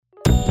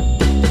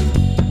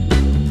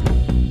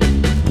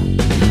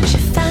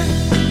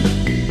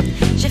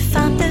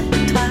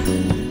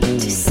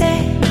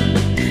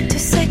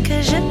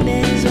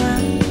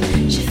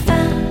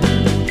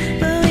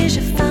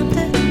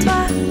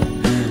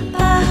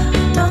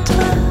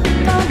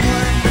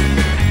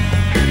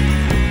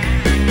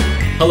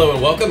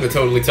Welcome to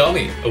Totally Tell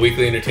Me, a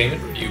weekly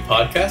entertainment review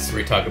podcast where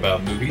we talk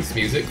about movies,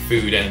 music,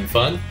 food, and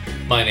fun.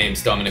 My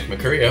name's Dominic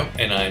Mercurio,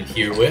 and I'm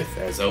here with,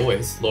 as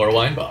always, Laura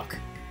Weinbach.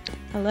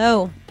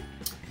 Hello.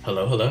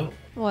 Hello, hello.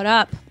 What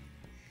up?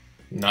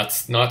 Not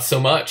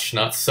so much.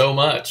 We're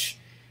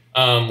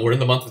in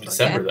the month of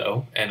December,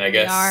 though, and I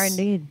guess... We are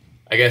indeed.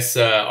 I guess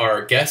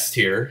our guest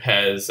here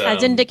has...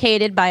 as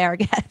indicated by our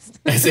guest.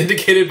 As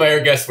indicated by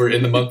our guest, we're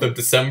in the month of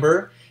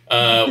December.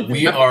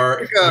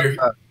 Our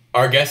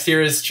guest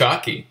here is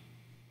Chalky.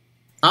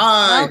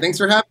 Hi, thanks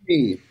for having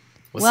me.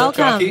 What's up,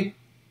 Chalky?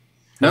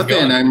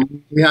 Nothing.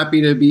 I'm really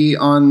happy to be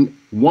on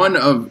one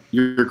of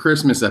your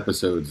Christmas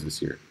episodes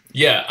this year.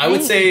 Yeah, I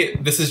would say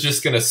this is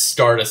just going to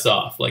start us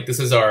off. Like, this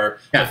is our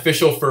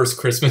official first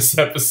Christmas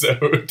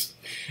episode.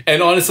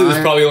 And honestly,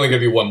 there's probably only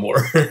going to be one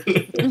more.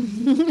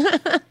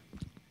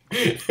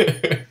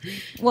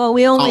 Well,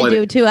 we only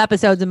do 2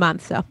 episodes a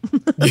month, so.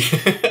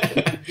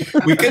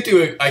 We could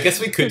do a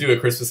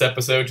Christmas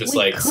episode just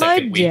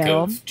second week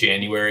of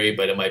January,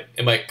 but it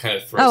might kind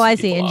of throw some people off. Oh, I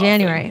see, in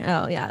January.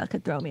 Oh, yeah, that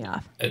could throw me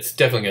off. It's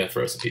definitely going to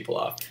throw some people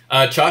off.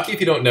 Chalky, if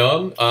you don't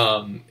know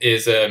him,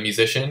 is a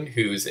musician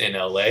who's in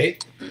LA,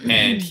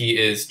 and he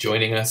is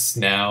joining us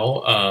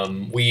now.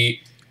 We've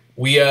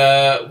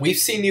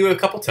seen you a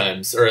couple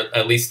times, or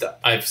at least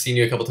I've seen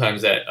you a couple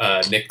times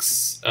at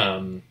Nick's,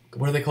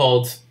 what are they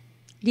called?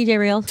 DJ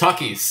Reels.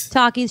 Talkies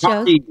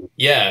shows.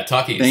 Yeah,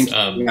 Talkies. Thank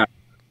you.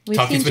 We've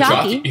Talkies seen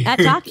Chalky at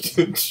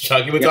Talkies.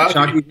 Chalky with Talky.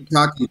 Chalky with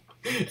Talky.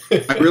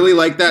 I really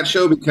like that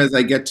show because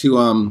I get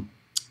to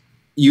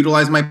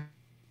utilize my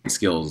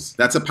skills.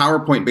 That's a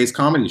PowerPoint-based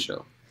comedy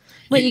show.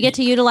 Wait, you get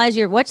to utilize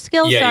your what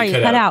skills? Yeah, Sorry, you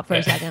cut out for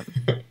a second.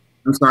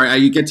 I'm sorry.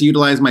 You get to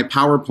utilize my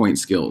PowPoint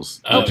skills.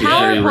 Oh,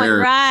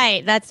 PowerPoint,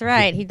 right. That's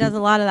right. He does a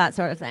lot of that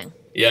sort of thing.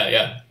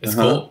 Yeah. It's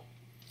cool.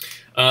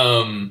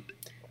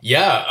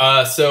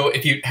 So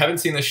if you haven't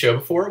seen the show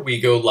before,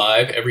 we go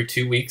live every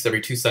 2 weeks, every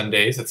 2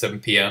 Sundays at 7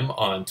 p.m.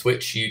 on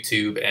Twitch,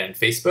 YouTube, and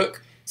Facebook.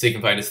 So you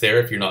can find us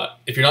there. If you're not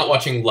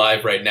watching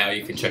live right now,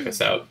 you can check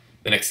us out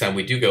the next time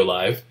we do go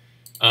live.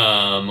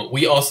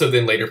 We also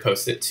then later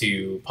post it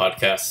to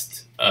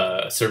podcast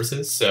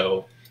services.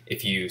 So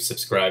if you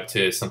subscribe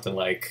to something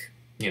like,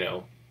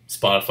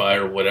 Spotify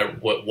or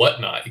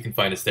whatnot, you can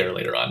find us there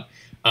later on.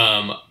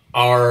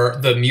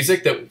 The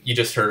music that you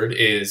just heard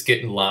is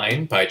Get in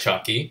Line by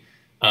Chalky.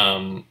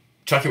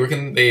 Chalky, where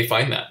can they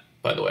find that,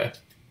 by the way?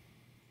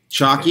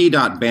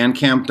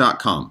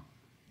 Chalky.bandcamp.com.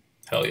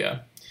 Hell yeah.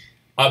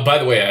 By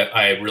the way,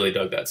 I really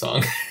dug that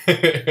song.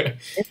 Thank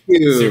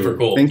you. Super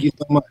cool. Thank you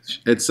so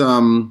much. It's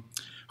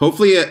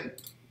hopefully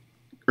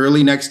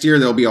early next year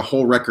there'll be a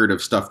whole record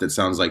of stuff that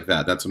sounds like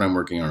that. That's what I'm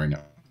working on right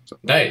now. So.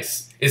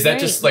 Nice. Is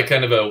that just like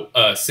kind of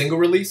a single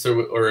release,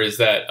 or is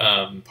that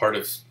part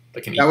of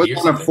like an EP? That was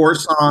on a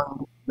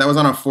 4-song. That was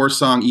on a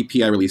 4-song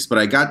EP I released, but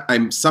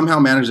I somehow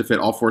managed to fit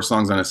all 4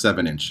 songs on a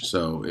 7-inch.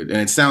 So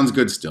it sounds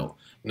good still.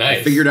 Nice.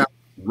 I figured out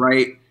the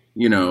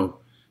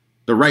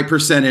right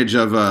percentage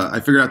of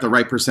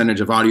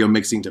audio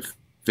mixing to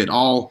fit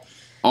all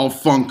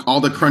funk,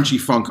 all the crunchy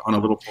funk on a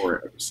little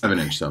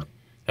 7-inch. So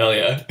hell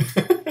yeah.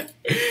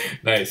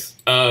 Nice.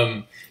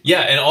 And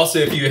also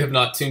if you have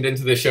not tuned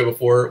into this show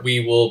before,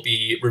 we will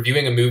be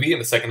reviewing a movie in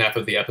the second half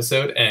of the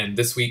episode, and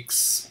this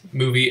week's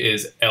movie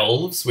is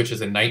Elves, which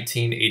is a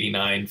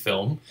 1989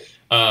 film.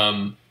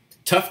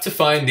 Tough to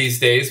find these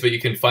days, but you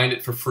can find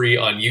it for free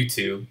on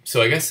YouTube.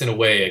 So I guess in a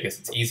way,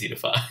 it's easy to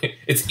find.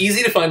 It's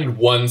easy to find in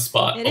one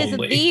spot only. It is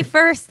the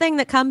first thing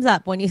that comes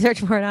up when you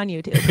search for it on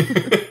YouTube.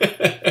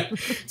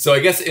 So I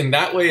guess in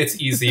that way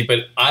it's easy,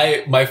 but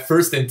my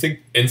first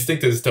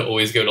instinct is to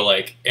always go to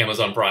like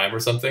Amazon Prime or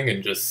something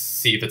and just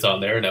see if it's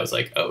on there. And I was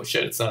like, oh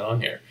shit, it's not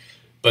on here.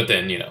 But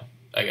then,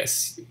 I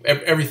guess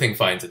everything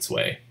finds its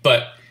way.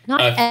 But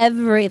not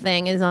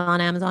everything is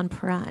on Amazon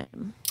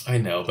Prime. I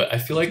know, but I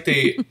feel like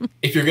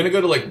if you're going to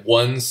go to like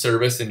one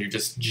service and you're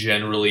just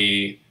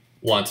generally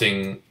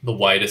wanting the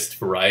widest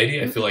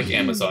variety, I feel like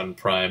Amazon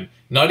Prime,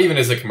 not even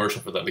as a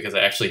commercial for them because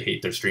I actually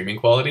hate their streaming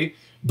quality,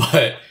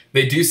 but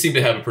they do seem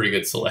to have a pretty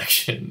good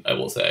selection, I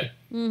will say.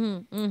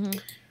 Anyway,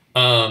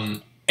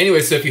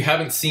 so if you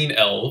haven't seen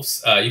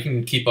Elves, you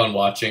can keep on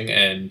watching,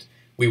 and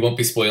we won't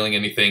be spoiling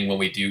anything when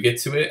we do get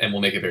to it, and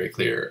we'll make it very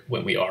clear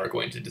when we are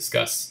going to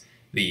discuss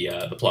the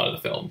plot of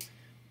the film.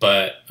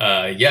 But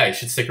you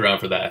should stick around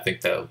for that. I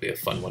think that'll be a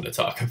fun one to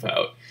talk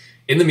about.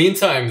 In the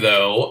meantime,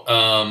 though,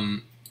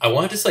 I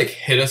want to just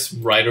hit us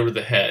right over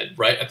the head,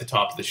 right at the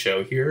top of the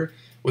show here,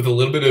 with a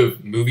little bit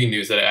of movie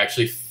news that I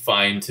actually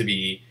find to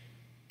be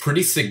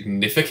pretty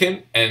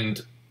significant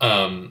and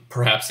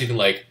perhaps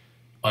even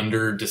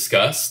under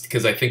discussed,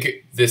 because I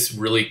think this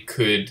really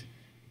could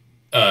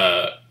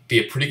be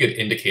a pretty good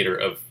indicator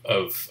of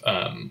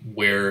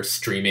where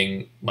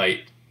streaming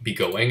might be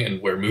going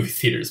and where movie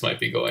theaters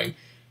might be going.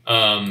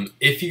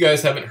 If you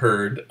guys haven't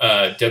heard,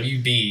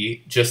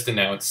 WB just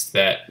announced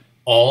that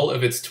all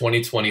of its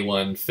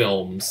 2021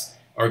 films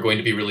are going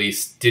to be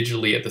released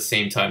digitally at the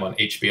same time on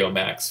HBO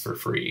Max for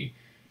free.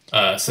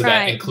 So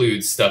that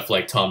includes stuff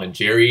like Tom and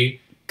Jerry,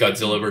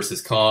 Godzilla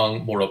vs.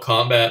 Kong, Mortal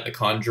Kombat, The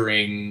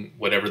Conjuring,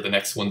 whatever the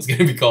next one's going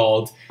to be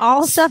called.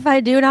 All stuff I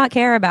do not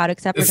care about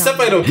except for stuff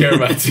I don't care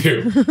about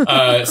too.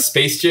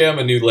 Space Jam: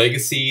 A New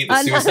Legacy,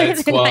 The Suicide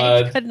Squad.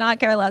 I could not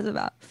care less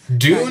about.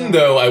 Dune,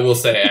 though, I will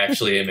say I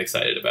actually am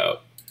excited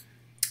about.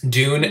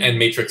 Dune and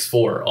Matrix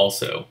 4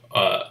 also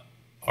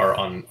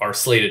are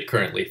slated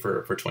currently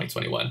for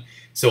 2021.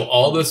 So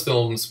all those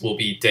films will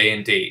be day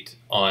and date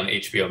on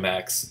HBO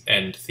Max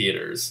and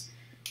theaters,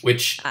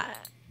 which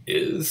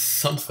is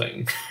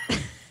something.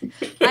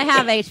 I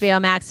have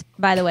HBO Max,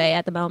 by the way,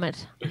 at the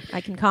moment.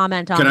 I can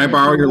comment on. Can I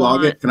borrow your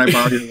login? Can I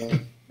borrow your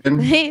login?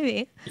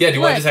 Maybe. Yeah. Do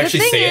you want to just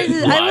actually say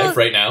it live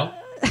right now?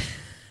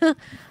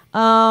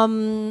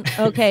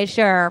 Okay,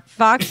 sure.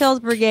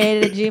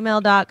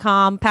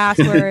 Foxhillsbrigade@gmail.com.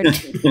 Password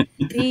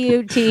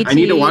BUTT. I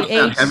need to watch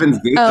that Heaven's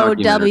Gate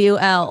documentary.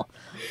 OWL.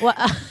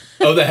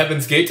 Oh, the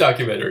Heaven's Gate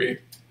documentary.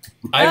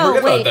 I heard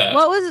about that.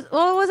 What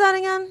was that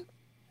again?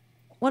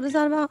 What is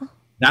that about?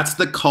 That's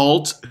the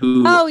cult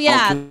who all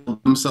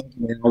killed themselves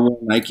and they all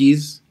wore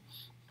Nikes.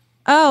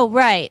 Oh,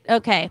 right.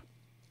 Okay.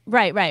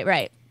 Right.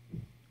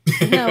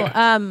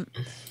 No,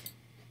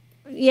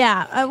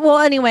 yeah. Well,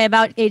 anyway,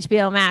 about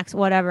HBO Max,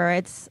 whatever.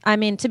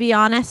 To be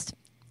honest,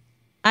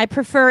 I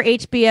prefer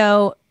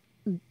HBO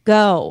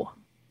Go.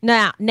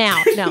 No,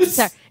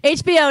 sorry.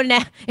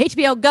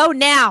 HBO Go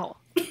now.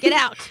 Get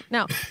out.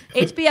 No,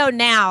 HBO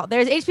Now.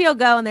 There's HBO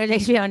Go and there's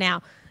HBO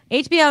Now.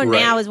 HBO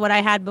Now is what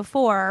I had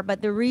before,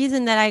 but the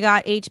reason that I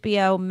got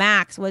HBO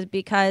Max was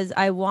because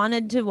I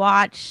wanted to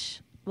watch,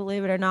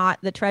 believe it or not,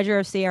 The Treasure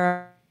of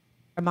Sierra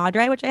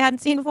Madre, which I hadn't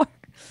seen before.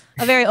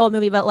 A very old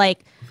movie, but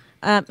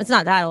it's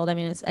not that old. I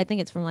mean, I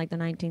think it's from the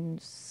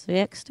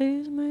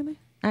 1960s, maybe.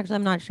 Actually,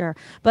 I'm not sure.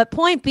 But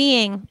point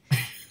being,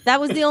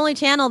 that was the only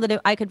channel that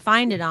I could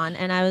find it on,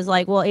 and I was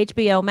like, well,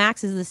 HBO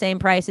Max is the same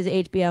price as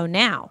HBO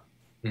Now.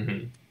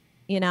 Mm-hmm.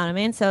 You know what I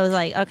mean? So I was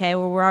like, okay,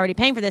 well, we're already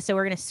paying for this, so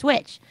we're going to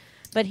switch.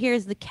 But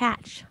here's the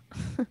catch.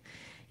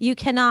 You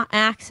cannot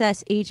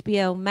access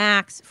HBO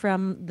Max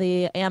from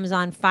the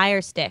Amazon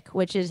Fire Stick,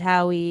 which is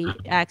how we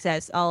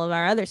access all of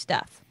our other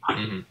stuff.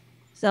 Mm-hmm.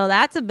 So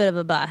that's a bit of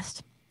a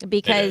bust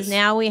because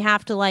now we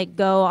have to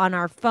go on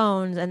our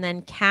phones and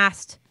then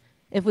cast.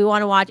 If we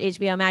want to watch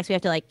HBO Max, we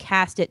have to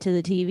cast it to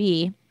the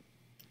TV,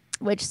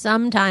 which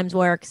sometimes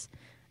works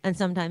and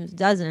sometimes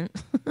doesn't.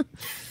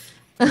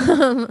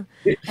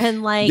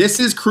 And this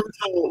is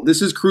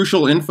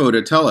crucial info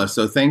to tell us,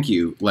 so thank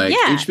you.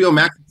 HBO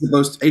Max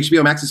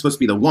is supposed to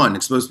be the one.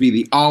 It's supposed to be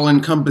the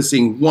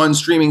all-encompassing one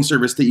streaming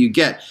service that you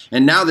get,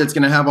 and now that it's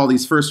going to have all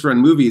these first-run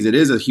movies, it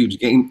is a huge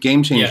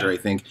game changer. I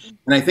think,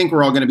 and I think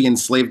we're all going to be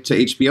enslaved to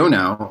HBO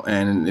now,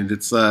 and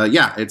it's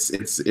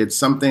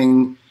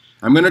something.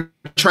 I'm going to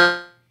try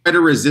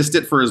to resist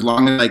it for as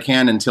long as I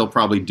can until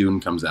probably Dune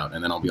comes out,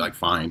 and then I'll be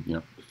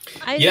fine,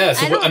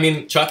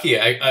 Chucky,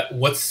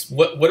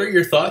 what are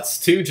your thoughts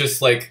too?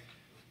 Just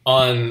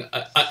on,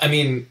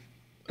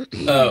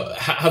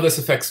 how this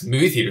affects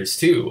movie theaters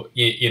too.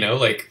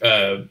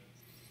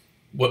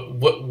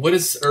 What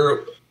is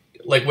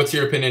what's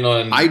your opinion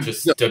on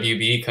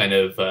WB kind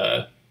of?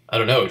 I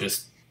don't know,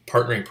 just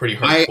partnering pretty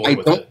hardcore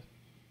with it.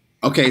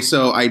 Okay,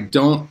 so I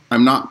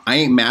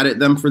ain't mad at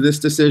them for this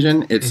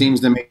decision. It seems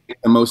to make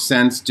the most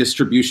sense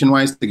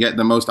distribution-wise to get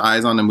the most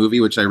eyes on the movie,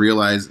 which I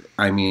realize,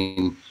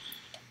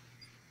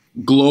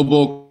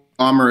 global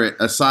conglomerate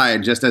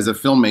aside, just as a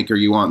filmmaker,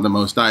 you want the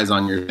most eyes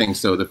on your thing.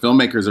 So the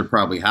filmmakers are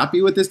probably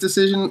happy with this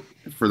decision.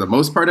 For the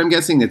most part, I'm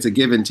guessing it's a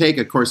give and take.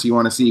 Of course, you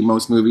want to see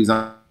most movies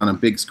on a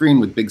big screen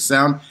with big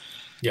sound.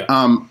 Yeah.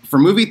 For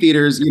movie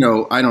theaters,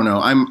 I don't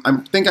know.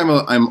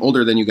 I'm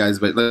older than you guys,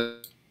 but the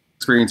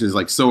experience is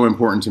so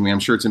important to me. I'm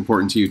sure it's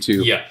important to you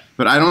too. Yeah.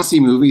 But I don't see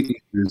movie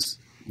theaters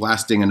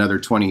lasting another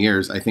 20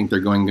 years. I think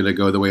they're going to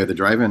go the way of the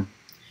drive-in.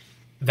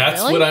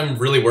 That's what I'm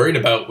really worried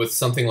about with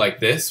something like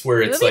this,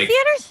 where it's movie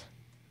theaters?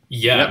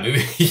 Yeah,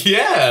 yep.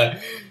 Yeah.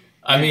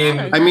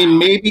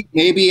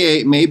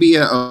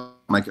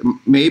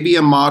 Maybe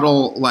a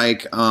model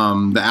like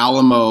the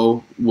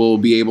Alamo will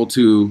be able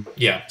to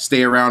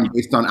stay around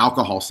based on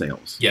alcohol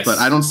sales. Yes. But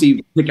I don't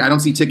see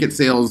ticket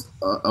sales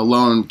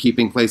alone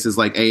keeping places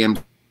like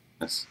AMC.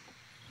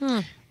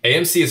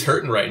 AMC is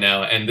hurting right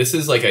now, and this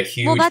is a huge blow to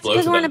them. Well, that's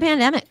because we're in a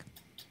pandemic.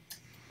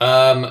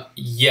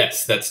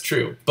 Yes, that's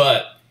true,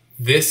 but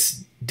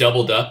this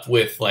doubled up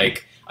with I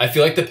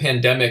feel like the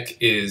pandemic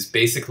is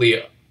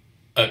basically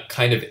a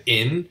kind of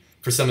in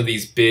for some of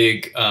these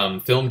big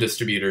film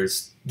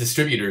distributors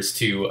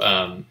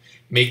to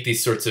make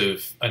these sorts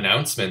of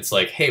announcements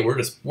hey, we're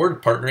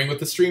partnering with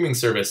the streaming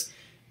service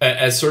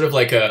as sort of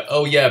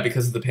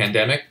because of the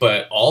pandemic,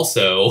 but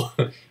also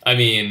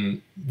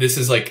this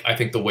is I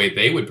think the way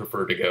they would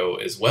prefer to go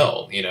as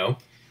well.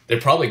 They're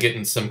probably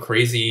getting some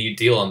crazy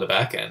deal on the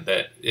back end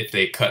that if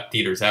they cut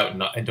theaters out and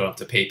don't have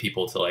to pay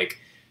people to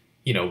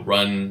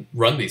run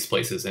these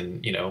places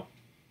and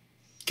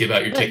give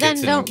out your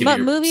tickets.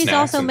 But movies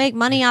also make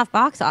money off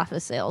box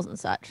office sales and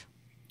such.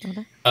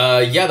 Okay.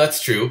 Yeah,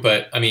 that's true.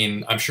 But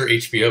I'm sure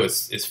HBO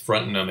is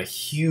fronting them a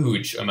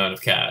huge amount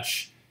of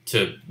cash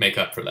to make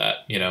up for that.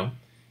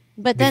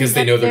 But then because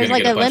they know they're there's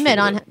going to like get a bunch of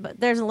limit people. on. But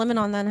there's a limit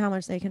on then how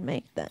much they can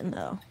make then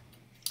though.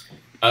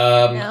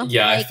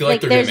 Yeah, I feel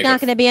like they're there's going to not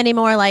going to be any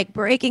more like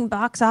breaking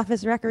box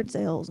office record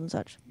sales and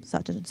such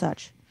and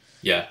such.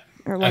 Yeah.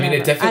 Or I whatever. mean,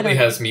 it definitely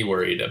don't- has me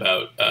worried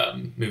about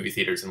movie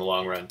theaters in the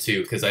long run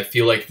too, because I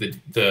feel like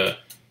the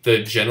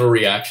general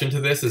reaction to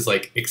this is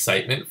like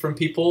excitement from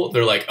people.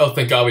 They're like, "Oh,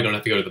 thank God we don't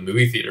have to go to the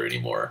movie theater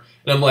anymore."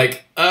 And I'm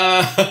like,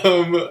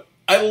 I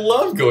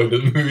love going to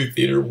the movie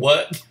theater.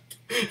 What?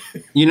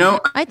 You know,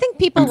 I think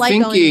people I'm like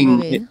going to the thinking-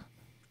 movies.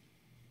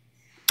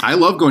 I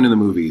love going to the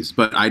movies,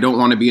 but I don't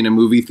want to be in a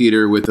movie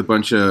theater with a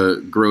bunch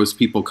of gross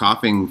people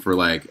coughing for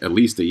like at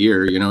least a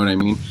year. You know what I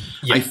mean?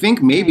 Yeah. I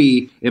think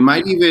maybe it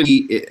might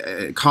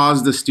even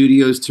cause the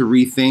studios to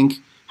rethink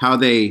how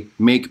they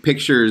make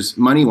pictures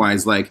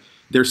money-wise. Like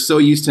they're so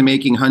used to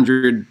making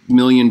 $100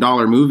 million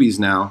movies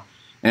now,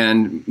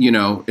 and you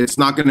know it's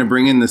not going to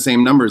bring in the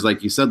same numbers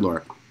like you said,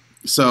 Laura.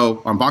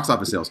 So on box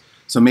office sales.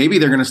 So maybe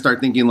they're going to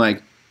start thinking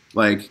like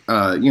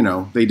you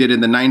know, they did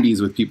in the 90s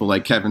with people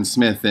like Kevin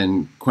Smith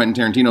and Quentin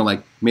Tarantino.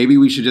 Like, maybe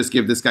we should just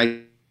give this guy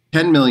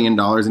 $10 million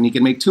and he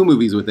can make 2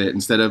 movies with it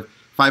instead of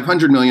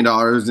 $500 million.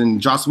 And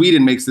Joss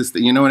Whedon makes this,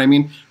 you know what I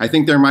mean? I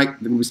think there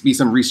might be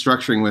some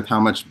restructuring with how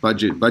much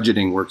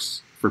budgeting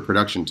works for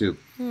production too.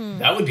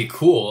 That would be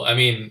cool. I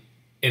mean,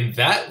 in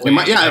that way, It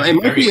might, yeah, I'd it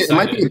might very be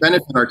excited. a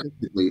benefit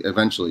artistically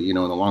eventually, you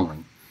know, in the long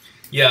run.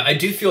 Yeah, I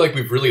do feel like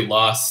we've really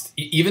lost,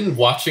 even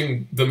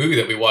watching the movie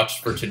that we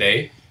watched for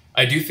today,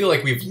 I do feel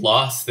like we've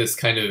lost this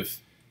kind of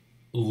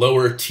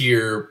lower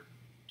tier,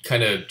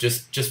 kind of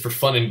just for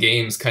fun and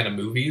games kind of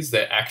movies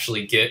that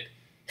actually get,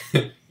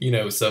 you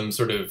know, some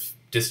sort of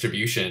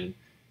distribution.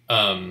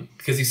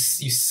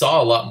 Because you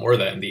saw a lot more of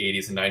that in the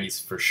 80s and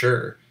 90s for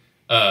sure.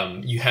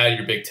 You had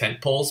your big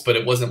tent poles, but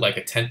it wasn't like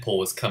a tent pole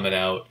was coming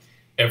out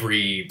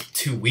every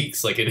 2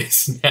 weeks like it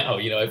is now.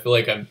 You know, I feel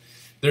like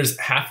there's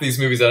half these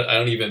movies that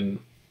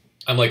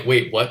I'm like,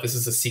 wait, what? This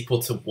is a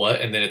sequel to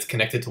what? And then it's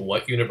connected to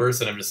what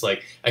universe? And I'm just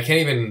like, I can't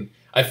even,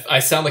 I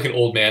sound like an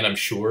old man, I'm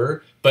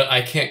sure, but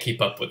I can't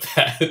keep up with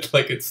that.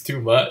 Like, it's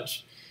too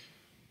much.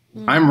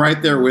 I'm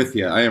right there with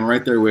you. I am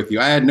right there with you.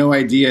 I had no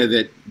idea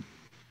that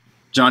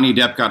Johnny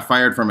Depp got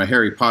fired from a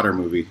Harry Potter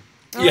movie.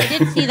 Oh, I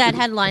did see that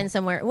headline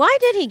somewhere. Why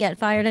did he get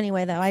fired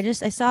anyway, though? I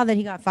saw that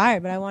he got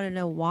fired, but I want to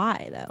know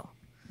why, though.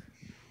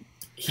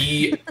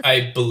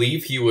 I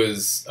believe he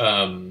was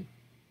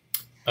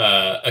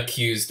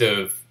accused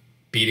of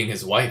beating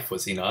his wife,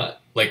 was he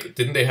not? Like,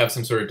 didn't they have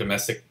some sort of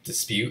domestic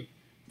dispute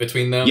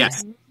between them?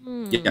 Yes.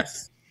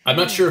 Yes. I'm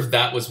not sure if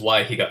that was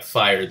why he got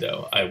fired,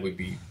 though. I would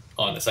be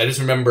honest. I just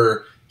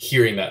remember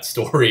hearing that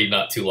story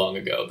not too long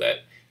ago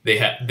that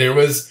there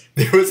was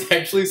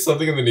actually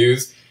something in the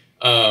news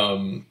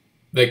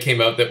that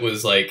came out that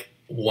was like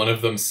one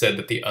of them said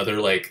that the other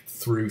like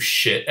threw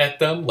shit at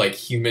them, like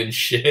human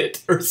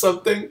shit or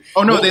something.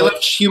 Oh no, they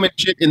left human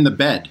shit in the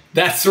bed.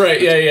 That's right.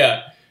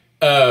 Yeah.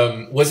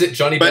 Was it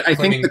Johnny Depp? But I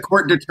think the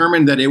court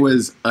determined that it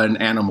was an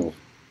animal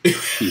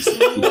piece.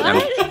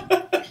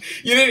 What?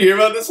 You didn't hear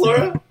about this,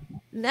 Laura?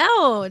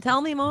 No,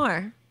 tell me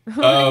more. I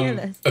wanna hear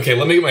this. Okay,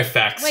 let me get my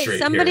facts Wait, straight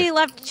somebody here.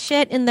 left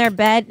shit in their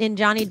bed, in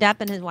Johnny Depp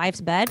and his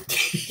wife's bed?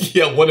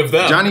 Yeah, one of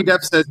them. Johnny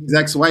Depp says his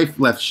ex-wife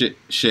left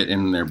shit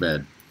in their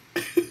bed.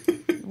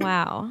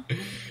 Wow.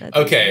 That's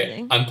Okay,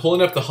 amazing. I'm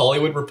pulling up the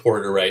Hollywood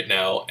Reporter right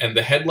now, and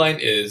the headline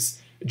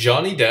is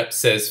Johnny Depp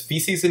says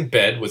feces in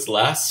bed was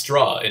last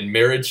straw in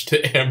marriage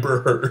to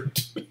Amber Heard.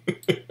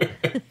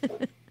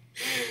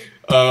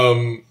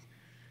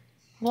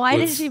 Why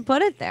did let's- she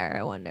put it there,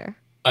 I wonder?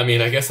 I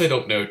mean, I guess I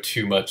don't know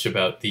too much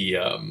about the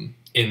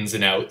ins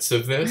and outs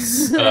of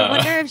this. I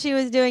wonder if she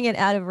was doing it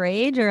out of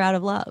rage or out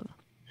of love.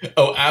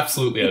 Oh,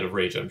 absolutely out of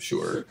rage, I'm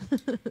sure.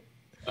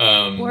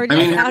 Or I just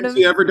mean, out haven't of,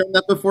 you ever done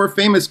that before?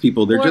 Famous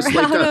people, they're or just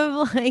like out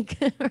us. of like,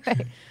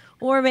 right.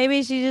 Or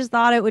maybe she just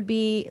thought it would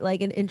be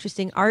like an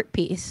interesting art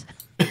piece.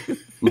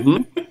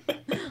 Mhm.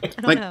 I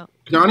don't Like know.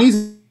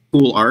 Johnny's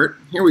cool art.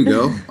 Here we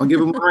go. I'll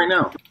give him one right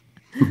now.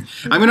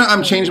 I'm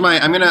gonna change my.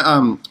 I'm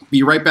gonna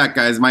be right back,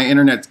 guys. My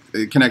internet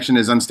connection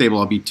is unstable.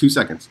 I'll be 2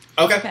 seconds.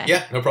 Okay,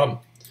 yeah, no problem.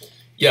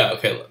 Yeah,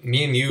 okay,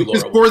 me and you,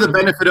 Just Laura. for the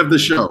benefit of the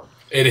show.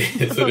 It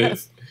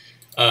is.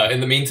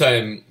 In the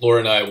meantime,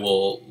 Laura and I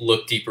will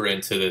look deeper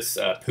into this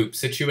poop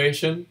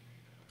situation.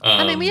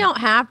 I mean, we don't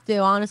have to,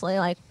 honestly.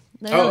 Like,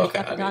 there's Oh, other okay.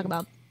 stuff to I talk mean,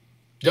 about.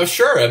 Yeah,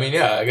 sure. I mean,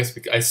 yeah.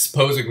 I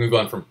suppose we can move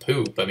on from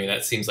poop. I mean,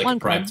 that seems like One a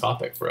prime crime.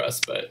 topic for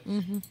us. But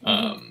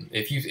Mm-hmm.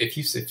 if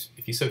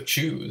you so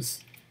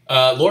choose,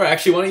 Laura,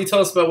 actually, why don't you tell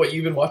us about what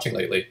you've been watching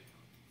lately?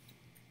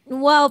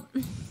 Well,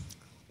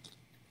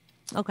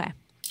 okay.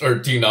 Or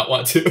do you not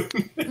want to?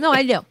 No,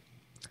 I do.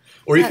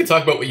 Or you could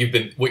talk about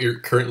what you're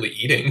currently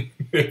eating,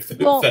 if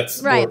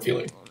that's more right.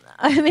 appealing.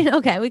 I mean,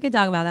 okay, we could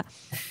talk about that.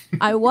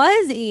 I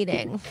was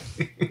eating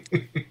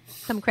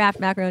some Kraft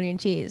macaroni and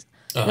cheese.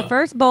 Uh-huh. The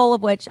first bowl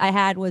of which I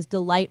had was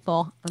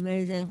delightful,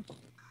 amazing,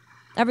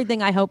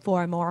 everything I hoped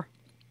for and more.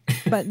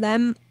 But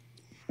then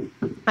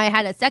I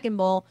had a second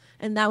bowl,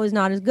 and that was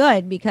not as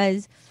good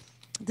because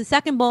the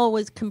second bowl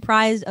was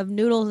comprised of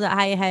noodles that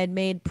I had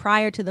made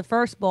prior to the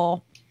first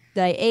bowl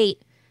that I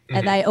ate,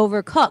 and I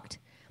overcooked.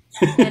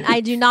 And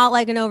I do not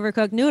like an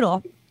overcooked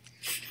noodle.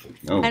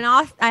 Oh. And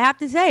I have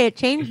to say, it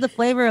changed the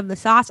flavor of the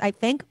sauce, I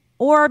think.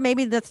 Or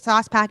maybe the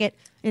sauce packet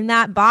in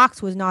that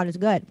box was not as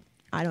good.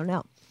 I don't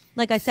know.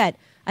 Like I said,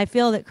 I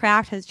feel that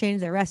Kraft has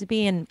changed their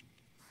recipe and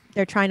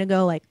they're trying to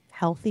go like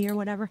healthy or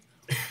whatever.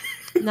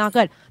 Not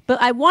good.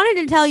 But I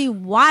wanted to tell you,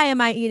 why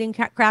am I eating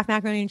Kraft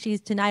macaroni and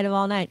cheese tonight of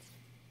all nights?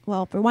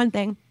 Well, for one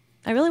thing,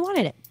 I really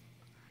wanted it.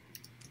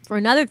 For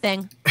another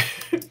thing,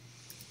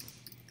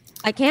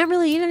 I can't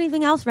really eat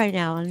anything else right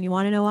now. And you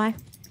want to know why?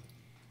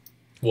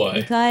 Why?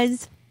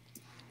 Because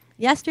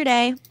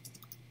yesterday,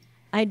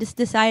 I just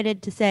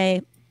decided to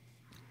say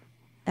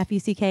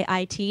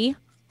Fuckit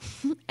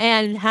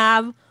and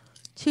have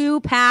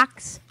 2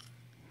 packs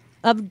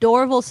of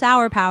Dorval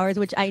Sour Powers,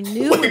 which I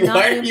knew would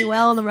not do me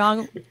well in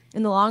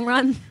the long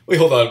run. Wait,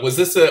 hold on. Was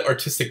this an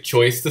artistic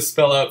choice to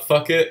spell out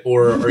 "fuck it,"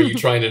 or are you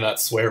trying to not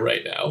swear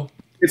right now?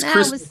 It's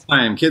Christmas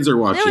time. Kids are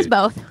watching. It was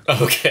both.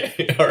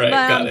 Okay. All right.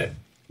 Got it.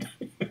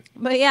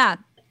 But yeah,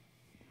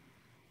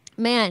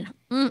 man,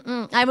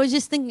 I was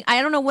just thinking.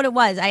 I don't know what it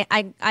was.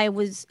 I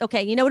was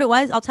okay. You know what it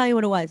was? I'll tell you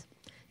what it was.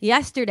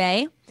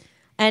 Yesterday,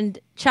 and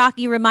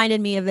Chalky reminded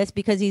me of this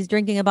because he's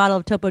drinking a bottle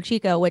of Topo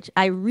Chico, which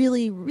I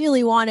really,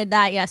 really wanted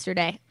that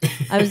yesterday.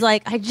 I was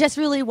like, I just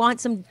really want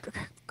some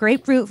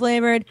grapefruit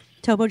flavored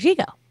Topo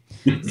Chico.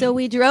 So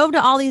we drove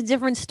to all these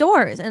different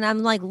stores, and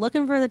I'm like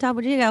looking for the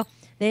Topo Chico.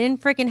 They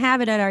didn't freaking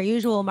have it at our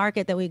usual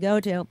market that we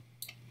go to.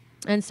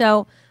 And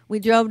so we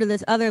drove to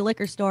this other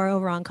liquor store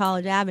over on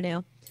College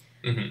Avenue.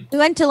 Mm-hmm. We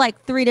went to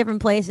like 3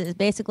 different places,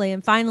 basically.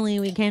 And finally,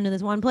 we came to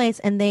this one place,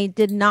 and they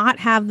did not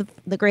have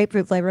the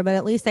grapefruit flavor, but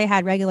at least they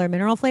had regular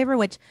mineral flavor,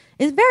 which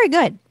is very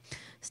good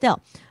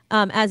still,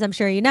 as I'm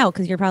sure you know,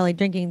 because you're probably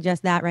drinking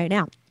just that right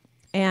now.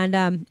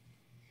 And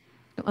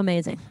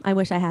amazing. I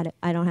wish I had it.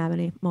 I don't have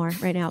any more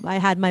right now. I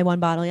had my 1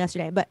 bottle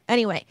yesterday. But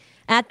anyway,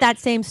 at that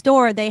same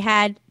store, they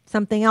had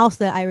something else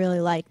that I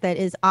really like that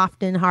is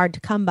often hard to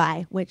come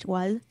by, which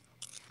was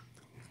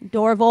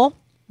Dorval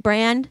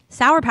brand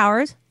Sour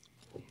Powers.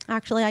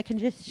 Actually, I can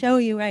just show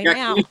you right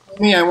now.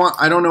 Me,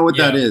 I don't know what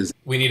that is.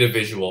 We need a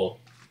visual.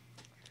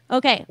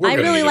 Okay, I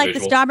really like the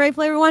strawberry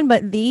flavor one,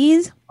 but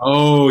these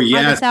are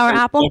the sour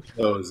apple.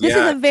 This is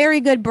a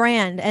very good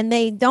brand, and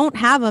they don't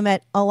have them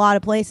at a lot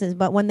of places.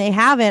 But when they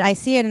have it, I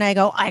see it and I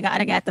go, I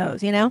gotta get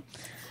those, you know.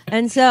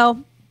 And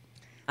so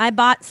I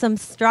bought some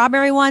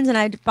strawberry ones, and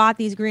I bought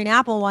these green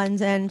apple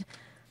ones, and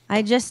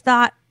I just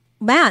thought,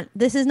 man,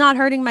 this is not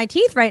hurting my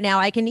teeth right now.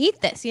 I can eat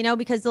this, you know,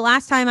 because the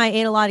last time I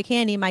ate a lot of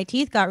candy, my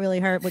teeth got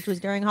really hurt, which was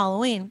during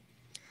Halloween.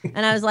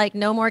 And I was like,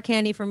 no more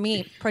candy for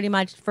me pretty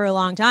much for a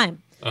long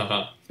time.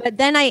 Uh-huh. But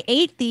then I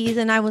ate these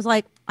and I was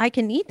like, I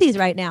can eat these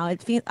right now.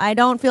 I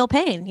don't feel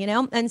pain, you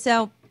know? And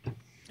so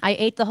I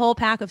ate the whole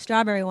pack of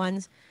strawberry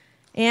ones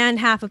and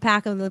half a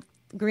pack of the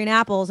green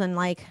apples. And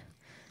like,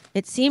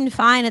 it seemed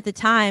fine at the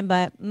time,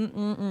 but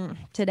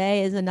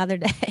today is another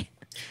day.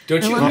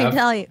 Don't you let me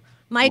tell you.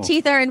 My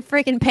teeth are in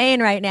freaking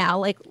pain right now.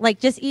 Like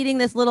just eating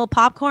this little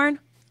popcorn.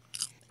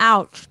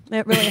 Ouch.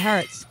 It really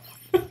hurts.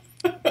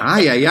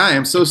 Yeah.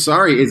 I'm so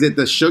sorry. Is it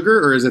the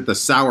sugar or is it the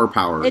sour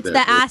power? It's the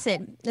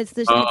acid. It's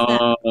the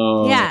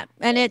yeah.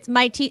 And it's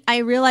my teeth. I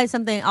realized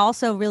something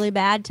also really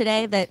bad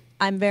today that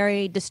I'm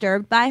very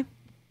disturbed by,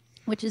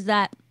 which is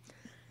that,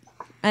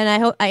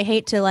 and I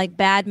hate to like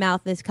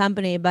badmouth this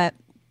company, but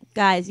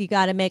guys, you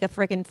got to make a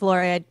freaking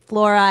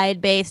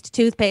fluoride based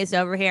toothpaste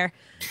over here.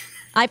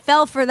 I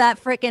fell for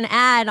that freaking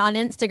ad on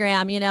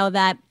Instagram, you know,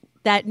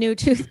 that new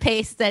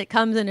toothpaste that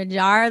comes in a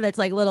jar that's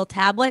like little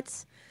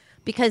tablets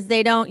because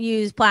they don't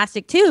use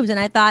plastic tubes. And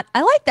I thought,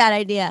 I like that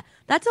idea.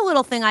 That's a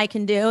little thing I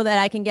can do that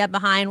I can get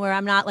behind where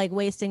I'm not like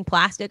wasting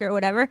plastic or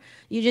whatever.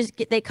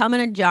 They come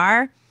in a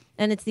jar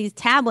and it's these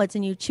tablets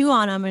and you chew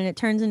on them and it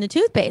turns into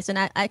toothpaste.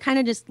 And I kind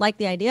of just like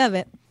the idea of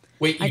it.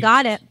 Wait, I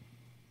got it.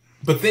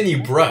 But then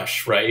you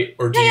brush, right?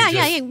 Or do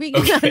you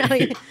just...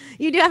 Okay. No,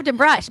 you do have to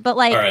brush, but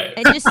like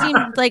It just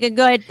seemed like a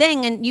good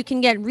thing, and you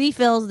can get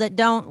refills that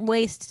don't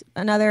waste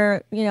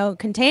another, you know,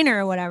 container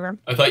or whatever.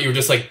 I thought you were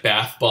just like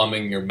bath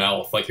bombing your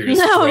mouth, like you're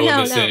just throwing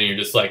this in, and you're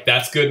just like,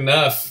 that's good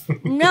enough.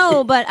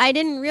 No, but I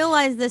didn't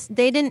realize this.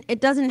 It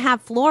doesn't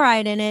have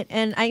fluoride in it,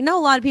 and I know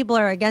a lot of people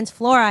are against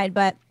fluoride,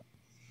 but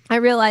I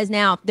realize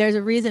now there's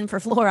a reason for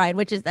fluoride,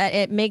 which is that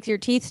it makes your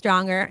teeth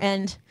stronger,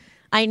 and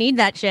I need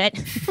that shit.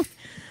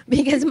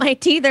 Because my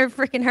teeth are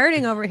freaking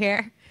hurting over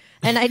here.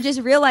 And I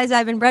just realized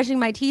I've been brushing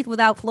my teeth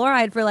without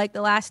fluoride for like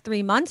the last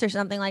 3 months or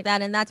something like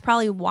that. And that's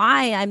probably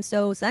why I'm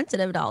so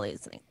sensitive to all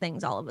these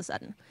things all of a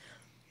sudden.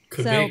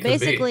 Could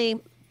be.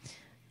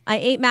 I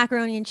ate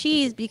macaroni and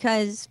cheese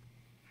because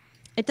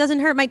it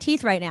doesn't hurt my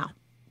teeth right now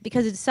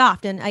because it's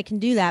soft and I can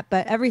do that.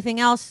 But everything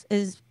else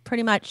is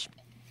pretty much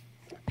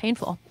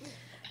painful.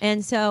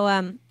 And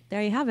so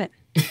there you have it.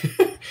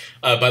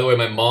 By the way,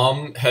 my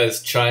mom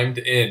has chimed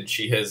in.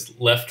 She has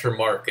left her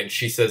mark, and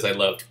she says, "I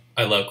love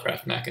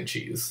Kraft mac and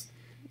cheese."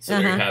 So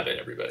there you have it,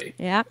 everybody.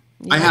 Yeah.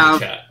 I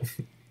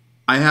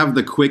have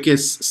the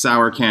quickest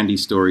sour candy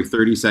story.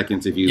 30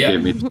 seconds if you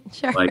give me.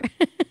 Sure. Like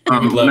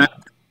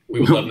We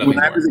would love nothing When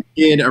I more. was a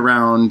kid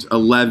around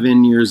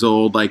 11 years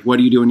old, like, what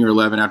do you do when you're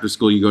 11 after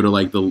school? You go to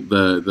like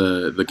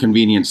the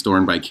convenience store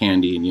and buy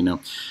candy, and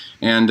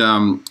and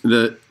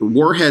the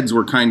Warheads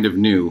were kind of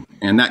new,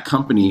 and that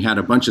company had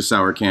a bunch of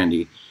sour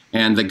candy.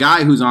 And the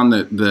guy who's on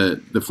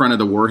the front of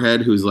the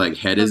Warhead, whose like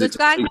head is this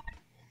guy?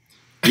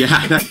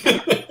 Yeah,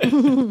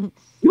 you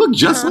look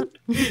just like.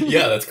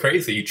 Yeah, that's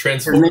crazy. You His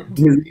transformed.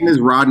 name is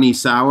Rodney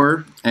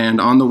Sauer,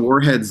 and on the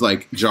Warheads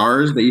like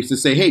jars, they used to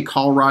say, "Hey,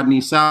 call Rodney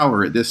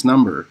Sauer at this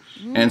number."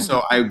 And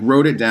so I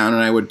wrote it down,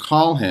 and I would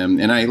call him,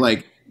 and I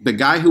like the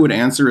guy who would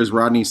answer is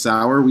Rodney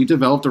Sauer. We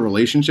developed a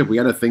relationship. We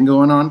had a thing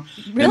going on.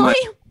 Really? And, like,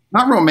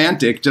 not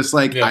romantic, just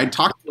like I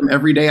talked to him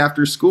every day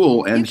after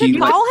school, and You he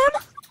could call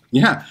him?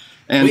 yeah,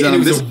 and Wait, and it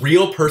was this, a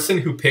real person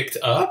who picked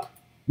up?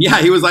 yeah,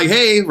 he was like,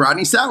 "Hey,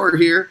 Rodney Sauer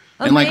here,"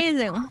 and like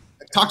Amazing. I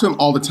talked to him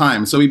all the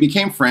time. So we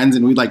became friends,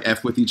 and we'd like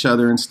f with each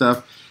other and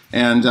stuff.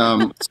 And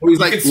so he's You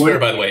like, can swear,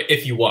 by the way,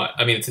 if you want.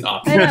 I mean, it's an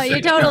option. I know,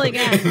 you totally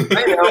can.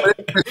 I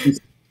know.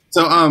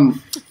 So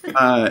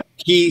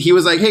he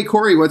was like, "Hey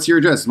Corey, what's your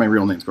address?" My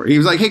real name's Corey. He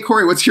was like, "Hey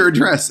Corey, what's your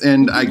address?"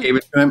 And I gave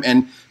it to him.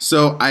 And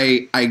so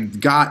I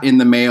got in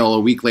the mail a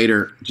week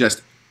later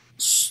just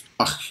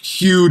a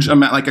huge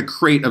amount, like a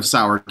crate of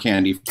sour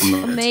candy from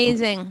the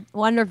Amazing.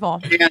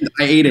 Wonderful. And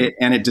I ate it,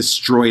 and it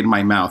destroyed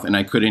my mouth, and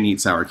I couldn't eat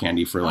sour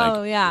candy for like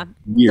Oh yeah.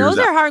 years. Those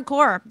are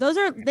hardcore.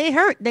 They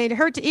hurt. They'd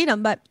hurt to eat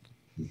them, but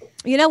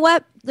you know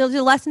what? There's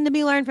a lesson to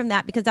be learned from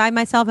that, because I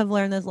myself have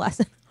learned this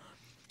lesson.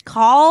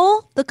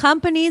 Call the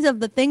companies of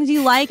the things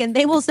you like, and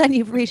they will send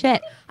you free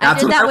shit. I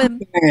did that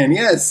with saying.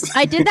 Yes.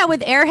 I did that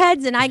with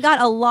Airheads, and I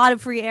got a lot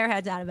of free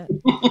Airheads out of it.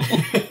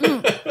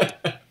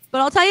 But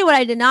I'll tell you what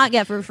I did not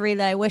get for free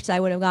that I wish I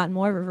would have gotten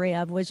more for free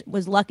of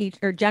was Lucky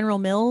or General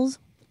Mills.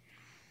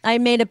 I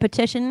made a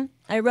petition.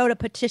 I wrote a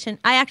petition.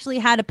 I actually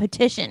had a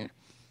petition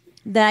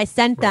that I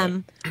sent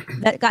them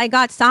that I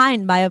got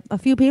signed by a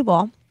few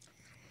people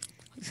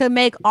to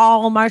make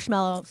all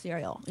marshmallow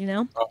cereal,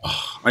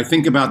 I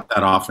think about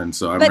that often,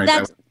 so I'm But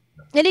right.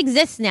 it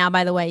exists now,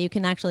 by the way. You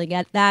can actually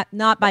get that,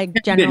 not by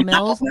General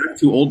Mills. I'm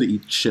too old to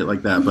eat shit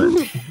like that, but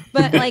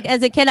But like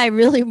as a kid, I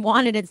really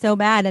wanted it so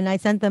bad, and I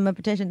sent them a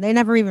petition. They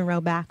never even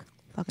wrote back.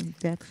 Fucking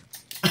dicks.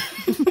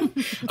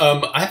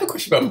 I have a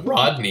question about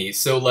Rodney.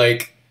 So,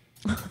 like,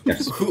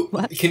 yes.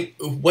 what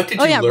did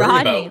you learn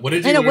Rodney. about? What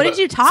did I you know, learn what about?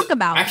 did you talk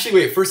about? Actually,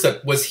 wait. First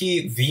up, was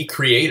he the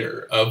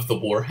creator of the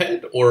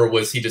Warhead, or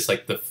was he just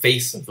like the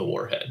face of the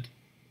Warhead?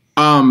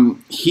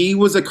 He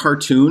was a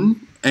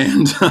cartoon,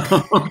 and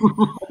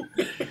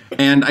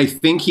and I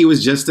think he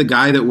was just a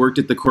guy that worked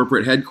at the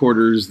corporate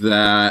headquarters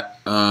that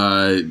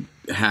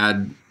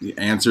had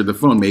answered the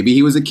phone. Maybe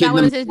he was a kid. That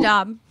was his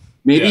job.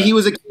 Maybe he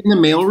was a kid in the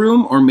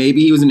mailroom, or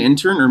maybe he was an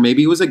intern, or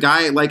maybe he was a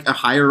guy like a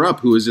higher up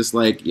who was just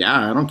like,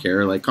 yeah, I don't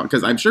care, like,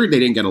 because I'm sure they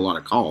didn't get a lot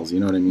of calls. You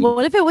know what I mean? Well,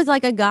 what if it was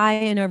like a guy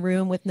in a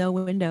room with no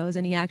windows,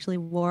 and he actually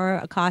wore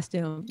a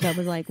costume that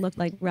was like looked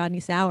like Rodney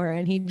Sauer,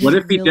 and he just What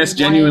if he really just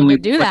wanted genuinely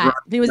to do looked like that?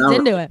 Rodney He was Sauer?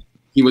 into it.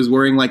 He was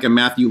wearing like a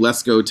Matthew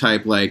Lesko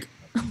type like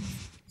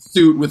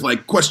suit with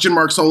like question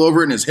marks all over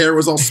it, and his hair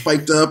was all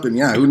spiked up, and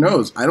yeah, who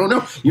knows? I don't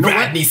know. You know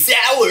Rodney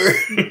Sauer.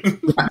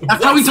 what?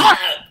 That's how he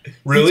talked.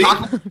 Really?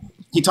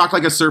 He talked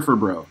like a surfer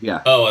bro.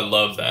 Yeah. Oh, I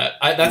love that.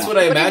 That's what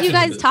I What imagined. did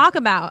you guys talk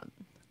about?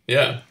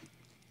 Yeah.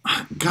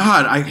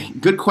 God,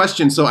 good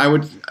question. So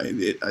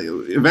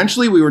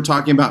eventually we were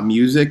talking about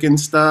music and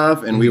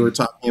stuff, and we were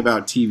talking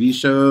about TV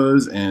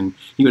shows, and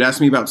he would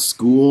ask me about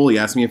school. He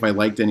asked me if I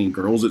liked any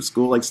girls at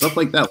school, like stuff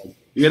like that.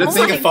 You got to It's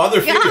think like a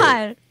father figure.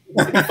 God.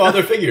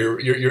 Father figure.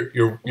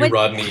 Your What-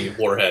 Rodney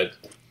Warhead.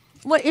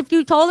 What if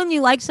you told him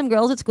you liked some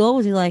girls at school?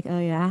 Was he like, oh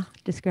yeah,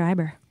 describe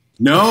her?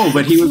 No,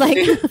 but he would Like-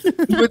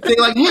 he would say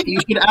like, "Hey, you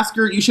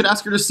should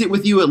ask her to sit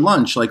with you at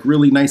lunch." Like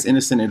really nice,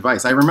 innocent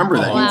advice. I remember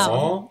that. Wow.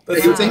 Aw,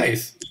 that's He would say-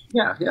 nice.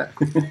 Yeah.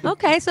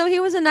 Okay, so he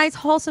was a nice,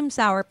 wholesome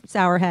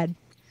sour head.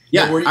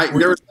 Yeah, Now,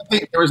 there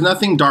was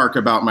nothing dark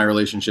about my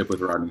relationship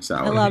with Rodney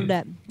Sauer. I loved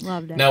it.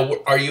 Loved it. Now,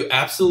 are you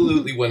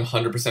absolutely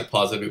 100%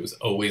 positive it was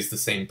always the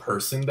same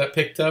person that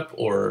picked up,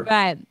 or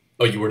Right.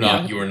 oh, you were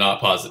not? Yeah. You were not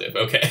positive.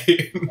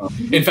 Okay.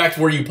 In fact,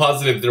 were you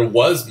positive there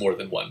was more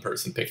than one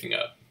person picking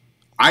up?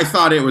 I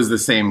thought it was the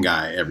same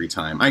guy every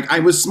time. I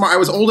was smart. I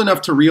was old enough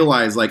to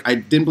realize, like, I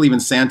didn't believe in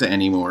Santa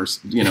anymore.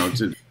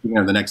 The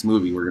next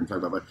movie we're going to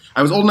talk about. But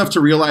I was old enough to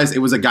realize it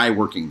was a guy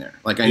working there.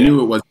 Like, I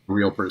knew it was a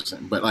real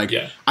person. But like,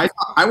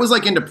 I was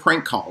like into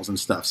prank calls and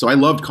stuff. So I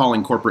loved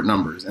calling corporate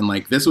numbers, and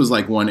like this was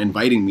like one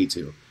inviting me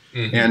to.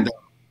 Mhm. And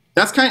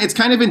it's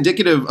kind of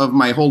indicative of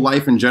my whole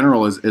life in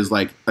general. Is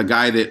like a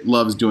guy that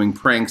loves doing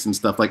pranks and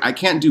stuff. Like I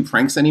can't do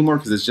pranks anymore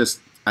because it's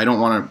just I don't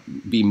want to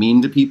be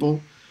mean to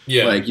people.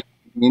 Yeah. Like.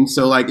 And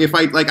so, like, if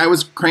I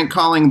was crank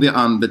calling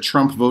the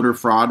Trump voter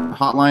fraud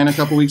hotline a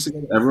couple weeks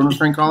ago. Everyone was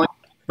crank calling,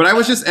 but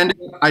I just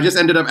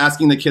ended up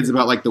asking the kids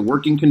about like the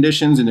working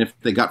conditions and if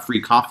they got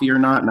free coffee or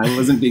not, and I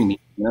wasn't being mean.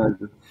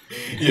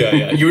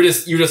 Yeah. You were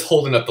just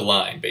holding up the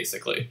line,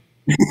 basically,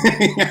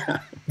 Yeah.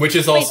 which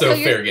is Wait, also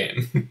so fair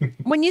game.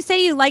 When you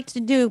say you liked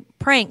to do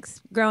pranks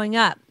growing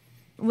up,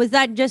 was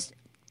that just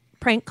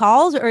prank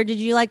calls, or did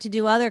you like to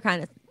do other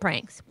kind of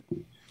pranks?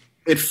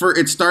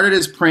 it started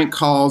as prank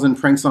calls and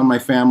pranks on my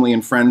family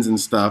and friends and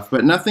stuff,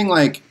 but nothing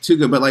like too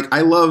good. But like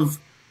I love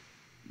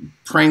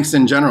pranks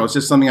in general. It's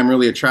just something I'm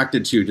really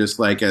attracted to. Just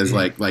like as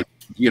like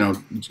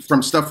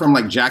from stuff from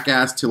like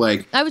Jackass to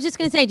like. I was just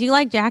gonna say, do you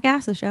like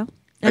Jackass, the show?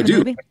 I do.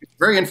 Movie? It's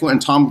very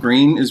influential. Tom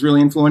Green is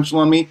really influential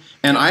on me,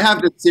 and I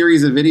have this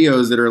series of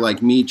videos that are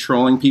like me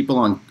trolling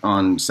people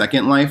on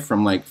Second Life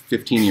from like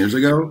 15 years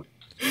ago.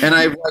 And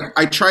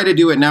I try to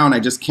do it now, and I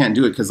just can't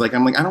do it because like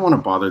I'm like I don't want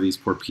to bother these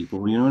poor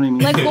people. You know what I mean?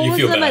 Like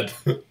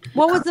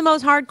what was the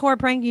most hardcore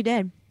prank you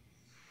did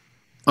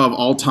of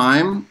all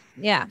time?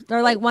 Yeah,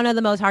 or like one of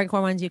the most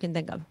hardcore ones you can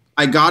think of.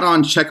 I got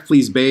on Check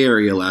Please Bay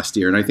Area last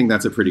year, and I think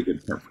that's a pretty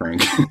good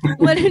prank.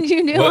 What did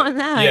you do on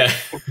that? Yeah,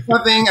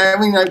 nothing. I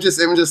mean, I'm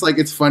just like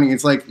it's funny.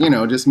 It's like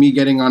just me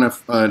getting on a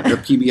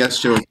PBS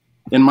show.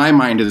 In my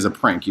mind, is a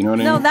prank. You know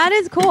what I mean? No, that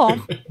is cool.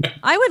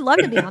 I would love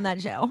to be on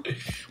that show.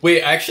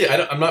 Wait, actually,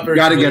 I'm not very.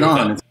 You got to get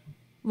on.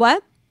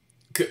 What?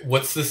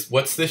 What's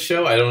this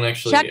show? I don't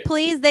actually. Check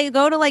Please. They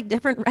go to like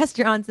different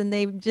restaurants and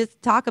they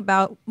just talk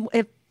about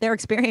if their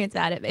experience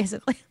at it,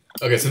 basically.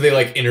 Okay, so they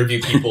like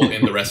interview people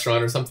in the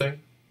restaurant or something.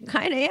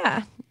 Kind of,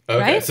 yeah.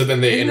 Okay, right? So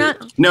then they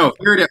No,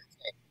 here it is.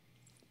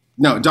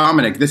 No,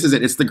 Dominic, this is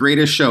it. It's the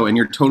greatest show, and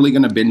you're totally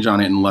going to binge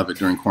on it and love it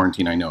during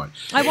quarantine. I know it.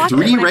 I watched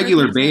Three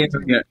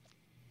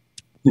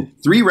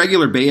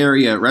regular Bay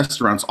Area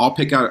restaurants all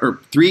pick out, or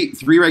three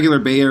regular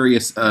Bay Area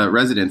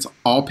residents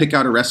all pick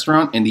out a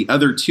restaurant, and the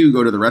other two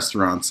go to the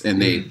restaurants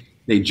and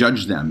they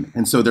judge them.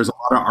 And so there's a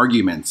lot of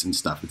arguments and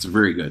stuff. It's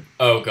very good.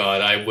 Oh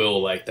God, I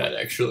will like that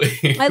actually.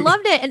 I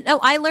loved it, and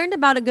I learned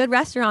about a good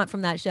restaurant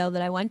from that show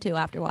that I went to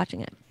after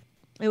watching it.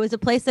 It was a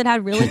place that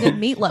had really good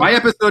meatloaf. My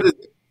episode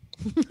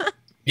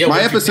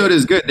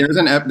is good.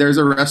 There's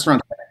a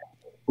restaurant.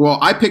 Well,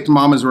 I picked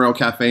Mama's Royal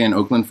Cafe in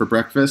Oakland for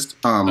breakfast.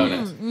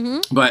 Nice.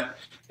 But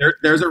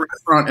there's a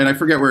restaurant, and I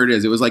forget where it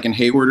is. It was like in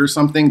Hayward or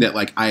something that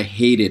like I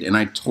hated, and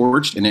I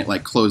torched, and it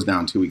like closed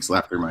down 2 weeks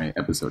after my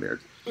episode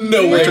aired.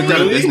 No way, I took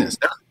down business.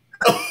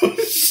 Oh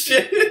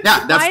shit!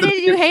 Yeah, why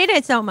did you hate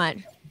it so much?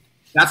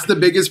 That's the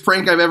biggest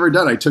prank I've ever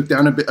done. I took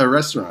down a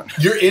restaurant.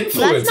 Your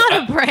influence. That's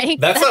not a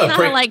prank. That's not a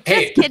prank. Like,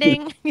 just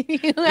kidding.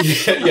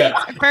 Yeah.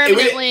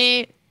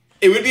 Permanently.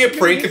 It would be a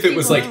prank if it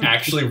was like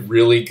actually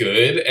really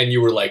good, and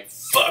you were like,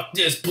 "Fuck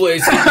this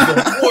place, it's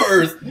the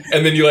worst,"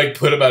 and then you like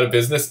put them out of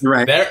business.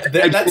 Right.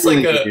 That's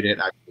like a.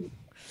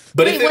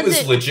 But Wait, if it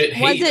was legit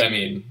hate, I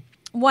mean.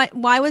 What?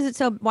 Why was it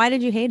so? Why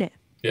did you hate it?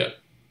 Yeah.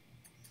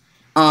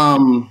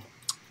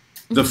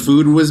 The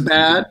food was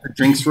bad. The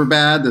drinks were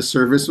bad. The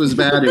service was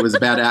bad. It was a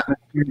bad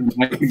atmosphere.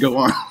 I could go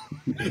on.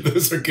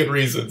 Those are good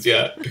reasons.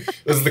 Yeah,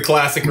 those are the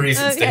classic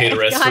reasons to hate a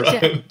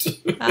restaurant.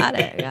 Gotcha. Got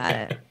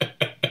it.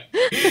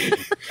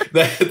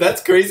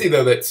 That's crazy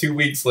though. That 2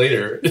 weeks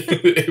later,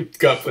 it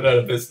got put out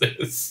of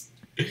business.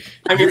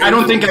 I mean, I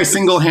don't think I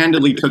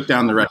single-handedly took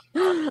down the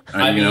restaurant.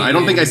 I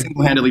don't think I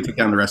single-handedly took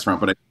down the restaurant,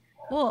 but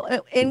well,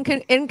 in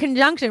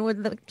conjunction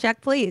with the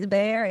Check Please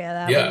Bay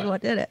Area, that was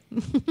what did it.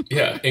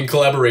 Yeah, in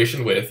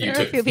collaboration with there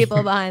are a few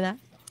people behind that.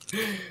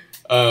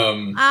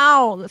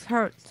 Ow, this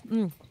hurts.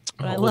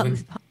 I love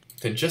this.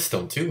 Then just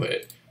don't do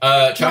it.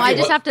 Chucky, I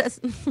just have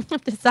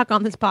to suck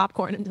on this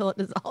popcorn until it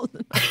dissolves.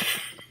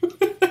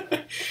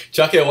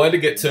 Chucky, I wanted to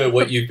get to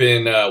what you've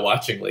been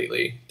watching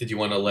lately. Did you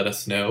want to let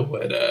us know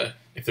what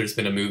if there's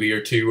been a movie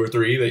or two or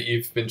three that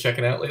you've been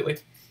checking out lately?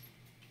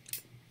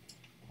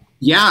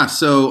 Yeah,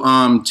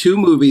 so 2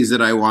 movies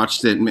that I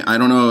watched that I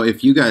don't know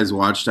if you guys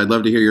watched. I'd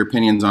love to hear your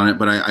opinions on it,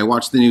 but I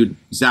watched the new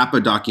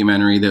Zappa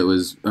documentary that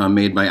was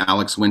made by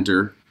Alex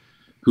Winter,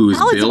 who is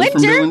Bill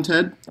from Bill and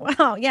Ted.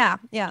 Wow, yeah.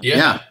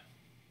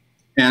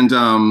 And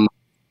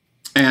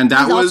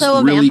that He's was also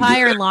a really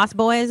vampire good. in Lost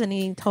Boys, and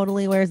he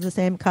totally wears the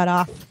same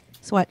cutoff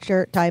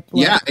sweatshirt type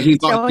look. Yeah,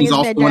 he's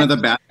also one of the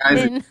bad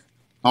guys.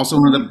 Also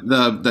one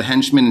of the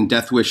henchmen in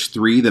Death Wish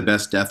 3, the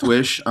best Death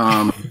Wish.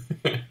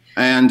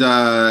 And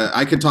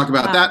I could talk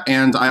about that.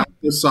 And I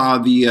also saw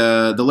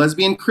the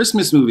lesbian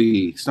Christmas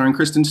movie starring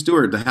Kristen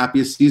Stewart, The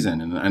Happiest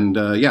Season. And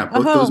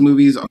both those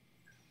movies, I've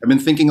been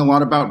thinking a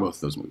lot about both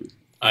those movies.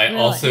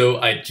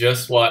 I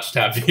just watched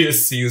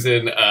Happiest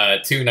Season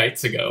 2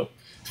 nights ago.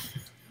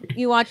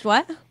 You watched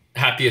what?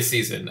 Happiest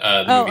Season,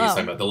 the movie you're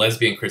talking about, the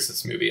lesbian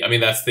Christmas movie. I mean,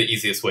 that's the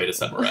easiest way to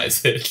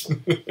summarize it.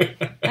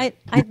 I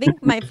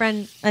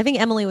think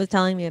Emily was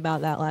telling me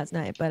about that last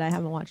night, but I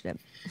haven't watched it.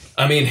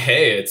 I mean,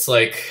 hey, it's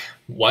like,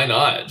 why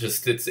not?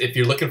 Just if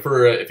you're looking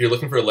for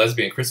a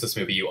lesbian Christmas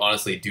movie, you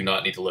honestly do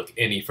not need to look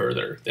any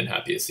further than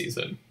Happiest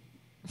Season.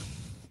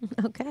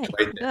 Okay,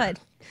 good.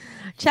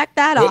 Check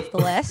that off the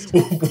list.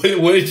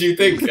 What did you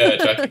think,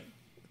 Chuck?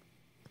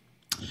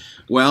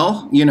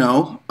 Well,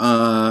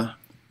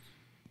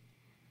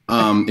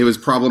 it was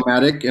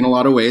problematic in a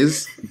lot of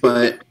ways,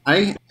 but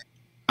I'm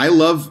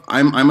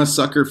a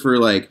sucker for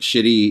like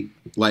shitty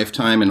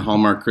Lifetime and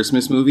Hallmark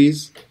Christmas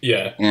movies.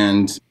 Yeah.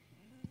 And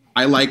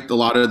I liked a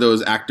lot of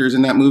those actors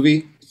in that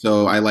movie,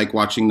 so I like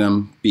watching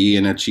them be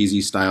in a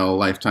cheesy style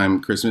Lifetime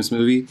Christmas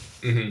movie.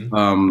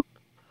 Mm-hmm.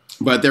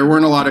 But there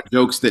weren't a lot of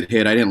jokes that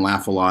hit. I didn't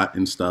laugh a lot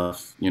and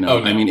stuff. Oh,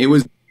 no. I mean, it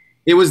was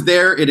it was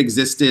there, it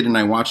existed, and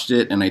I watched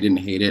it, and I didn't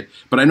hate it.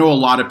 But I know a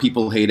lot of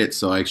people hate it,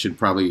 so I should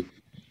probably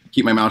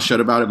keep my mouth shut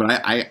about it. But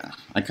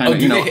I kind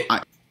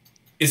of,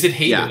 is it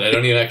hated? Yeah. I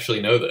don't even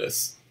actually know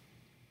this.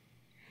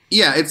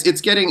 Yeah,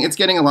 it's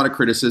getting a lot of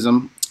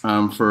criticism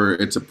for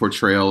its a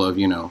portrayal of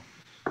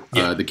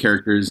the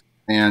characters,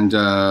 and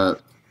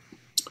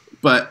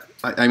but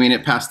I mean,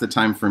 it passed the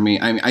time for me.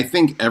 I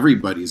think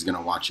everybody's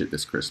gonna watch it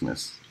this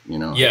Christmas.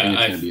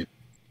 Yeah,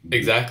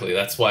 exactly.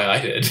 That's why I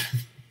did.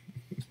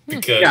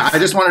 Because I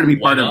just wanted to be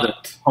part of the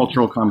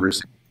cultural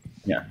conversation.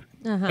 Yeah.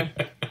 Uh-huh.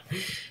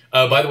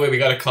 By the way, we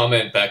got a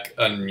comment back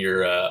on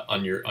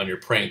your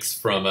pranks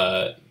from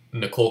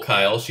Nicole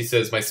Kyle. She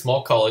says, "My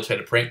small college had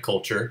a prank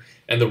culture,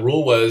 and the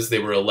rule was they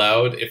were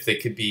allowed if they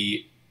could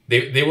be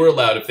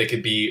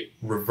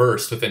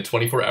reversed within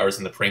 24 hours,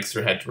 and the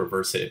prankster had to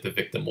reverse it if the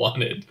victim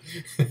wanted."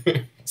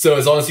 So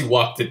as long as you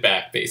walked it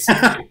back,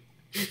 basically,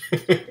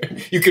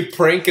 you could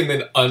prank and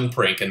then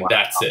unprank, and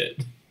that's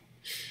it.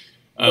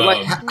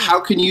 How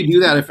can you do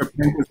that if a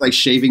prank is like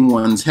shaving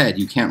one's head?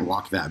 You can't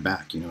walk that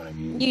back. You know what I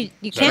mean?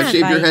 You can't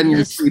shave your head in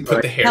your sleep.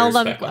 Put the hair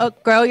back on.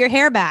 Grow your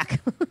hair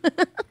back.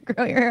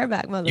 Grow your hair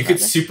back, motherfucker. You could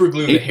super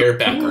glue the hair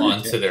back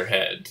onto their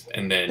head,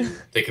 and then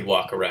they could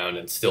walk around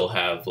and still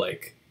have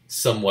like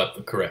somewhat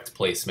the correct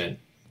placement,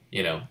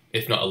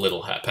 if not a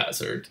little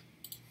haphazard.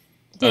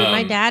 Dude,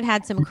 my dad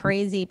had some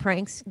crazy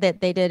pranks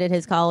that they did at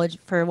his college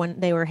for when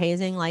they were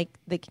hazing. Like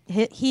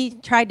he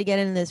tried to get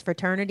into this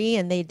fraternity,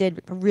 and they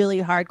did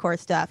really hardcore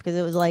stuff because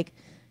it was like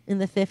in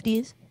the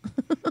 50s,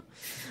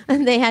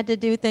 and they had to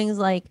do things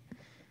like.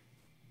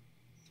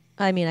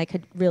 I mean, I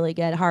could really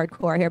get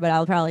hardcore here, but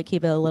I'll probably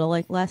keep it a little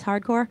like less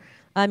hardcore.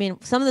 I mean,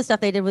 some of the stuff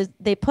they did was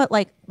they put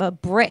like a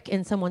brick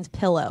in someone's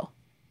pillow.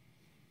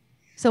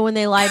 So when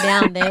they lie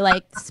down, they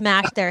like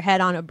smash their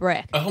head on a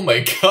brick. Oh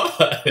my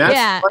god!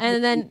 Yeah,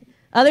 and then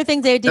other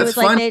things they would do is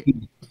like I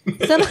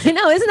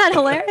know, isn't that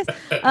hilarious?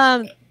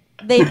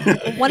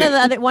 One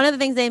of the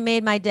things they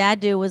made my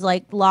dad do was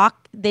like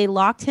they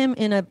locked him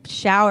in a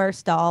shower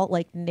stall,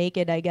 like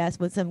naked, I guess,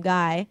 with some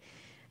guy,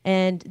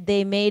 and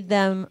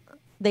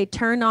they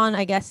turned on,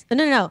 I guess.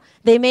 No.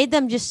 They made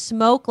them just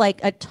smoke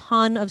like a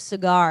ton of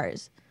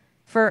cigars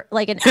for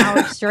like an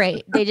hour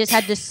straight. They just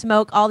had to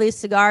smoke all these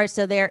cigars.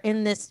 So they're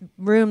in this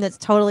room that's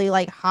totally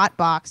like hot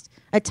boxed,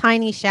 a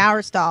tiny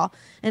shower stall.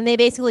 And they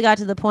basically got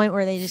to the point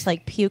where they just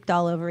like puked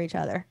all over each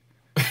other.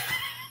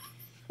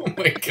 Oh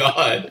my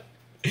God.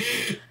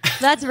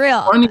 That's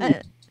real.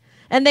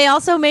 And they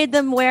also made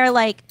them wear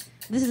like,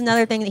 this is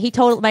another thing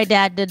that my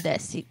dad did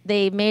this.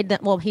 They made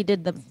them, he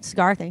did the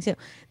cigar thing too.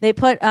 They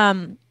put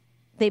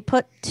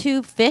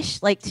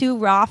two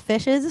raw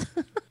fishes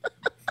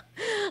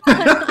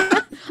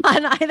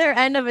on either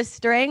end of a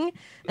string,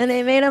 and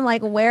they made them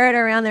like wear it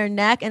around their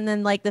neck, and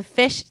then like the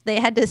fish, they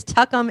had to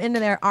tuck them into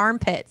their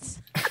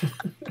armpits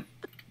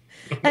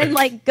and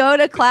like go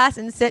to class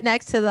and sit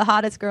next to the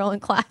hottest girl in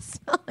class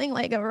smelling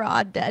like a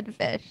raw dead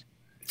fish.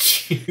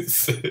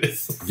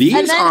 Jesus.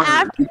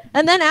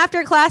 And then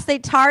after class, they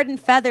tarred and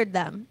feathered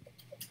them.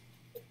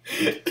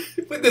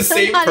 With the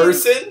same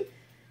person?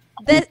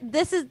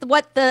 This is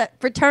what the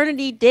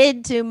fraternity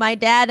did to my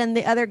dad and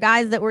the other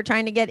guys that were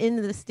trying to get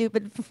into the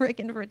stupid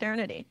freaking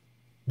fraternity.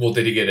 Well,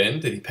 did he get in?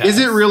 Did he pass? Is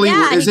it really?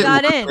 Yeah, he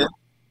got in.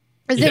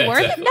 Is it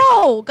worth it?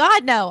 No,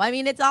 God, no. I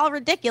mean, it's all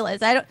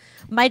ridiculous.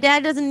 My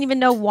dad doesn't even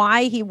know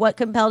what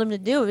compelled him to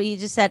do it. He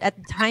just said at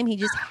the time he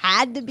just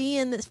had to be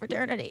in this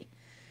fraternity.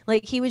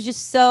 Like he was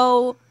just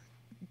so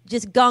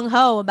gung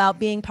ho about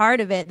being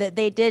part of it that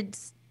they did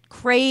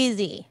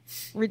crazy,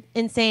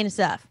 insane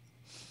stuff.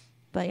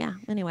 But yeah,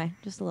 anyway,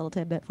 just a little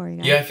tidbit for you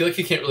guys. Yeah, I feel like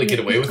you can't really get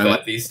away with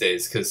that these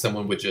days because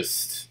someone would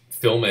just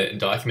film it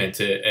and document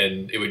it,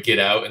 and it would get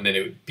out, and then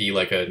it would be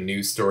like a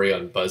news story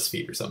on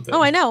BuzzFeed or something.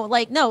 Oh, I know.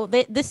 Like, no,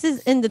 this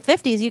is in the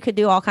 50s. You could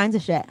do all kinds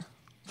of shit.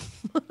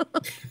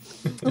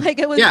 Like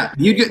it was. Yeah,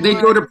 they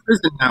go to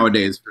prison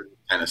nowadays for this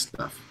kind of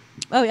stuff.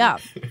 Oh yeah.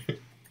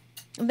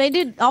 They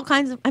did all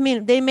kinds of. I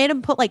mean, they made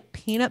them put like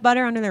peanut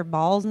butter under their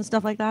balls and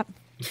stuff like that.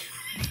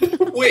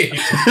 Wait,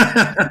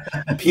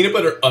 peanut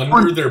butter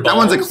under their balls? That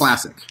one's a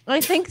classic.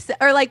 I think so.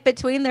 Or like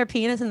between their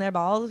penis and their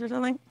balls or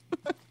something.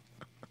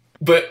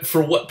 But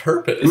for what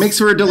purpose? It makes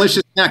for a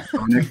delicious snack.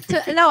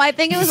 No, I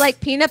think it was like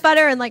peanut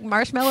butter and like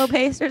marshmallow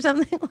paste or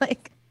something.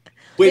 Like.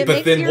 Wait,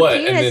 but then what?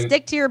 Penis and then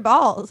stick to your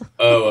balls.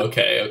 Oh,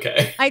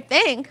 okay. I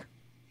think.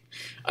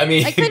 I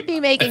mean, I could be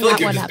making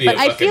that one up, but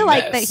I feel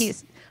like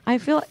that I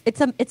feel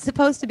it's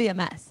supposed to be a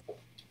mess.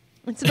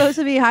 It's supposed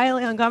to be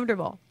highly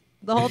uncomfortable.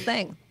 The whole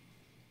thing.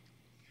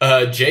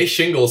 Jay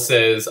Shingle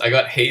says, I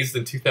got hazed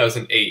in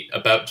 2008,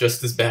 about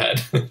just as bad.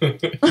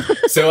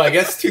 So I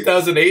guess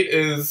 2008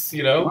 is,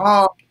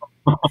 Oh,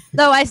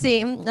 I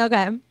see.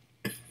 Okay.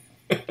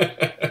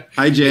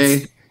 Hi,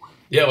 Jay.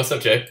 Yeah, what's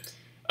up, Jay?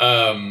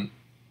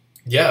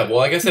 Yeah, well,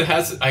 I guess it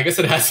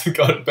hasn't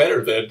gotten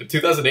better then.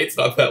 2008's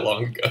not that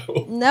long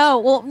ago. No,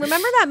 well,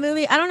 remember that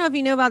movie? I don't know if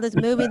you know about this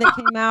movie that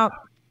came out.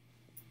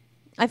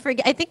 I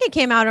forget. I think it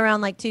came out around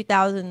like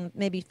 2000,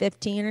 maybe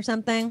 15 or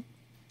something.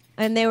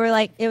 And they were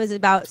like, it was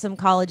about some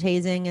college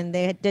hazing, and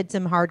they did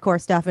some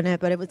hardcore stuff in it,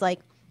 but it was like,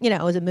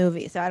 it was a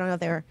movie, so I don't know if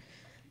they were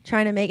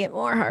trying to make it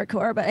more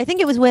hardcore, but I think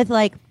it was with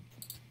like,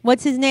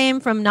 what's his name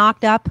from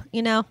Knocked Up?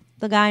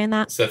 The guy in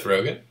that. Seth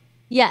Rogen.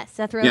 Yes,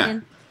 Seth Rogen. Yeah.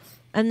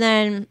 And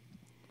then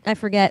I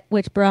forget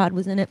which broad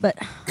was in it, but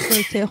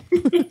those two.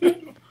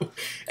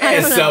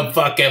 There's some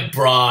fucking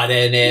broad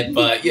in it,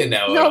 but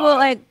No, but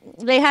like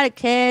they had a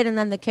kid, and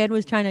then the kid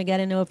was trying to get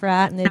into a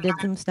frat, and they did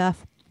some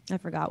stuff. I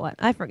forgot what.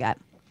 I forgot.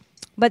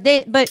 But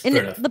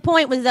the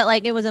point was that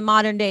like it was a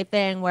modern day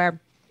thing where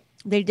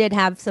they did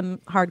have some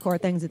hardcore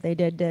things that they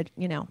did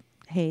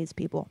haze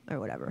people or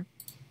whatever.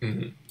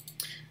 Mm-hmm.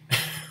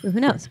 Who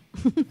knows?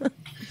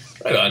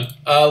 Right on.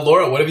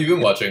 Laura, what have you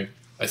been watching?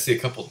 I see a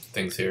couple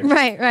things here.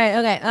 Right.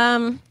 Okay.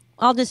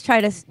 I'll just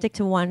try to stick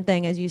to one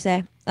thing, as you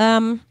say.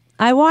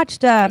 I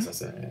watched.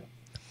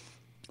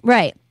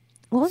 Right.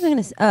 What was I going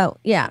to say? Oh,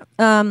 yeah.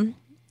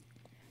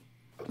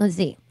 Let's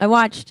see. I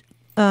watched.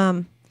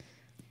 Wait,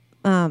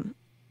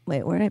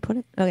 where did I put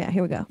it? Oh, yeah.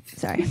 Here we go.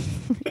 Sorry.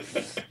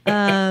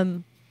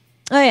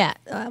 Oh, yeah.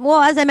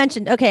 Well, as I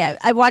mentioned, okay,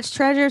 I watched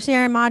Treasure of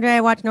Sierra Madre. I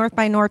watched North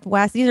by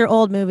Northwest. These are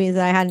old movies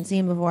that I hadn't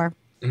seen before.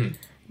 Mm-hmm.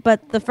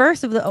 But the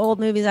first of the old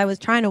movies I was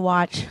trying to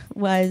watch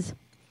was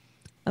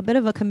a bit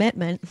of a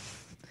commitment. It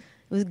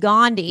was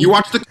Gandhi. You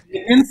watched The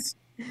Commitments?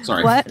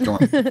 Sorry. What? Go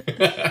on.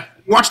 You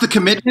watched The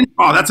Commitment?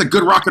 Oh, that's a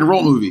good rock and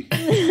roll movie.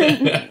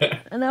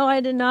 No, I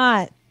did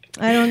not.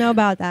 I don't know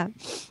about that.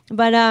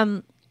 But,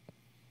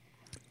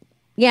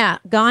 yeah,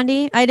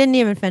 Gandhi. I didn't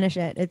even finish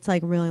it. It's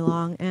like really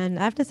long, and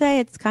I have to say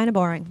it's kind of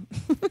boring.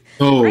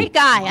 Great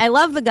guy. I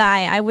love the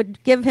guy. I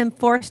would give him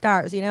 4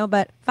 stars,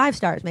 but 5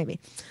 stars maybe.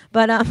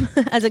 But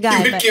as a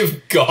guy, you would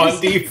give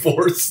Gandhi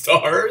 4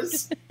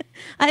 stars.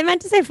 I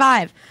meant to say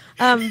 5.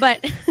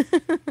 But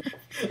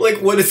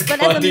like, what does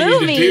Gandhi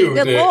need to do?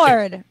 Good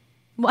Lord,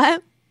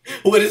 what?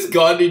 What does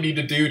Gandhi need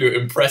to do to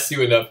impress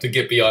you enough to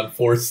get beyond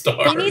 4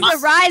 stars? He needs to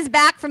rise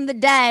back from the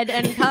dead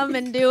and come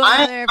and do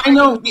another I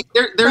know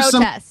there's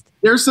protest.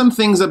 There's some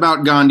things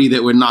about Gandhi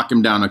that would knock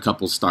him down a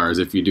couple stars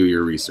if you do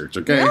your research,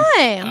 okay?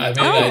 Really? I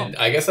mean,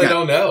 I guess I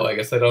don't know.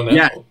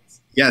 Yeah.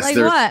 Yes. Like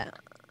what?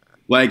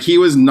 Like he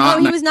was not. Oh,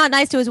 he was not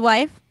nice to his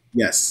wife?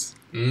 Yes.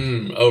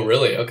 Oh,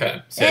 really?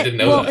 Okay. So I didn't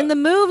know that. Well, in the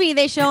movie,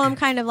 they show him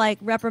kind of like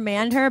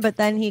reprimand her, but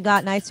then he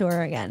got nice to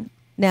her again.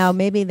 Now,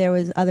 maybe there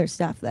was other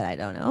stuff that I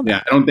don't know about.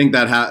 Yeah, I don't think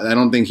I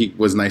don't think he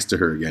was nice to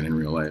her again in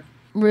real life.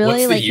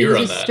 Really? Like he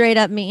was just straight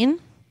up mean?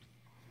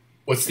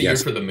 What's the year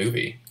for the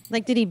movie?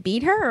 Like, did he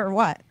beat her or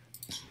what?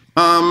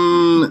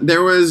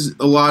 There was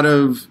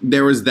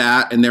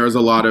that, and there was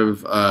a lot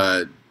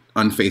of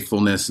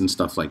unfaithfulness and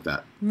stuff like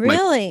that.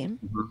 Really? Like,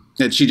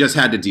 that she just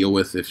had to deal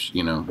with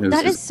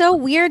That is so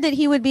weird that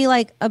he would be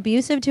like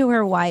abusive to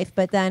her wife,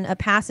 but then a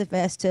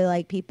pacifist to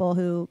like people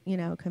who,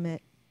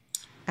 commit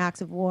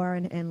acts of war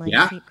and like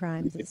hate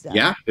crimes and stuff.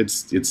 Yeah,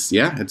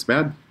 it's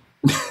bad.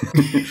 Wow.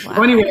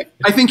 Well, anyway,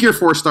 I think your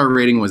 4-star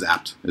rating was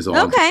apt.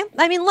 Okay.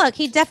 I mean, look,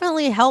 he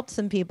definitely helped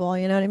some people,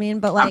 you know what I mean?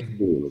 But like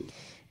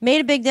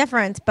made a big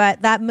difference.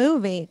 But that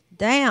movie,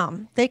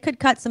 damn, they could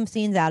cut some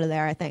scenes out of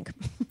there, I think.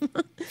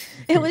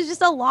 It was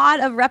just a lot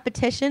of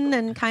repetition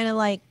and kind of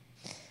like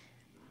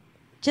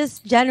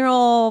just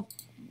general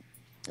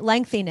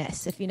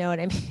lengthiness, if you know what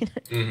I mean.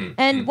 Mm-hmm.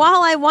 And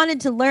while I wanted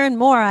to learn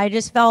more, I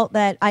just felt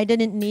that I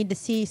didn't need to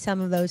see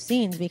some of those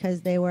scenes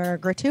because they were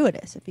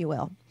gratuitous, if you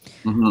will.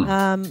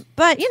 Mm-hmm.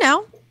 But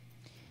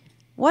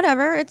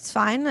whatever, it's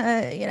fine.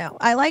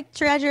 I like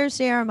Treasure of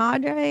Sierra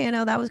Madre.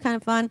 That was kind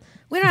of fun.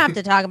 We don't have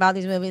to talk about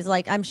these movies.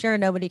 Like, I'm sure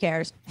nobody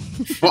cares.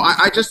 Well,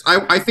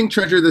 I think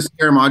Treasure of the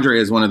Sierra Madre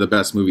is one of the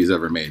best movies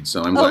ever made.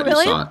 So I'm glad you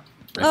saw it.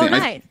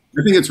 I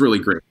think it's really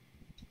great.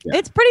 Yeah.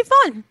 It's pretty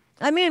fun.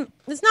 I mean,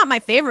 it's not my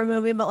favorite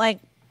movie, but like,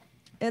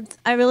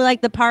 I really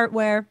like the part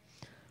where,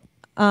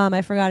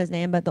 I forgot his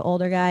name, but the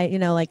older guy,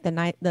 like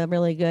the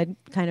really good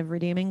kind of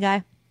redeeming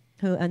guy,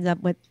 who ends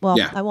up with. Well,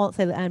 yeah. I won't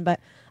say the end, but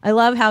I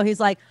love how he's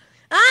like,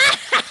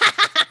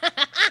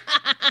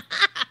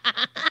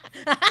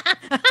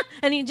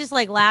 and he's just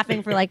like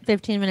laughing for like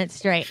 15 minutes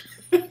straight.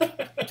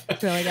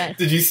 It's really good.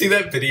 Did you see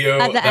that video?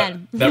 At the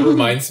end. That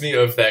reminds me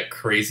of that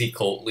crazy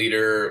cult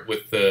leader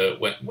with the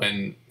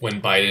when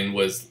Biden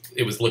was.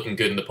 It was looking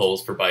good in the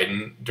polls for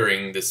Biden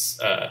during this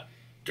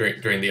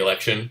during the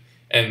election,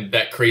 and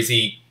that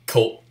crazy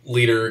cult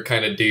leader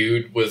kind of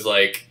dude was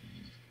like,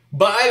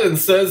 Biden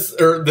says,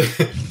 or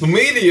the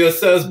media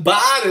says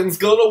Biden's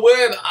gonna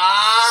win.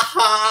 Ah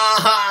ha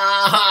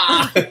ha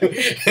ha!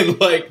 And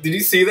like, did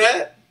you see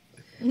that?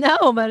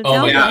 No, but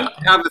I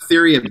have a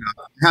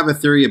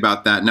theory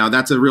about that. Now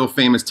that's a real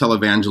famous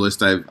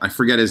televangelist. I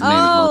forget his name.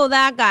 Oh,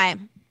 that guy.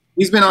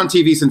 He's been on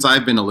TV since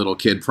I've been a little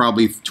kid,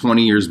 probably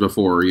 20 years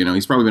before.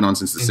 He's probably been on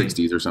since the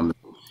 60s or something.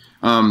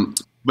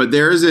 But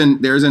there's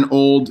an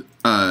old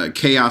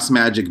chaos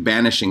magic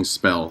banishing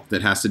spell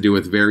that has to do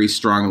with very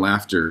strong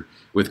laughter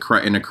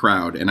in a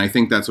crowd, and I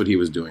think that's what he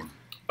was doing.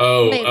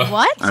 Oh, wait,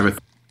 what?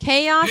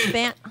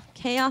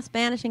 Chaos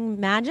banishing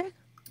magic?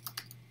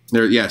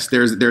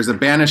 There's a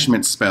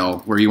banishment spell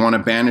where you want to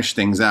banish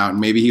things out, and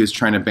maybe he was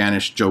trying to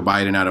banish Joe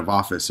Biden out of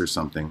office or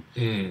something.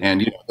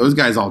 And those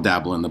guys all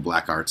dabble in the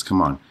black arts.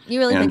 Come on. You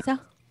really think so?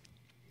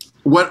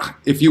 What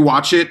if you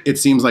watch it? It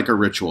seems like a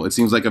ritual. It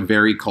seems like a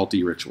very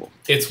culty ritual.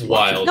 It's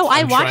wild. No,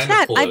 I watched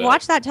that. I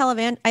watched that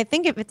Televan. I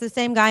think if it's the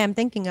same guy I'm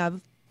thinking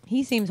of,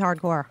 he seems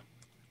hardcore.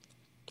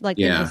 Like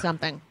into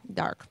something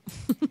dark.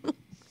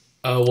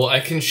 Well,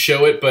 I can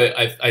show it, but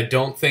I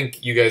don't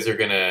think you guys are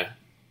gonna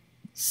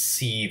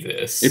see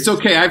this. It's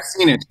okay. I've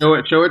seen it.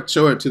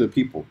 Show it to the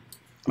people.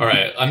 All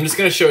right. I'm just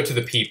going to show it to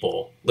the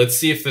people. Let's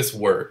see if this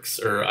works.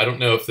 Or I don't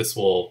know if this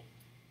will...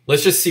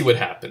 Let's just see what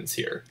happens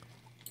here.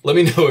 Let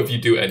me know if you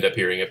do end up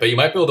hearing it. But you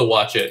might be able to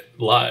watch it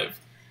live.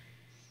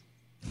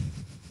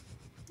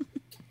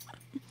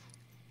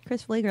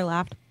 Chris Flieger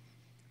laughed.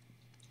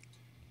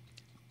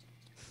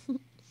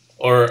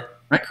 Or...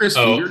 Hi, Chris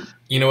Flieger.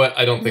 You know what?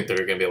 I don't think they're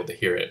going to be able to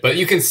hear it. But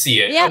you can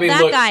see it. Yeah,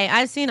 look, guy.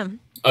 I've seen him.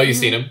 Oh, you've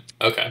seen him?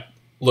 Okay.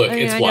 Look,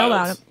 it's wild. I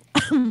know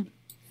about him.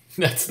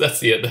 That's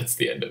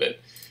the end of it.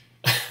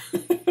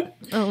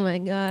 Oh my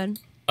god.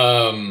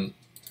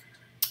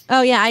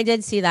 Oh yeah, I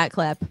did see that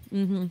clip.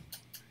 Mm-hmm.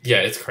 Yeah,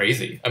 it's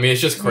crazy. I mean,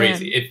 it's just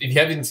crazy. Yeah. If you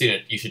haven't seen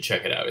it, you should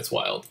check it out. It's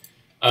wild.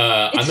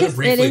 I'm going to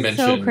briefly it is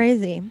mention. So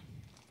crazy.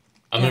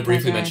 I'm going to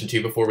briefly mention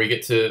too before we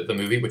get to the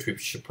movie, which we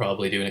should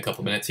probably do in a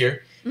couple minutes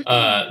here.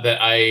 That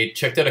I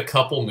checked out a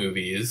couple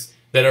movies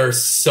that are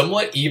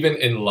somewhat even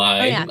in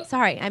line. Oh yeah,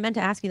 sorry, I meant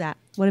to ask you that.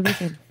 What have you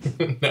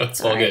seen? No,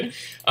 it's all good.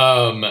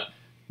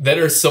 That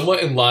are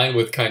somewhat in line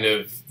with kind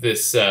of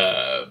this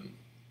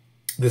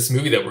this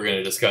movie that we're going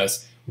to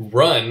discuss.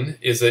 Run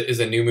is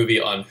a new movie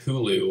on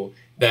Hulu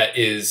that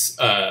is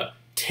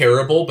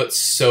terrible but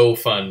so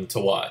fun to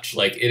watch.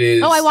 Like it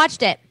is. Oh, I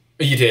watched it.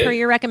 You did? For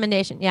your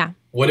recommendation, yeah.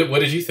 What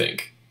did you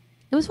think?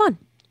 It was fun.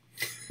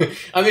 I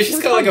mean, it's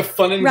just kind of like a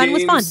fun and Run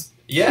games. was fun.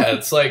 Yeah,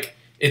 it's like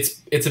it's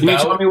about. Can you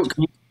tell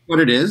me what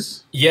it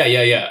is?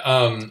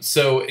 Yeah.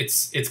 So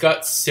it's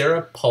got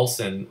Sarah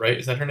Paulson, right?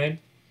 Is that her name?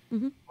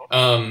 Mm-hmm.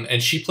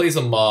 And she plays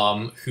a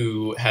mom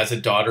who has a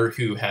daughter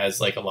who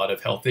has like a lot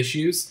of health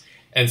issues,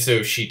 and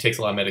so she takes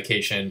a lot of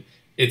medication.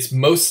 It's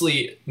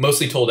mostly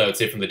told, I would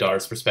say, from the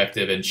daughter's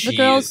perspective, and she's the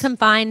girl's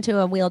confined to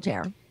a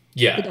wheelchair.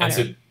 Yeah, and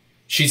so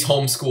she's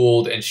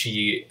homeschooled, and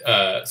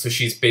so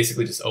she's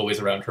basically just always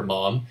around her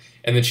mom,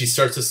 and then she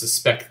starts to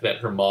suspect that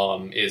her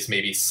mom is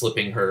maybe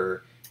slipping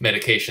her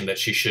medication that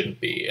she shouldn't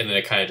be, and then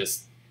it kind of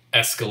just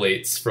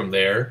escalates from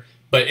there.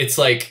 But it's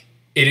like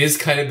it is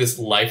kind of this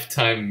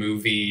Lifetime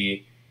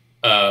movie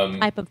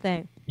type of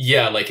thing.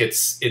 Yeah, like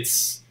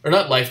it's or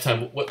not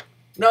Lifetime. What?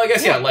 No, I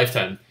guess yeah,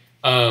 Lifetime.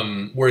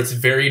 Where it's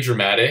very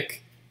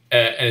dramatic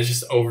and it's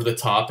just over the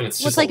top, and it's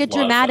just like a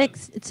dramatic.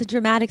 It's a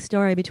dramatic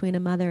story between a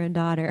mother and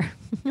daughter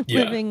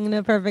living in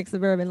a perfect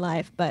suburban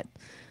life, but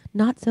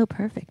not so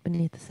perfect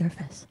beneath the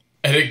surface.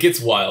 And it gets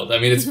wild. I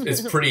mean,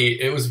 it's pretty.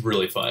 It was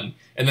really fun.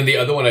 And then the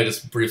other one I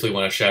just briefly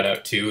want to shout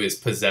out too is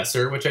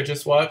Possessor, which I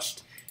just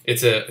watched.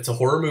 It's a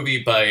horror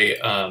movie by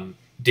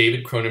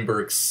David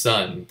Cronenberg's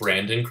son,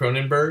 Brandon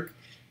Cronenberg,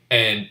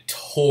 and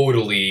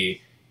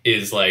totally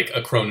is like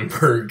a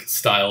Cronenberg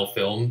style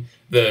film.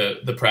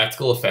 The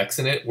practical effects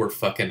in it were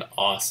fucking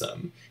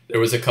awesome. There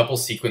was a couple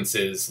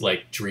sequences,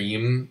 like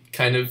dream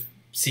kind of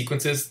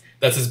sequences.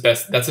 That's as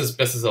best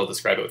as I'll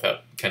describe it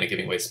without kind of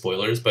giving away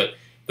spoilers. But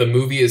the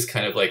movie is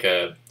kind of like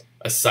a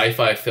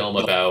sci-fi film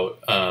about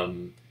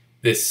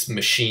this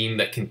machine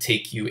that can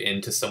take you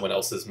into someone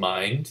else's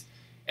mind.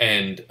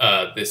 And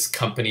this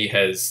company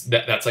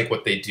that's like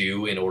what they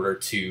do in order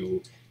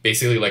to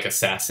basically like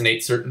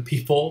assassinate certain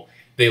people.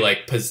 They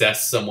like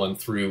possess someone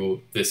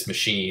through this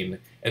machine,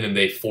 and then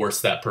they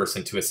force that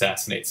person to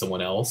assassinate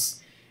someone else.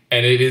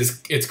 And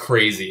it's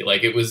crazy.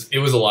 Like it was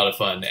a lot of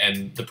fun,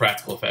 and the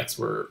practical effects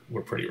were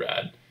pretty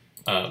rad.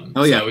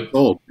 Oh yeah, so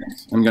sold.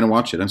 I'm gonna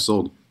watch it. I'm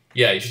sold.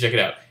 Yeah, you should check it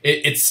out.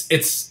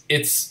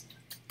 It's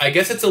I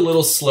guess it's a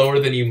little slower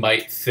than you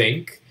might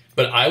think,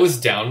 but I was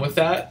down with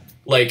that.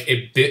 Like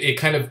it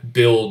kind of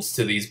builds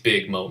to these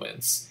big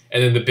moments,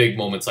 and then the big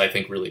moments I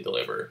think really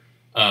deliver.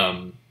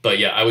 But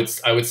yeah, I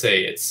would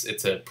say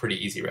it's a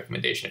pretty easy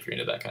recommendation if you're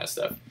into that kind of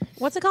stuff.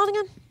 What's it called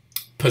again?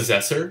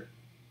 Possessor.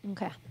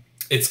 Okay.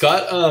 It's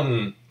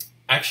got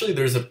actually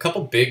there's a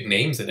couple big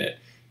names in it.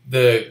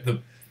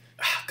 The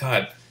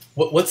God,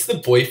 what's the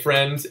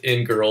boyfriend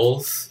in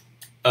Girls?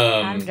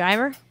 Adam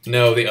Driver?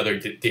 No, the other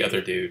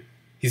dude.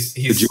 He's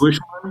the Jewish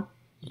one.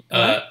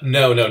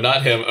 No,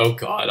 not him. Oh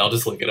God, I'll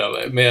just look it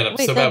up. Man, I'm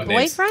so bad with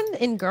names. Boyfriend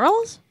in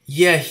Girls?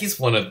 Yeah, he's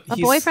one of a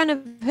boyfriend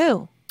of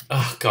who?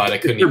 Oh God, I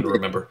couldn't even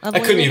remember. I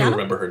couldn't even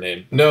remember her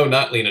name. No,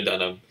 not Lena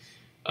Dunham.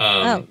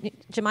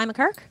 Jemima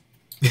Kirk.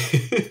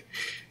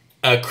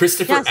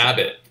 Christopher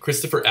Abbott.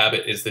 Christopher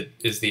Abbott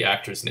is the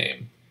actor's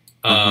name.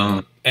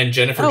 And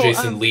Jennifer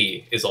Jason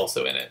Leigh is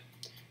also in it.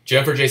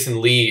 Jennifer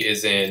Jason Leigh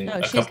is in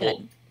a couple.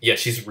 Good. Yeah,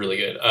 she's really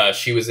good.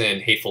 She was in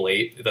Hateful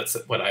Eight. That's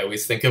what I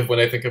always think of when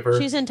I think of her.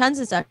 She's in tons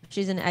of stuff.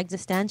 She's in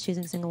Existence. She's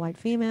in Single White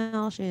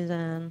Female. She's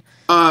in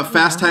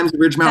Fast Times at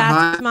Ridgemont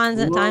High. Times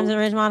at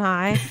Ridgemont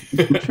High.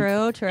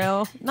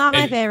 True. Not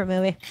my favorite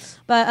movie,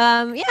 but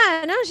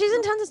yeah, no, she's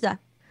in tons of stuff.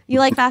 You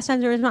like Fast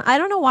Times at Ridgemont? I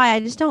don't know why.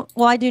 I just don't.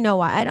 Well, I do know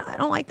why. I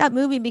don't like that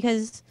movie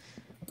because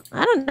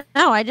I don't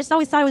know. I just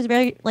always thought it was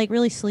very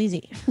really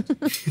sleazy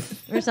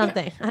or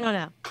something. I don't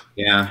know.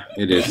 Yeah,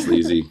 it is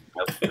sleazy.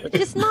 It's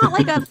just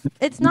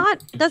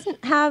not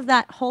doesn't have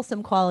that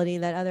wholesome quality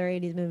that other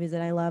 80s movies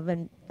that I love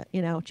and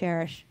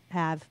cherish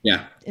have.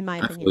 Yeah. In my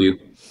opinion.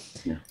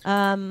 You.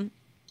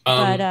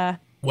 Yeah.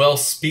 Well,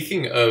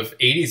 speaking of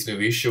 80s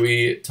movies, should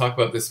we talk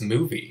about this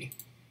movie?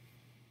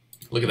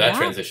 Look at that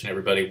transition,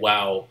 everybody.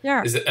 Wow.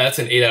 Yeah. That's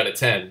an 8 out of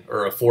 10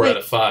 or a 4 out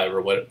of 5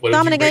 or what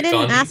Dominic, did you I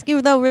didn't Gandhi? ask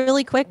you though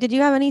really quick. Did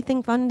you have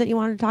anything fun that you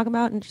wanted to talk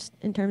about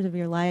in terms of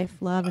your life,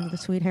 love, and the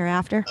sweet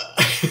hereafter?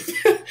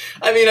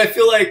 I mean, I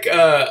feel like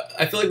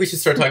we should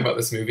start talking about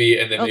this movie,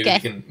 and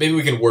then maybe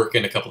we can work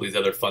in a couple of these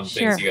other fun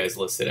things you guys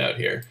listed out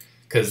here.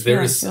 Because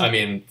I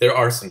mean, there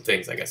are some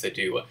things I guess I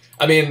do.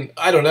 I mean,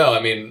 I don't know. I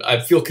mean,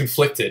 I feel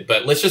conflicted,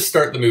 but let's just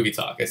start the movie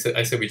talk. I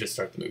said we just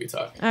start the movie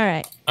talk. All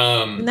right.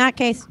 In that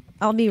case,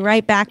 I'll be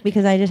right back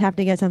because I just have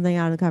to get something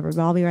out of the cupboard.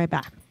 But I'll be right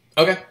back.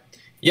 Okay.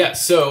 Yeah.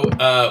 So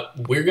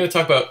we're going to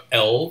talk about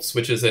Elves,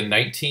 which is a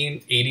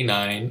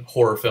 1989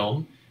 horror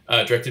film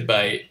directed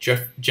by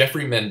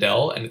Jeffrey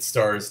Mandel, and it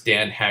stars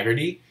Dan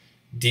Haggerty,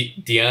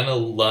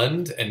 Deanna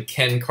Lund, and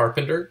Ken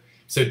Carpenter.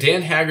 So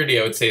Dan Haggerty,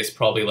 I would say, is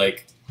probably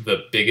like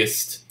the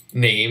biggest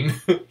name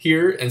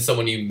here and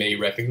someone you may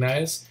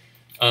recognize.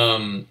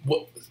 Tell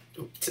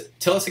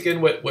us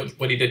again what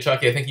he did,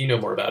 Chucky. I think you know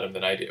more about him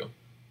than I do.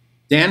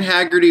 Dan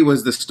Haggerty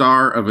was the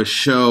star of a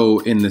show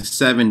in the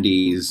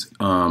 70s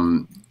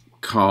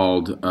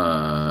called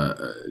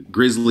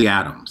Grizzly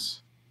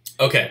Adams.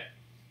 Okay.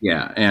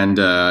 Yeah, and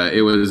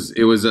it was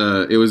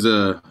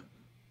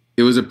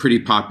a pretty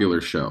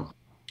popular show.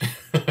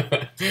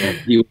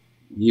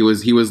 he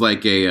was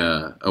like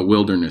a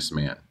wilderness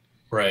man.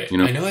 Right. You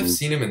know? I know I've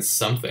seen him in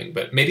something,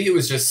 but maybe it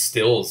was just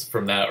stills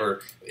from that.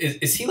 Or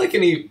is he like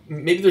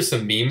maybe there's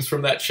some memes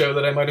from that show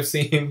that I might have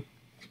seen.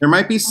 There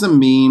might be some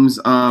memes.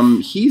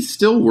 He's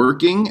still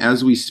working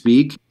as we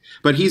speak,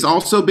 but he's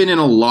also been in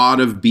a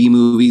lot of B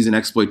movies and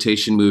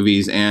exploitation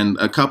movies, and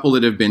a couple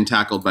that have been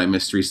tackled by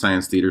Mystery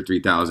Science Theater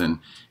 3000.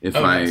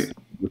 Nice.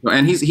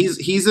 And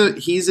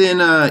he's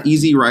in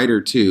Easy Rider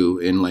too,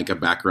 in like a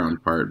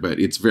background part, but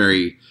it's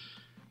very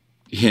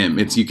him.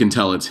 You can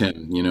tell it's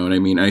him. You know what I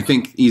mean? I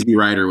think Easy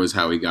Rider was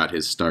how he got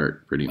his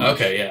start, pretty much.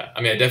 Okay, yeah.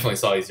 I mean, I definitely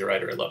saw Easy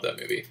Rider. I love that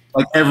movie.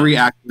 Like every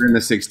actor in the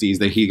 60s,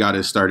 that he got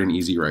his start in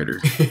Easy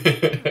Rider.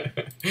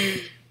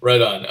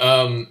 Right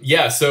on.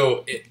 Yeah,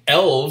 so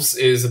Elves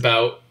is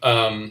about,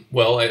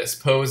 well, I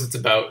suppose it's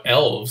about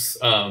elves,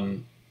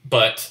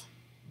 but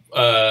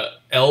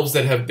elves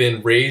that have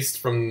been raised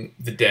from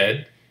the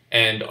dead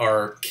and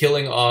are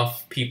killing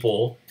off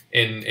people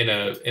in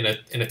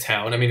a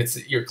town. I mean,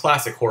 it's your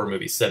classic horror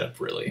movie setup,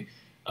 really.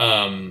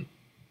 Well,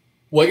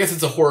 I guess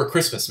it's a horror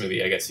Christmas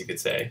movie, I guess you could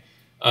say.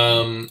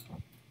 I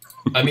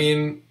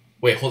mean,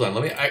 wait, hold on.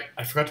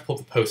 I forgot to pull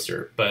up the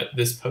poster, but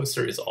this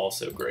poster is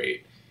also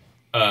great.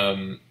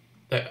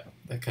 That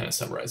kind of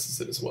summarizes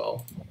it as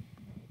well.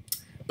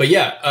 But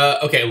yeah,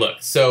 okay,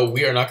 look. So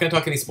we are not going to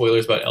talk any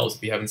spoilers about Elves.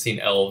 If you haven't seen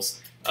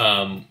Elves,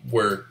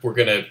 we're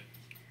going to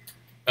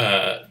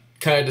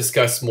kind of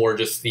discuss more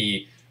just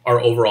our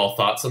overall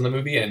thoughts on the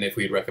movie and if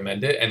we'd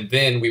recommend it, and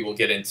then we will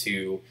get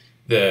into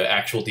the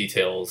actual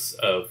details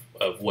of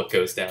what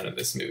goes down in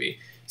this movie.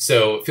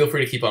 So feel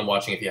free to keep on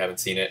watching if you haven't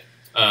seen it.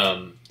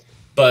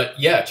 But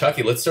yeah,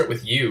 Chucky, let's start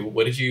with you.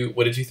 What did you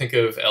think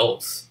of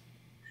Elves?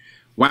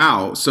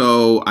 Wow.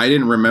 So I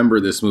didn't remember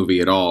this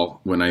movie at all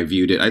when I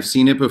viewed it. I've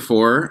seen it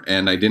before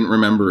and I didn't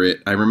remember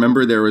it. I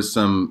remember there was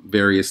some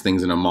various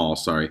things in a mall.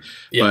 Sorry.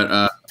 Yeah.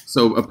 But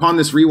so upon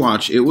this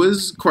rewatch, it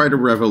was quite a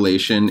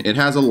revelation. It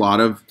has a lot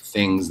of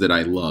things that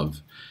I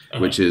love,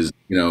 which is,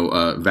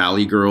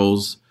 Valley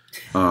Girls,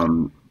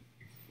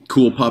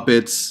 cool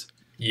puppets.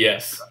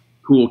 Yes.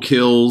 Cool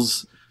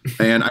kills.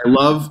 And I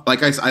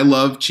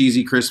love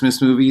cheesy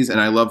Christmas movies and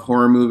I love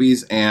horror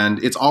movies.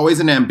 And it's always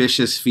an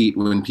ambitious feat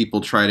when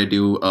people try to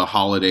do a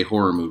holiday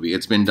horror movie.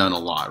 It's been done a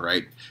lot,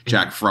 right? Mm-hmm.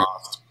 Jack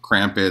Frost,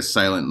 Krampus,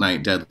 Silent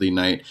Night, Deadly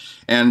Night.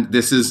 And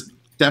this is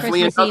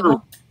definitely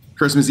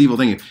Christmas Evil.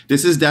 Thank you.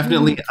 This is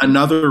definitely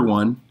another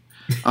one.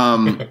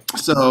 I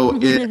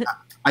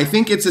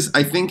think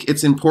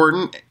it's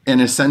important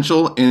and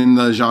essential in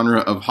the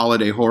genre of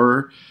holiday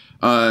horror.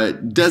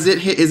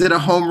 Is it a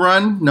home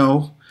run?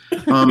 No.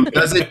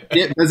 Does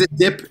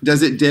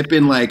it dip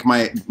in like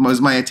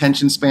my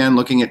attention span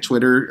looking at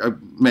Twitter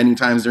many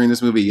times during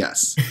this movie?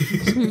 Yes.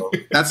 So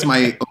that's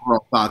my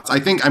overall thoughts.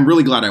 I'm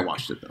really glad I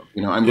watched it though.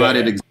 I'm glad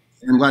it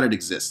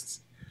exists.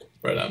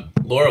 Right on.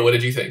 Laura, what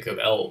did you think of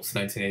Elves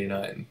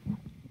 1989?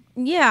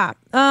 Yeah.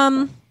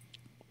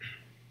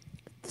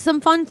 Some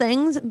fun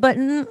things, but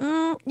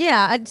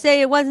yeah, I'd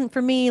say it wasn't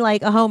for me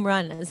like a home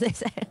run, as they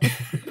say.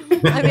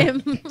 I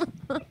mean,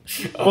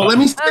 Well, let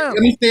me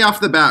stay off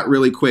the bat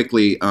really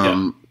quickly.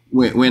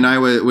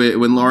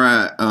 When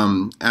Laura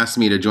asked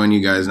me to join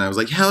you guys, and I was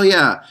like, hell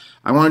yeah,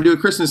 I want to do a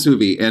Christmas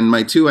movie. And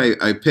my two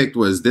I picked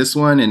was this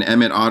one and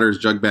Emmett Otter's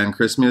Jug Band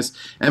Christmas.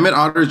 Emmett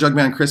Otter's Jug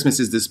Band Christmas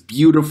is this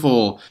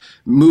beautiful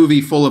movie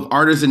full of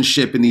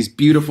artisanship and these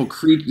beautiful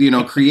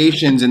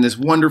creations and this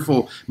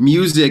wonderful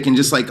music and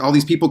just like all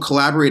these people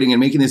collaborating and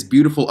making this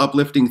beautiful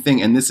uplifting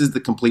thing. And this is the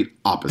complete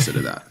opposite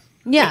of that.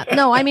 Yeah,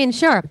 no, I mean,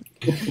 sure.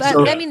 But,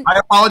 so, I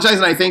apologize,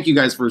 and I thank you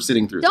guys for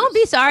sitting through Don't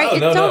this. be sorry. It's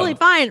totally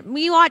fine.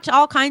 We watch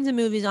all kinds of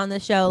movies on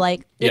this show.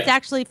 Like, it's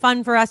actually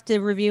fun for us to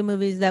review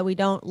movies that we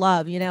don't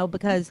love,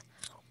 because,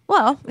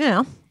 well,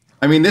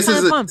 I mean, this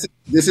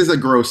is a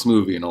gross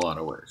movie in a lot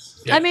of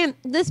ways. Yeah. I mean,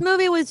 this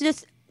movie was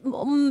just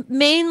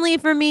mainly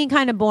for me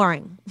kind of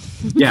boring.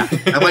 Yeah,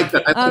 I like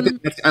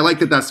that. I like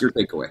that that's your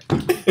takeaway.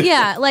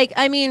 Yeah, like,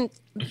 I mean...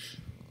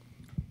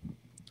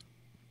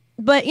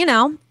 But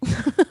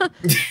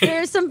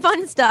there's some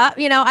fun stuff.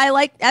 I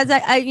like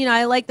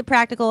I like the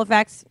practical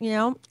effects.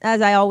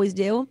 As I always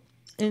do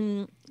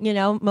in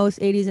most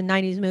 80s and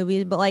 90s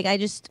movies. But like I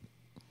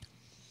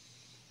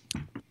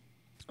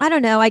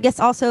don't know. I guess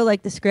also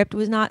like the script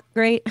was not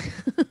great.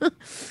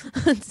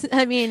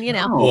 I mean,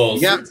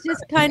 it's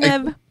just kind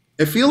of.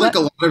 I feel like a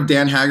lot of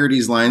Dan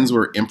Haggerty's lines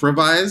were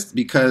improvised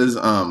because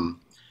was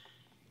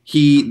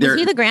he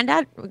the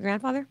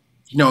grandfather?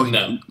 No.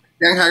 Dan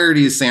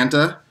Haggerty is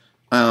Santa.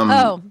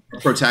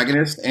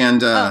 Protagonist,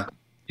 and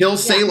he'll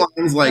say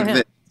lines like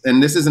this,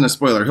 and this isn't a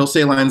spoiler. He'll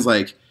say lines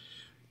like,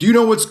 "Do you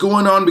know what's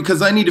going on?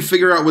 Because I need to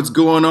figure out what's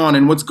going on,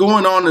 and what's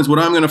going on is what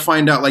I'm going to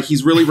find out." Like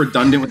he's really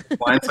redundant with the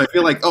lines. So I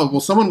feel like,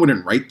 someone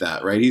wouldn't write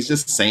that, right? He's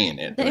just saying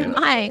it. They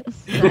might.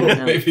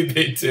 Maybe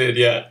they did.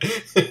 Yeah.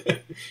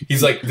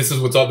 He's like, "This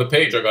is what's on the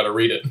page. I got to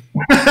read it."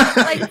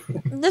 Like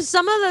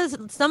some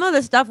of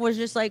the stuff was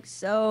just like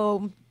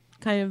so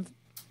kind of,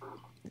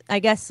 I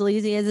guess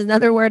sleazy is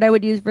another word I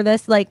would use for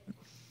this. Like.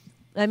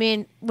 I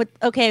mean,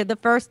 the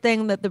first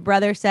thing that the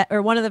brother said,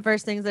 or one of the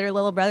first things that her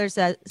little brother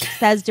says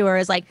to her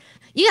is like,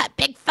 "You got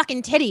big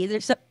fucking titties,"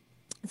 or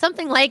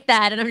something like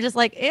that, and I'm just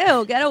like,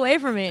 "Ew, get away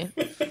from me!"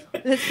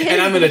 This kid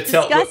and I'm gonna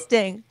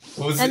disgusting.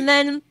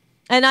 And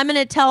I'm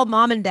gonna tell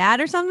mom and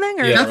dad or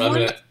something. Or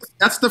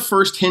that's the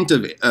first hint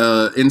of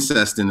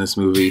incest in this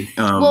movie.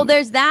 Well,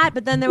 there's that,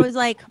 but then there was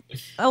like,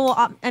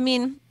 I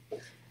mean.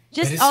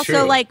 Just also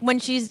true. Like when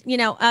she's,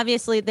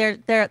 obviously they're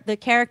the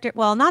character.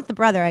 Well, not the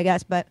brother, I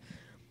guess, but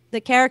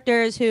the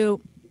characters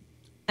who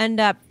end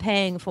up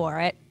paying for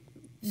it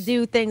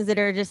do things that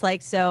are just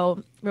like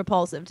so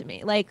repulsive to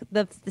me. Like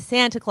the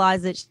Santa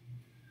Claus that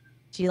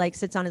she like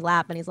sits on his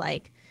lap and he's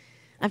like,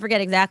 I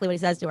forget exactly what he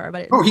says to her,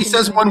 but he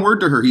says one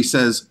word to her. He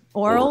says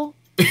oral.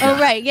 Oh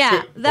right,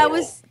 yeah, that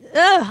was.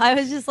 I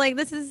was just like,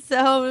 this is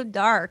so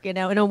dark, in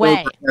a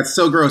way. That's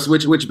so gross.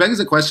 Which begs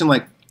the question,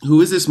 like, who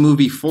is this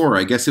movie for?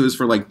 I guess it was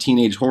for like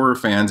teenage horror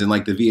fans in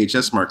like the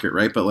VHS market,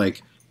 right? But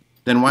like,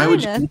 then why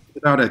would you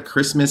put out a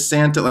Christmas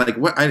Santa? Like,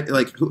 what?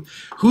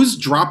 Who's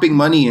dropping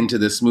money into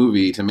this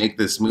movie to make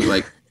this movie?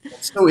 Like,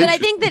 so. But I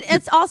think that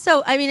it's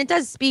also. I mean, it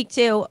does speak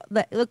to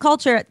the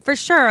culture for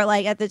sure.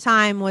 Like at the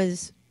time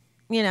was,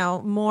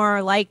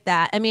 more like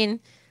that. I mean,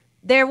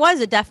 there was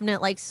a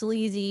definite like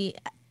sleazy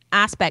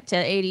aspect to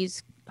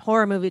 80s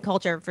horror movie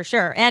culture for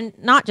sure, and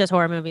not just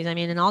horror movies. I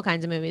mean, in all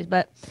kinds of movies,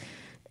 but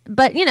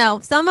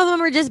some of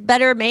them are just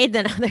better made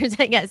than others.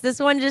 I guess this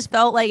one just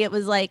felt like it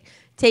was like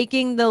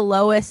taking the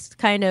lowest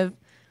kind of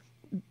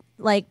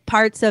like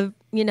parts of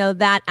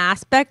that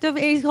aspect of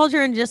 80s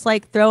culture and just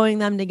like throwing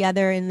them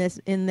together in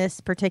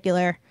this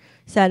particular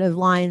set of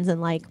lines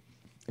and like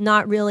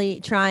not really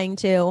trying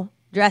to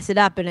dress it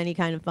up in any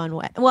kind of fun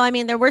way. Well, I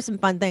mean, there were some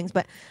fun things,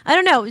 but I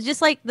don't know. It was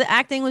just like the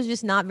acting was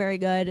just not very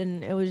good,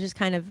 and it was just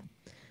kind of.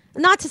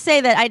 Not to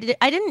say that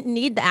I didn't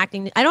need the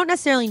acting. I don't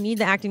necessarily need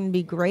the acting to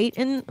be great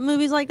in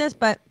movies like this,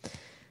 but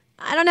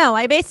I don't know.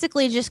 I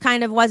basically just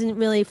kind of wasn't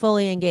really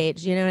fully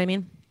engaged. You know what I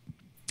mean?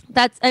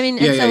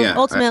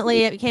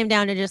 Ultimately it came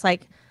down to just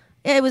like,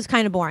 it was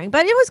kind of boring,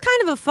 but it was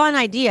kind of a fun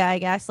idea, I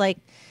guess. Like,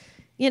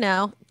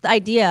 the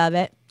idea of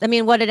it. I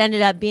mean, what it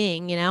ended up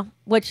being,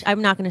 which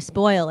I'm not going to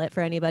spoil it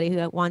for anybody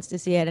who wants to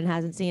see it and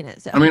hasn't seen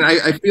it. So I mean,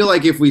 I feel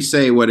like if we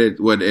say what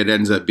it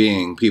ends up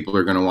being, people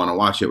are going to want to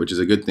watch it, which is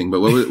a good thing.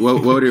 But what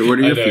are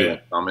your feelings,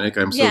 Dominic?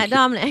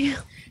 Dominic.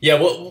 Yeah,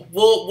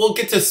 we'll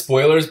get to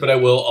spoilers, but I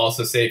will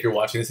also say if you're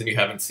watching this and you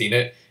haven't seen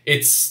it,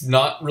 it's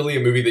not really a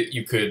movie that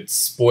you could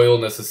spoil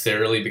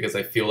necessarily because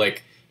I feel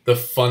like the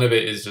fun of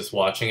it is just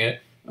watching it.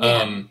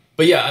 Yeah.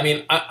 But yeah, I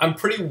mean, I'm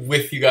pretty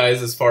with you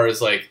guys as far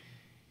as like.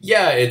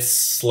 Yeah, it's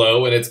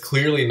slow and it's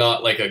clearly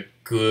not like a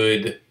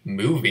good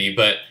movie,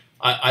 but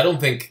I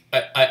don't think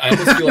I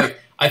almost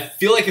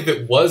feel like if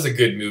it was a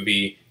good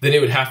movie, then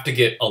it would have to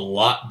get a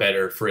lot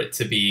better for it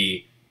to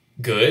be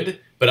good.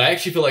 But I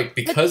actually feel like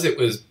because it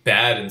was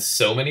bad in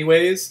so many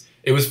ways,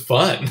 it was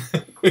fun.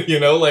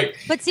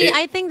 But see,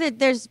 I think that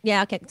there's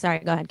okay, sorry,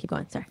 go ahead, keep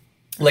going. Sorry.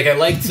 Like I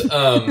liked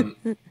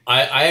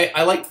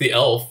I liked the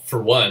elf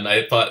for one.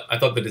 I thought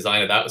the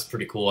design of that was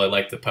pretty cool. I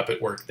liked the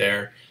puppet work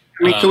there.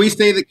 Can we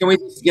say that? Can we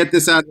just get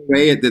this out of the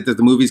way? That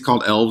the movie's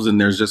called Elves, and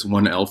there's just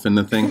one elf in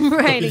the thing.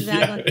 Right,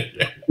 exactly.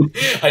 Yeah.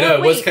 I know. I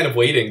was kind of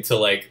waiting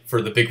till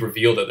for the big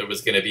reveal that there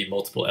was going to be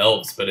multiple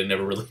elves, but it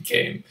never really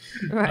came.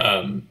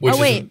 Right.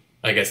 Which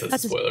I guess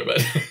that's a spoiler, but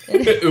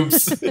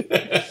oops. Because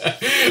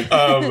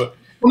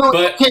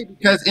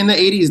in the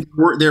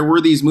 80s there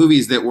were these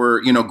movies that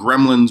were,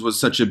 Gremlins was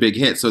such a big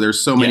hit, so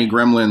there's so many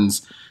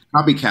Gremlins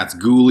copycats,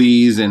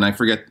 Ghoulies, and I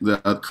forget the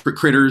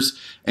Critters,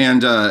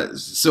 and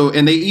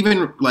and they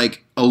even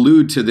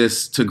allude to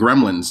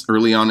Gremlins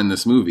early on in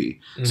this movie.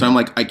 Mm-hmm. So I'm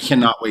like, I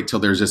cannot wait till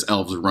there's just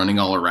elves running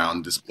all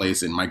around this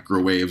place in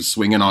microwaves,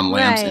 swinging on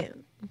lamps. Right.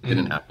 It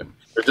didn't happen.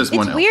 There's just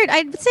it's weird.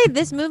 I'd say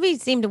this movie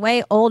seemed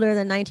way older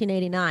than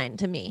 1989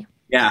 to me.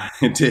 Yeah,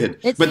 it did.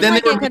 But then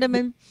it could have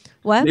been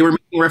what? They were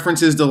making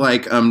references to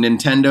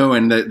Nintendo,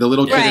 and the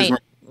little kids were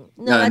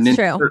that's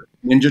true.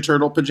 Ninja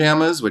Turtle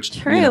pajamas, which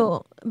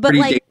true. But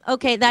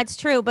okay, that's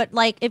true. But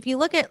if you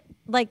look at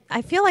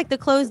I feel like the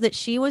clothes that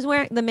she was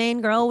wearing, the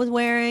main girl was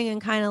wearing,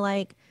 and kind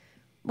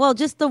of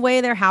just the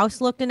way their house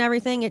looked and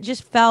everything, it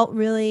just felt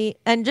really,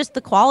 and just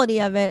the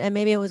quality of it, and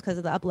maybe it was because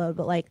of the upload,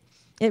 but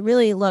it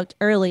really looked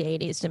early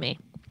 80s to me.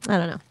 I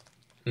don't know.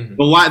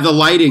 Mm-hmm. The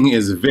lighting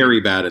is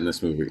very bad in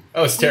this movie.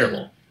 Oh, it's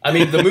terrible. I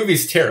mean, the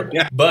movie's terrible,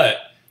 but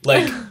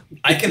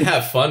I can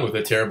have fun with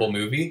a terrible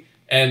movie,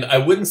 and I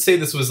wouldn't say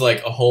this was a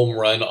home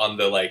run on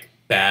the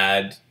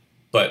bad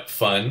but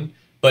fun,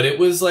 but it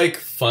was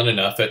fun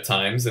enough at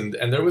times, and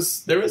there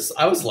was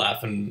I was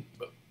laughing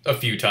a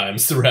few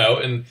times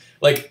throughout, and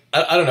I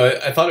don't know,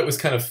 I thought it was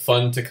kind of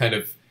fun to kind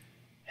of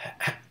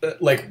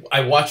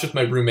I watched with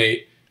my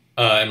roommate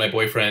and my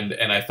boyfriend,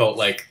 and I felt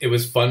like it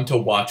was fun to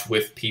watch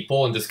with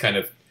people and just kind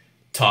of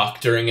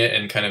talk during it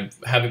and kind of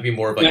have it be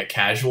more of a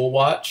casual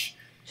watch.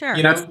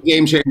 Sure. That's the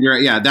game changer.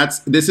 Yeah,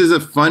 this is a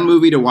fun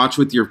movie to watch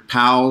with your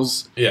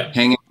pals,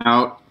 hanging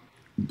out,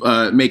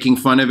 making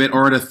fun of it,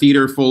 or at a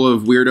theater full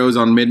of weirdos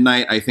on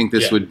midnight. I think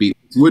this would be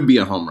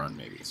a home run,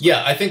 maybe. So.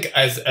 Yeah, I think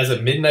as a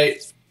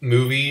midnight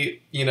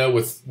movie,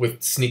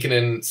 with sneaking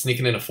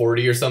in a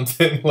 40 or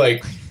something,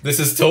 this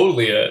is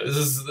totally this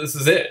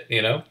is it,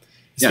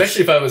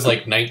 Especially if I was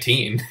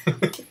 19.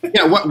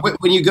 Yeah,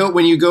 when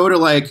you go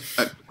to a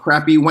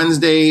crappy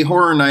Wednesday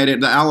horror night at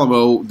the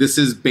Alamo, this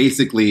is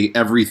basically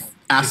it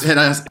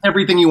has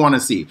everything you want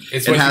to see.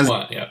 It's what you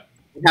want, yeah.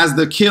 It has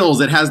the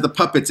kills, it has the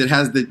puppets, it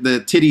has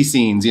the titty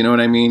scenes, you know what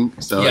I mean?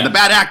 So the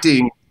bad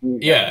acting.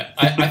 Yeah,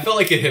 I felt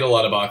like it hit a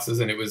lot of boxes,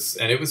 and it was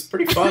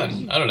pretty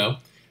fun. I don't know.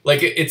 I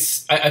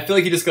feel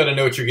like you just got to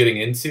know what you're getting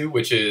into,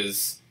 which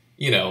is,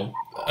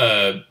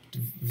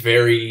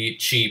 very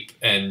cheap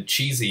and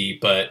cheesy,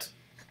 but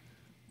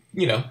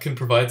can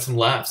provide some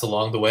laughs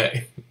along the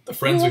way. The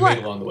friends we made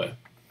along the way.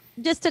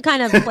 Just to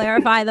kind of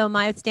clarify, though,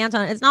 my stance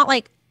on it, it's not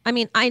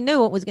I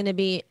knew it was going to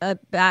be a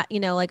bad,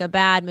 a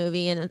bad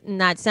movie in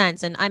that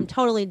sense, and I'm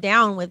totally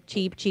down with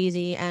cheap,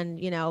 cheesy,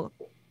 and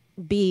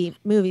B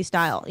movie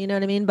style. You know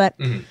what I mean? But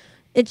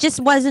it just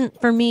wasn't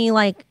for me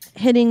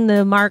hitting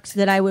the marks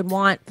that I would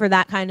want for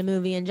that kind of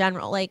movie in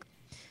general.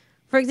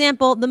 For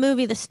example, the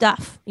movie The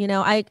Stuff,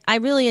 I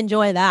really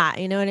enjoy that,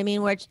 you know what I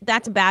mean? Which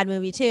that's a bad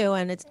movie too,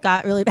 and it's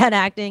got really bad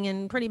acting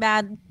and pretty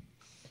bad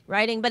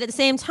writing, but at the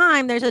same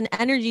time, there's an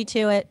energy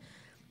to it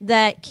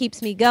that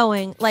keeps me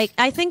going.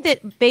 I think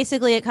that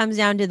basically it comes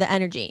down to the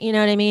energy, you know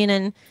what I mean?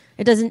 And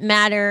it doesn't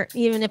matter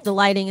even if the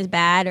lighting is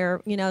bad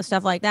or,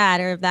 stuff like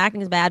that, or if the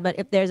acting is bad, but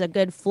if there's a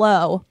good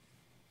flow,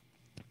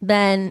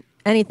 then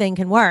anything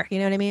can work, you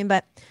know what I mean?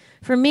 But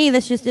for me,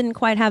 this just didn't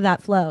quite have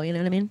that flow, you know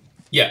what I mean?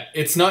 Yeah,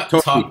 it's not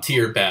top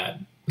tier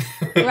bad.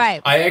 Right.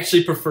 I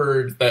actually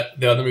preferred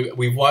the other movie.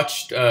 We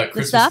watched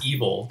Christmas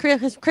Evil.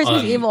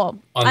 Christmas Evil.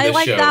 I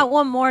like that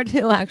one more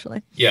too,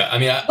 actually. Yeah, I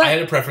mean, I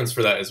had a preference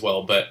for that as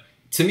well, but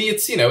to me,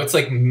 it's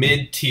it's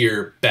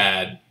mid-tier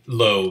bad,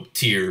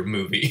 low-tier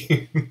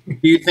movie.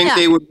 Do you think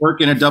they would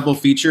work in a double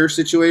feature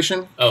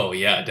situation? Oh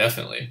yeah,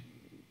 definitely.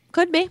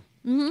 Could be.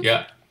 Mm-hmm.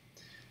 Yeah.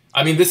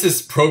 I mean, this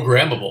is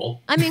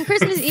programmable. I mean,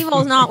 Christmas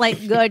Evil is not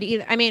good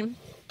either. I mean,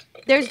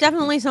 there's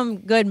definitely some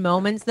good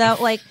moments though.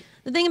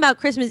 The thing about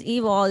Christmas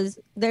Evil is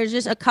there's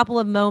just a couple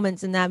of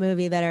moments in that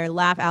movie that are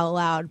laugh out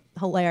loud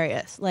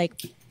hilarious. You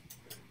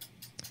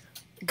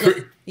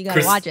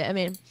gotta watch it. I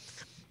mean,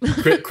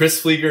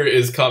 Chris Flieger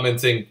is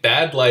commenting,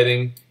 bad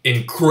lighting,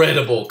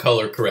 incredible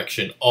color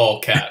correction,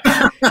 all caps.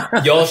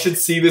 Y'all should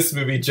see this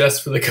movie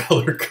just for the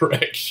color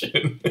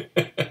correction.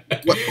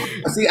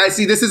 I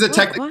see. This is a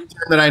technical term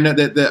that I know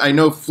that I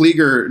know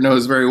Flieger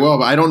knows very well,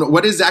 but I don't know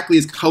what exactly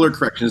is color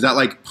correction. Is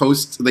that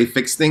post they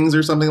fix things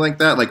or something like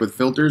that, with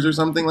filters or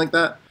something like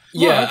that?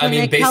 Yeah, I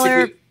mean,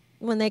 basically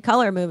when they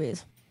color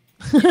movies,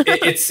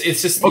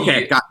 it's just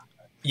okay. Got it.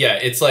 Yeah,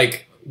 it's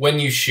when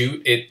you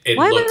shoot it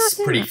looks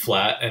pretty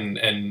flat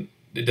and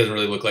it doesn't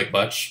really look like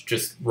much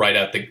just right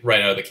out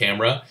of the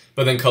camera.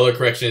 But then color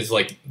correction is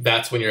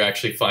that's when you're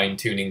actually fine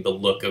tuning the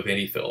look of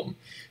any film.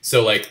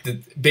 So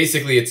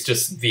basically it's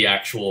just the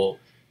actual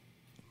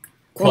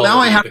Well,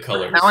 quality of the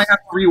colors. now I have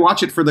to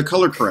rewatch it for the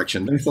color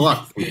correction. Thanks a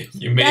lot.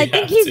 You may I think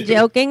have he's to.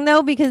 joking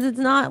though, because it's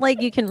not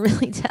like you can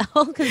really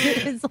tell, because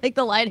it's like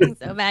the lighting's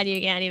so bad you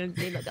can't even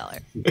see the color.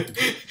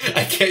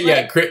 I can't.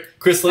 Yeah,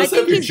 Chris, let's know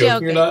if you're he's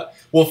joking or joking. not.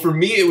 Well, for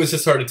me, it was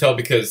just hard to tell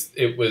because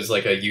it was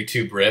like a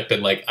YouTube rip,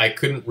 and like I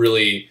couldn't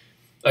really,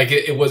 like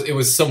it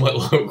was somewhat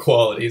low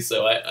quality.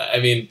 So I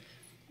mean,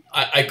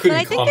 I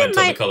couldn't think comment it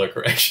on the color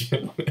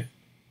correction.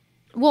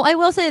 Well, I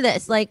will say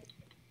this, like,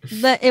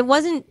 it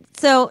wasn't,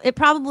 so it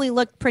probably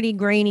looked pretty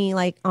grainy,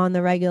 like on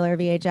the regular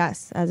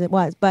VHS as it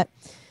was, but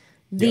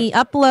the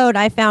upload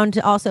I found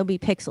to also be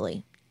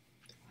pixely.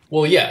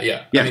 Well, yeah.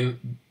 Yeah. I mean, It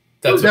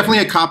that's was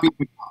definitely a copy.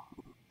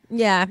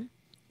 Yeah.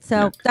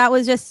 So that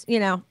was just,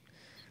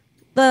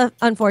 the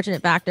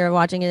unfortunate factor of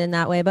watching it in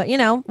that way, but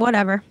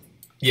whatever.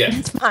 yeah.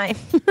 It's fine.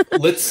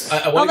 Let's.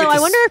 Although I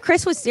wonder if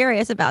Chris was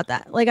serious about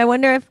that. Like, I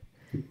wonder if,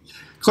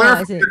 Clarify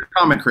I see. your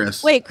comment,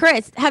 Chris. wait,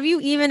 Chris, have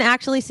you even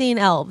actually seen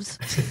Elves?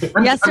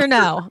 Yes or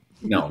no?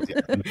 No, yeah,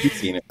 you've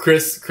seen it.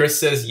 Chris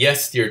says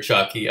yes, dear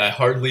Chalky. I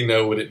hardly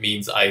know what it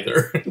means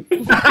either.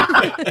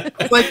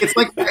 It's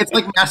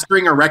like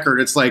mastering a record.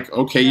 It's like,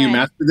 okay, you Right.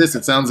 mastered this.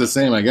 It sounds the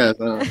same, I guess.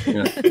 Yeah.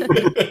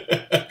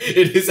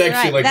 It is actually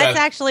Right. like That's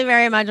that. actually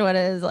very much what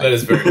it is like. That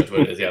is very much what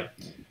it is. Yeah.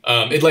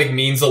 It like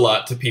means a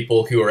lot to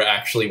people who are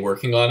actually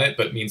working on it,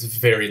 but means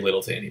very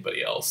little to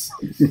anybody else.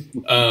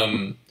 That's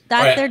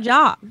Alright. their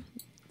job.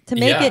 To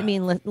make Yeah. it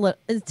mean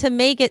to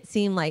make it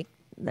seem like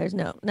there's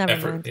no never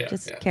Effort, mind. yeah,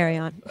 Just yeah. carry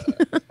on.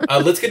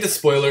 Let's get to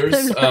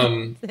spoilers.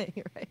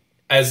 You're right.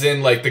 As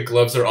in, like, the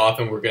gloves are off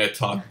and we're going to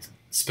talk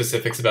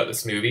specifics about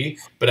this movie.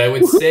 But I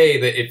would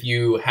say that if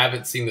you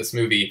haven't seen this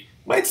movie,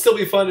 might still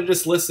be fun to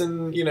just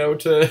listen,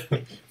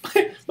 to...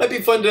 might be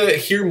fun to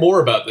hear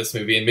more about this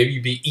movie and maybe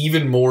be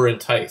even more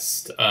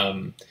enticed.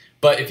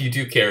 But if you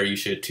do care, you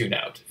should tune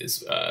out, is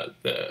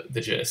the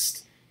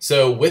gist.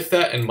 So with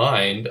that in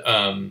mind,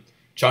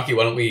 Chalky,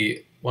 why don't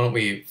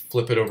we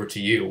flip it over to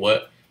you?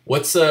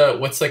 What's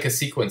like a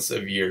sequence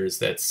of years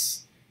that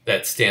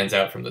stands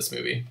out from this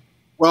movie?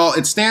 Well,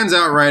 it stands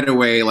out right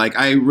away. Like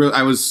I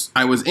was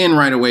in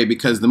right away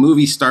because the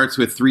movie starts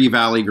with three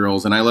Valley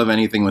girls, and I love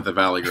anything with a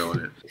Valley girl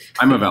in it.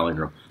 I'm a Valley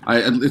girl.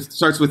 It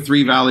starts with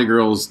three Valley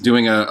girls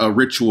doing a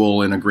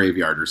ritual in a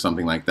graveyard or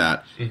something like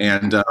that. Mm-hmm.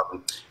 And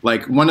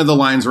like one of the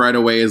lines right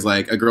away is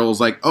like a girl's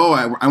like, "Oh,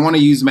 I want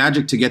to use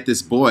magic to get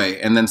this boy,"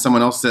 and then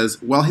someone else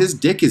says, "Well, his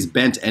dick is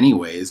bent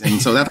anyways,"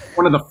 and so that's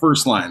one of the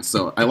first lines.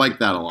 So I like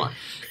that a lot.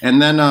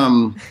 And then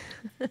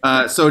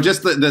so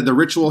just the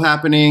ritual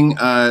happening,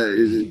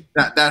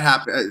 that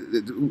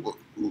happened.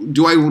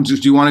 Do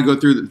you want to go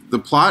through the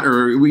plot,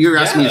 or you're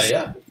asking me?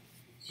 Yeah.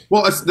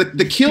 Well,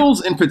 the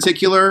kills in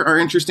particular are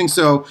interesting.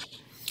 So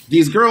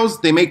these girls,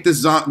 they make this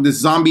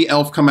zombie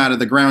elf come out of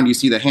the ground. You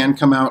see the hand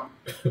come out,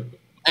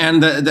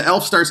 and the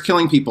elf starts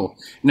killing people.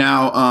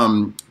 Now,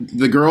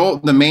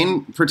 the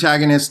main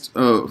protagonist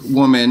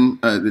woman,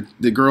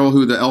 the girl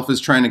who the elf is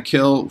trying to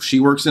kill, she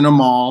works in a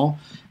mall.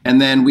 And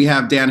then we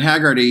have Dan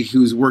Haggerty,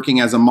 who's working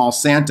as a mall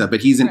Santa,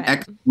 but he's an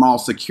ex-mall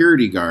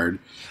security guard.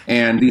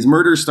 And these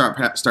murders start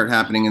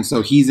happening, and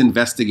so he's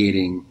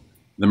investigating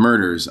the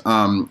murders.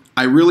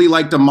 I really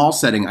liked a mall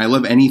setting. I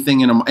love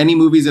anything any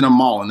movies in a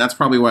mall, and that's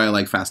probably why I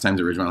like Fast Times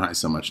at Ridgemont High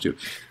so much too.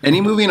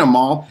 Any movie in a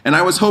mall, and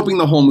I was hoping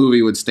the whole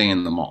movie would stay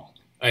in the mall.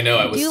 I know.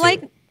 I was. Do you too.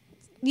 like?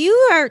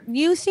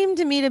 You seem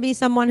to me to be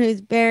someone who's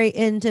very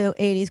into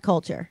 80s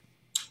culture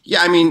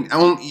Yeah, I mean,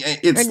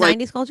 it's or like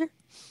 90s culture.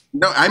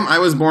 no. I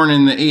was born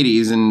in the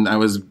 '80s, and I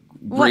was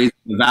raised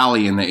in the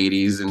Valley in the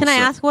 '80s. And Can I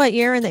ask what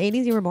year in the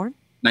 80s you were born?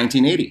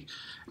 1980.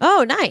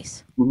 Oh,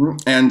 nice. Mm-hmm.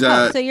 And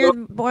So you're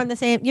born the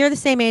same. You're the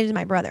same age as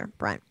my brother,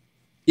 Brent.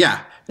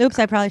 yeah. Oops,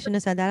 I probably shouldn't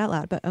have said that out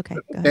loud, but okay.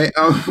 Go ahead.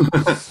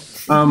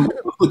 Okay,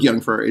 look young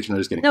for our age. No,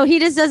 just kidding. No, he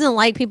just doesn't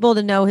like people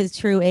to know his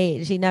true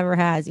age. He never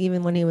has,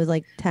 even when he was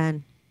like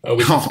 10. Oh,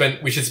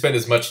 we should spend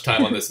as much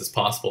time on this as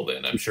possible.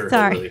 Then I'm sure he'll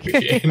Sorry. really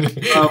appreciate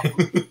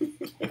it.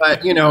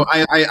 But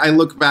I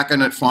look back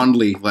on it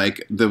fondly,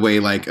 like the way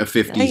like a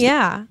 50s.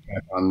 Yeah,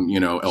 On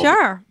Elvis.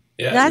 sure.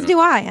 Yeah. As do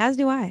I. As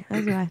do I.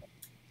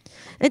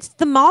 It's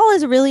the mall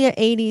is really an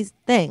 80s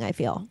thing, I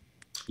feel.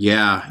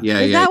 Yeah.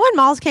 Is that when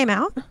malls came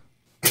out?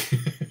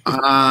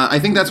 I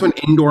think that's when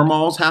indoor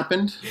malls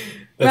happened.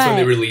 That's when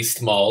they Right.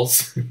 released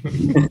Malls.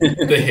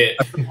 The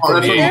hit. from that's the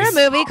what- Is there a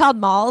 80s. movie called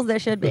Malls? There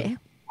should be.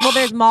 Well,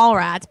 there's Mall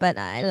Rats, but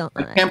I don't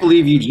I can't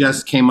believe you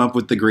just came up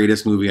with the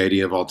greatest movie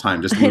idea of all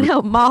time. Just I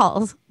know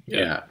malls.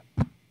 Yeah.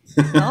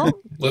 No?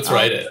 Let's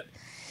write it.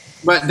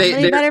 But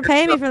Somebody better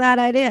pay me for that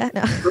idea.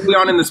 No. early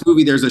on in this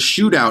movie, there's a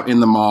shootout in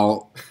the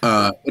mall,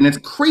 and it's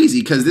crazy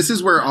because this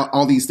is where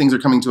all these things are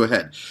coming to a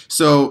head.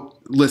 So,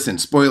 listen,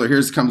 spoiler.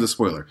 Here comes the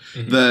spoiler.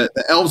 Mm-hmm. The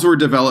elves were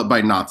developed by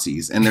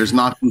Nazis, and there's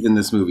Nazis in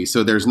this movie.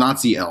 So there's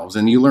Nazi elves,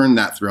 and you learn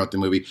that throughout the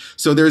movie.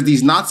 So there's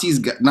these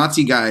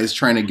Nazi guys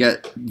trying to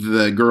get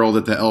the girl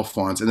that the elf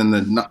wants, and then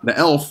the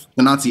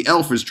Nazi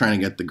elf is trying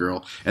to get the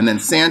girl, and then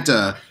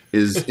Santa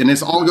is, and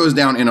this all goes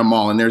down in a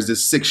mall, and there's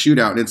this sick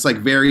shootout. And it's like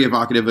very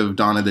evocative of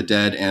Dawn of the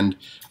Dead, and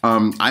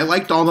I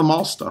liked all the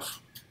mall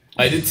stuff.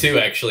 I did too,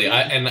 actually.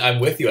 And I'm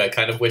with you. I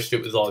kind of wished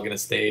it was all going to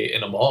stay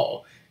in a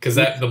mall because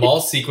the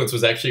mall sequence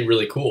was actually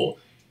really cool.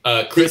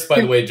 Chris,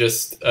 by the way,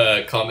 just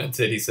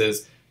commented. He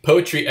says,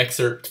 poetry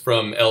excerpt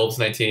from Elves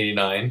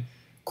 1989.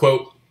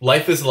 Quote,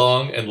 life is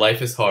long and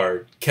life is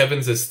hard.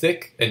 Kevin's is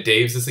thick and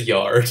Dave's is a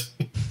yard.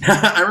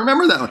 I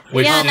remember that one.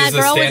 Which yeah, and that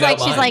girl was like,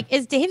 line. she's like,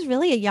 is Dave's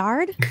really a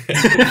yard?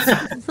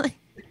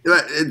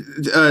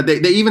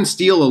 They even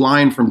steal a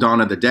line from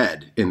Dawn of the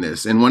Dead in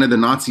this. And one of the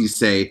Nazis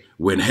say,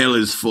 when hell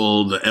is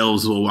full, the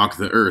elves will walk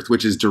the earth,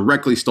 which is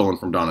directly stolen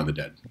from Dawn of the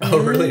Dead.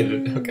 Oh,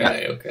 really?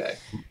 Okay.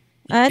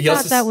 I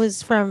thought that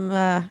was from,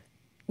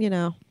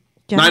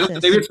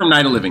 Genesis. Maybe it's from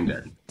Night of Living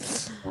Dead.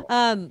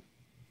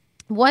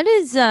 What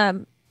is...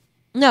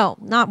 No,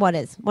 not what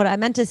is. What I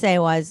meant to say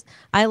was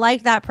I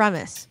like that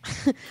premise.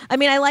 I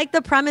mean, I like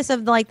the premise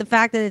of like the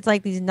fact that it's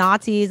like these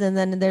Nazis and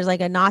then there's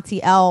like a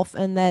Nazi elf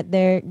and that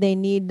they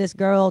need this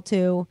girl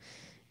to,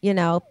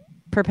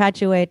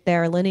 perpetuate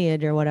their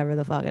lineage or whatever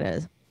the fuck it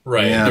is.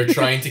 Right. Yeah. They're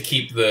trying to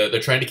keep the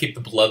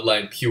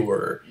bloodline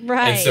pure.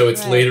 Right. And so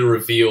it's right. later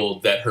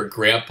revealed that her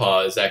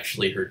grandpa is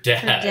actually her dad.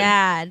 Her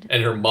dad.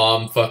 And her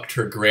mom fucked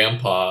her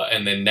grandpa,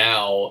 and then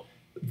now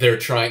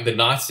the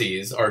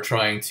Nazis are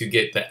trying to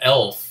get the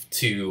elf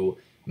to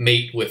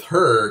mate with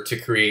her to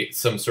create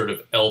some sort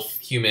of elf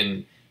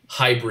human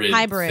hybrid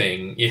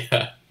thing.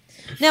 Yeah.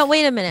 Now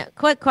wait a minute.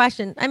 Quick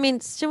question. I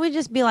mean, should we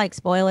just be like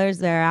spoilers?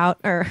 They're out,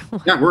 or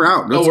Yeah, we're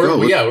out. Let's go.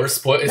 We're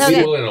spoiling. It's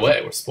Okay. spoiling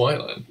away. We're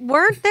spoiling.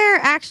 weren't there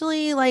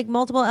actually like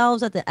multiple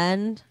elves at the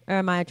end, or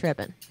am I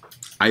tripping?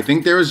 I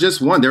think there was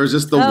just one. There was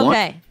just the one.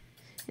 Okay.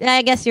 Yeah,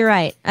 I guess you're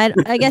right.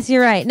 I guess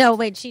you're right. No,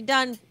 wait, she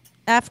done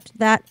effed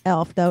that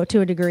elf though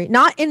to a degree.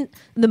 Not in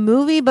the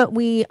movie, but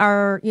we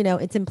are,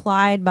 it's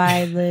implied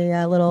by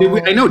the little.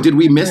 Did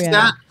we miss Yeah.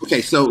 that?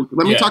 Okay, so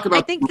let me talk about.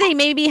 I think they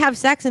maybe have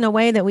sex in a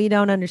way that we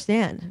don't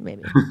understand.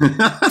 Maybe.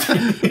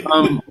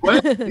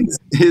 What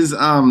is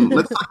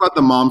let's talk about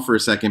the mom for a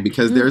second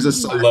because there's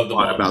a I love the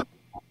lot mom. about.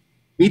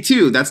 Me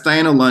too. That's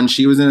Diana Lund.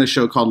 She was in a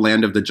show called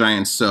Land of the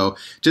Giants. So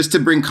just to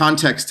bring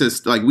context to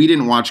like, we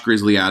didn't watch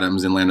Grizzly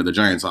Adams and Land of the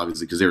Giants,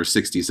 obviously, because they were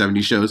 60,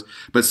 70 shows.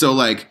 But so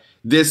like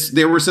this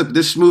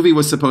movie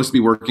was supposed to be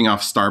working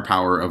off star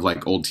power of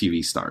like old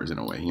TV stars in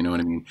a way. You know what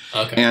I mean?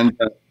 Okay. And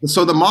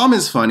so the mom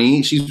is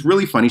funny. She's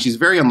really funny. She's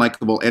very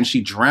unlikable. And she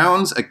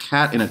drowns a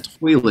cat in a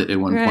toilet at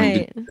one point.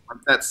 Right. Did you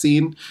like that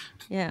scene?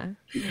 Yeah.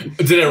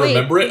 Did I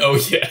remember it? Oh,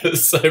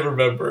 yes, I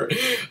remember.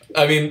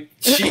 I mean,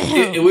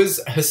 it was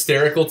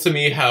hysterical to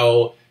me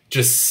how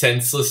just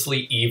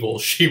senselessly evil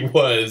she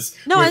was.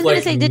 No, I was going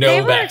to say, did no they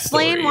ever backstory.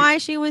 explain why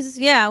she was,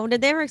 did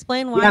they ever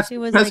explain why she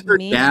was because like her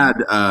mean? dad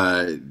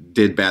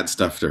did bad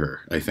stuff to her,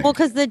 I think. Well,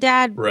 because the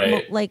dad,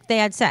 Right. like they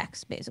had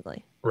sex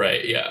basically.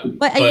 Right, yeah.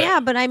 But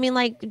I mean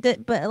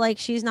but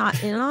she's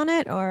not in on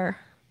it or.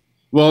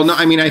 Well, no,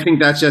 I mean, I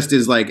think that just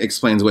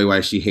explains away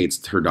why she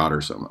hates her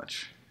daughter so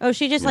much. Oh,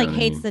 she just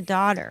hates the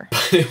daughter.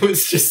 It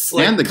was just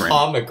And the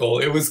comical.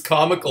 It was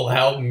comical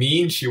how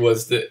mean she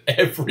was to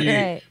every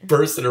Right.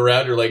 person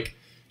around her. Like,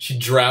 she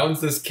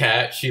drowns this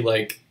cat. She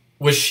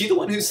was she the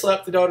one who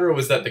slapped the daughter, or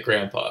was that the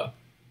grandpa?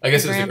 I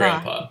guess it was the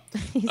grandpa.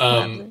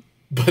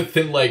 But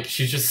then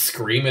she's just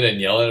screaming and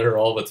yelling at her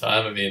all the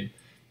time. I mean,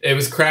 it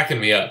was cracking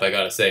me up, I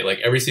gotta say. Like,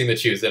 every scene that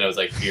she was in, I was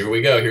like, here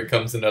we go. Here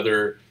comes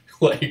another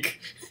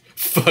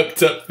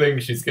fucked up thing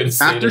she's gonna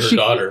say to her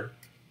daughter.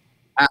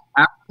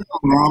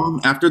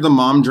 After the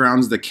mom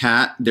drowns the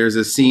cat, there's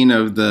a scene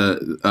of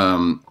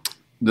the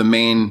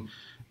main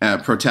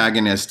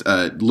protagonist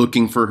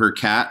looking for her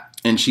cat,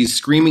 and she's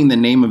screaming the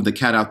name of the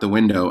cat out the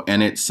window,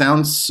 and it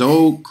sounds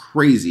so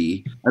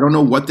crazy. I don't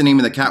know what the name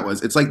of the cat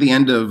was. It's like the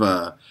end of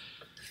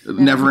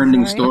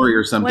Never-Ending Story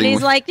or something. When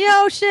he's like,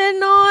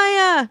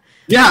 Yoshinoya.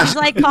 Yeah. He's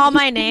like, call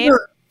my name.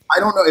 I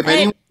don't know if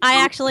anyone.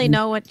 I actually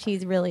know what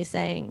he's really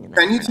saying.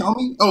 Can you tell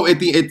me? Oh,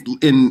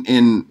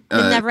 The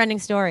Never-Ending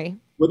Story.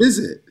 What is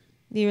it?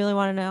 Do you really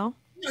want to know?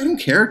 I don't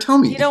care. Tell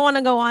me. You don't want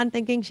to go on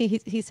thinking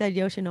he said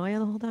Yoshinoya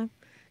the whole time?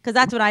 Because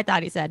that's what I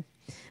thought he said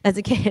as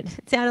a kid.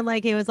 It sounded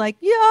like he was like,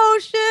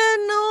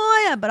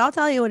 Yoshinoya. But I'll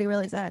tell you what he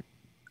really said.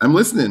 I'm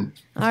listening.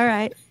 All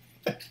right.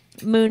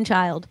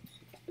 Moonchild.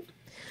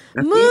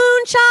 That's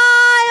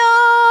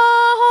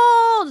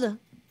Moonchild!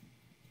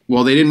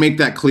 Well, they didn't make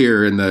that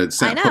clear in the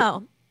I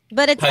know.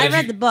 But I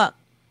read the book.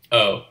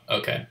 Oh,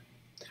 okay.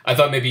 I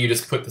thought maybe you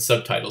just put the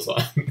subtitles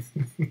on.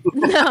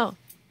 No.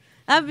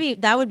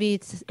 That would be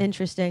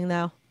interesting,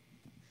 though.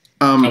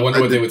 I wonder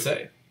what they would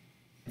say.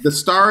 The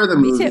star of the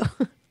movie. Me too.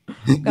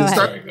 Go ahead.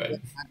 Sorry, go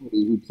ahead.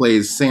 Who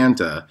plays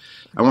Santa.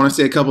 I want to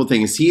say a couple of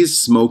things. He's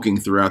smoking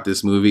throughout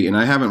this movie, and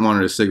I haven't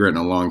wanted a cigarette in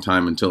a long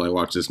time until I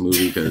watched this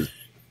movie because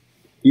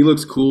he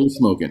looks cool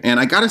smoking. And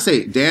I gotta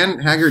say, Dan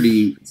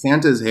Haggerty,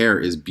 Santa's hair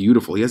is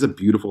beautiful. He has a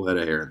beautiful head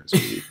of hair in this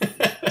movie.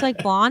 It's like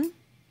blonde?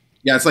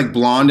 Yeah, it's like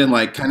blonde and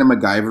kind of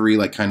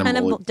MacGyver-y, kind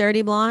of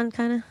dirty blonde,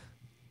 kind of?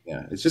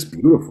 Yeah, it's just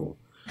beautiful.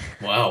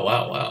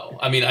 Wow.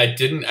 I mean, I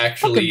didn't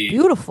actually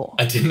beautiful.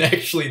 I didn't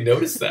actually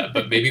notice that,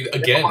 but maybe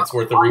again it's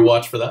worth a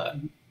rewatch for that.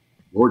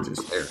 Gorgeous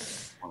hair.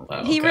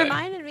 Wow, He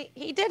reminded me.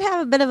 He did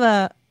have a bit of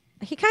a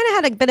He kind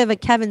of had a bit of a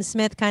Kevin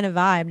Smith kind of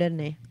vibe, didn't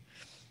he?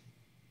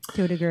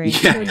 To a degree.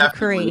 Yeah, to a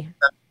degree.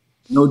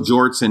 No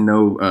jorts and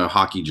no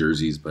hockey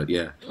jerseys, but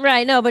yeah.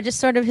 Right, no, but just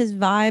sort of his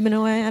vibe in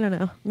a way. I don't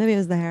know. Maybe it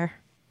was the hair.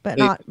 But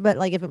not but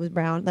like if it was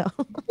brown though.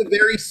 He's a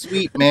very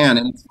sweet man,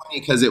 and it's funny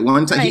because at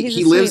one time Right,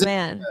 he lives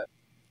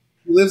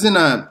he lives in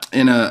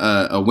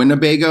a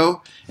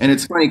Winnebago, and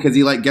it's funny because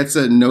he like gets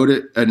a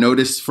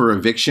notice for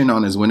eviction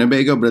on his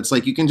Winnebago, but it's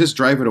like you can just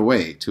drive it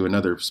away to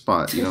another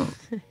spot, you know.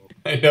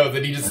 I know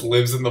that he just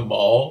lives in the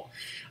mall.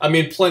 I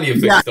mean, plenty of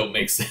things don't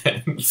make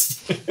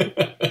sense.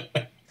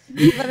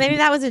 But maybe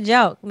that was a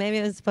joke. Maybe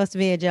it was supposed to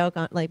be a joke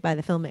on, like by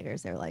the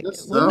filmmakers. They were like,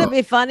 wouldn't it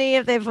be funny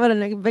if they put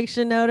an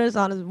eviction notice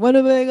on his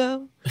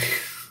Winnebago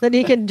that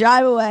he can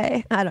drive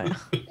away? I don't know.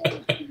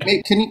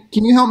 Hey, can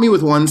you help me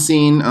with one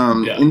scene?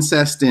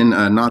 Incest in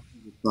Not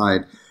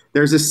Side.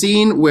 There's a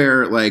scene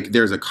where like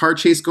there's a car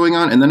chase going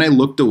on, and then I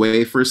looked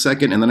away for a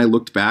second, and then I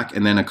looked back,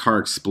 and then a car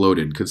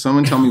exploded. Could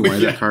someone tell me why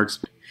that car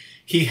exploded?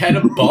 He had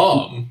a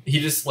bomb.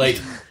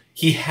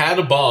 He had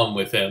a bomb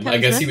with him. I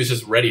guess he was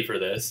just ready for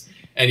this.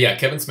 And yeah,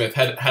 Kevin Smith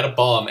had a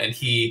bomb, and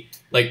he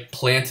like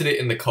planted it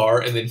in the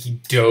car, and then he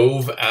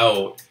dove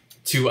out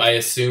to, I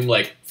assume,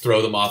 like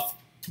throw them off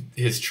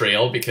his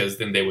trail, because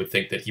then they would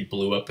think that he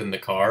blew up in the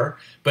car.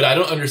 But I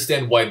don't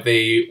understand why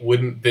they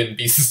wouldn't then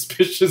be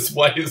suspicious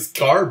why his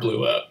car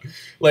blew up.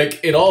 Like,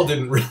 it all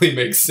didn't really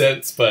make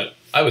sense, but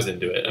I was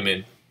into it. I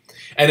mean,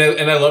 and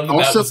I loved that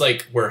also, that was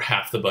like where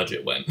half the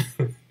budget went.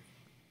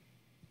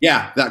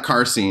 Yeah, that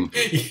car scene.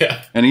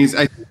 Yeah, and he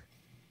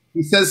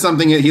says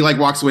something. He like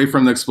walks away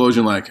from the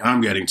explosion like, I'm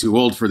getting too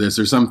old for this,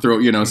 or some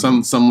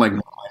like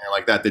liner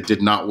like that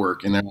did not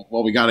work. And they're like,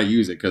 well, we got to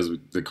use it because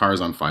the car's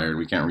on fire and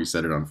we can't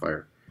reset it on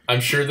fire. I'm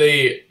sure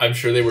they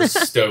were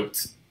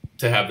stoked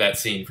to have that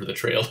scene for the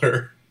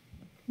trailer.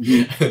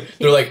 They're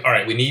like, all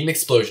right, we need an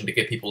explosion to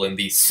get people in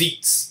these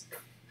seats.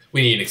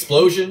 We need an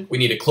explosion. We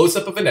need a close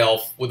up of an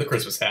elf with a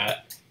Christmas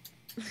hat.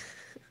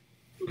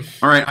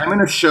 All right, I'm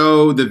going to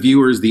show the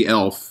viewers the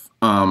elf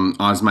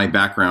as my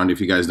background, if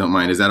you guys don't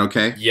mind. Is that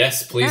okay?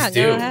 Yes, please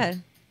do. Go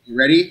ahead. You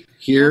ready?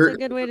 Here. That's a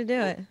good way to do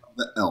it.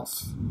 The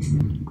elf.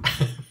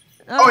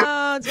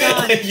 Oh, it's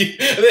gone.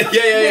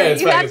 Yeah.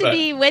 You have to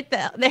be with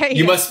them. There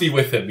you must be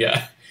with him,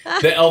 yeah.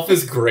 The elf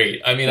is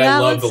great. I mean, I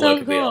love the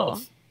look of the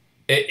elf.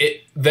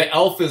 The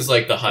elf is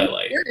like the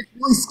highlight. It's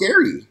really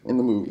scary in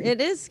the movie. It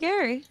is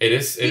scary. It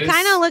is. He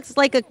kind of looks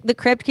like the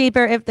Crypt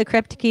Keeper if the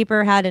Crypt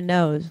Keeper had a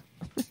nose.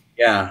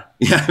 Yeah,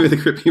 the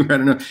Crypt Keeper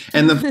had a nose,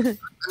 and I mean,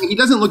 he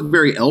doesn't look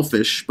very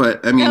elfish, but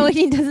I mean, no,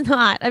 he does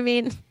not. I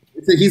mean,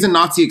 he's a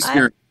Nazi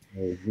experiment.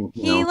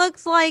 He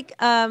looks like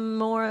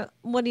more.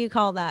 What do you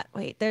call that?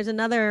 Wait, there's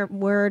another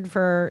word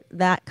for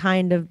that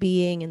kind of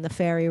being in the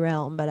fairy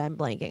realm, but I'm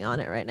blanking on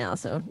it right now.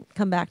 So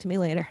come back to me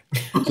later.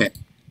 Okay.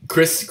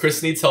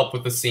 Chris needs help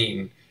with the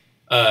scene.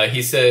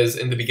 He says,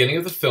 in the beginning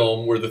of the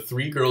film, where the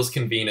three girls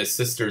convene as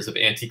sisters of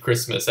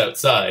Anti-Christmas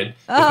outside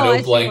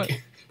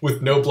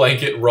with no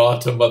blanket raw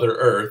to Mother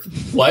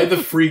Earth. Why the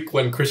freak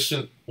when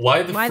Christian?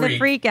 Why the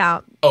freak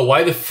out? Oh,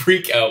 why the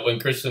freak out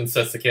when Christian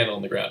sets the candle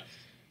on the ground?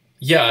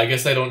 Yeah, I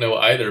guess I don't know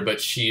either,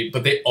 but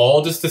they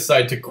all just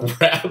decide to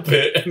grab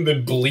it and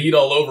then bleed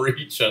all over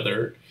each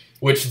other,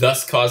 which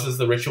thus causes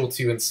the ritual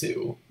to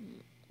ensue.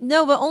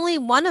 No, but only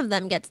one of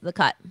them gets the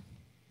cut.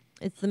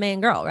 It's the main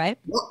girl, right?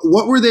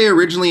 What were they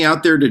originally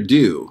out there to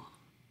do?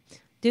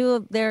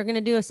 They're going to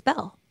do a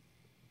spell,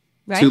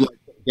 right? To like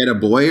get a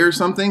boy or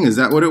something? Is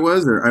that what it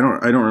was? Or I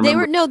don't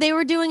remember. They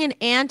were doing an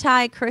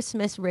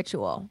anti-Christmas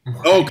ritual.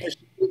 Oh, because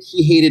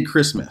she hated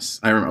Christmas.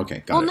 I remember.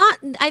 Okay, got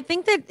it. I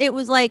think that it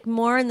was like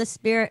more in the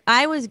spirit.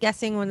 I was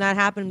guessing when that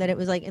happened that it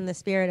was like in the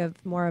spirit of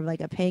more of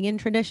like a pagan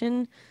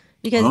tradition,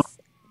 because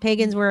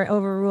pagans were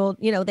overruled.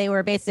 You know, they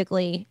were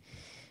basically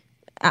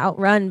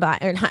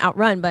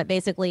not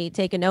basically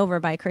taken over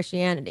by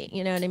Christianity.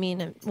 You know what I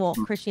mean? Well,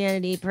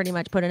 Christianity pretty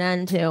much put an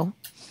end to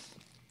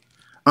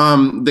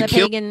the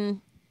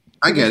pagan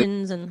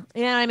traditions, and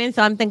you know what I mean.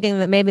 So I'm thinking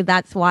that maybe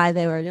that's why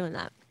they were doing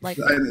that. Like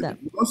the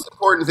most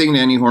important thing to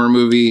any horror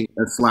movie,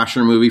 a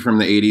slasher movie from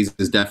the 80s,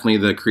 is definitely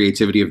the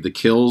creativity of the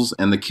kills,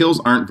 and the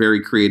kills aren't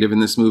very creative in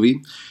this movie.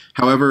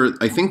 However,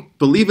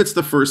 believe it's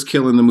the first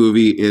kill in the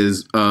movie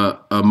is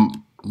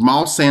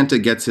Mall Santa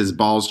gets his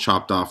balls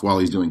chopped off while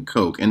he's doing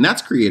coke, and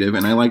that's creative,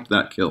 and I liked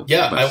that kill.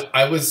 Yeah,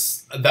 that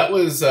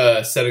was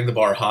setting the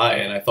bar high,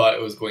 and I thought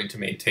it was going to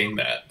maintain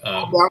that,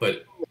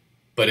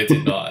 but it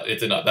did not.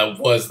 It did not. That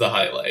was the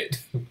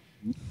highlight.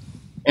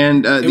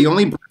 And the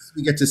only breasts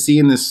we get to see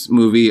in this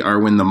movie are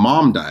when the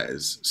mom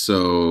dies.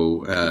 So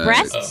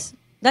breasts?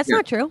 That's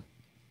not true.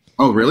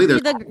 Oh, really?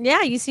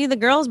 You see the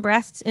girl's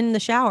breasts in the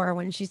shower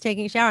when she's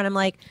taking a shower, and I'm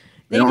like,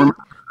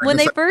 when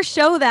they first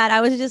show that,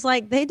 I was just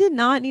like, they did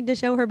not need to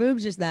show her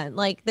boobs just then.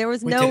 Like, there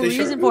was no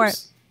reason for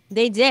it.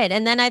 They did,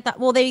 and then I thought,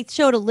 well, they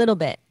showed a little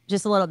bit,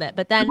 just a little bit,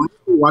 but then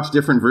we watch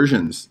different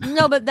versions.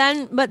 No, but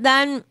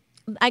then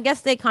I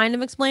guess they kind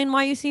of explain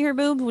why you see her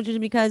boobs, which is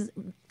because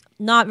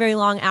not very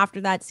long after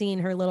that scene,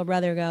 her little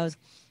brother goes,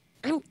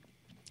 "You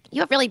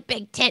have really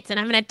big tits, and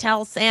I'm going to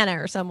tell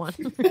Santa or someone,"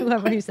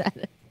 whoever he said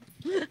it.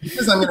 He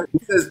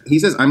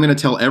says I'm gonna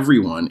tell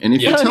everyone, and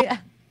if you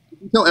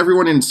tell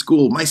everyone in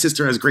school my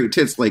sister has great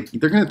tits, like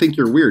they're gonna think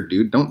you're weird,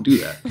 dude. Don't do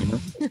that. You know?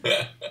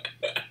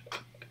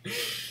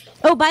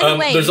 Oh, by the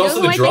way, there's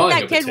also the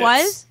drawing of the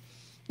tits.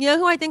 You know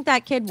who I think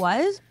that kid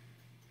was?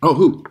 Oh,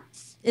 who?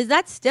 Is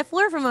that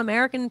Stifler from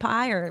American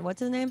Pie, or what's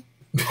his name?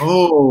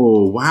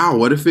 Oh, wow.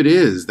 What if it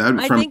is?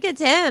 I think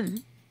it's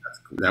him.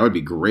 That would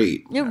be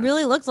great. It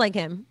really looks like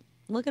him.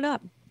 Look it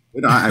up.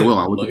 I will.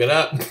 I'll look it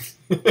up.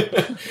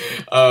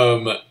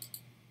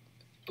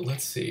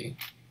 Let's see.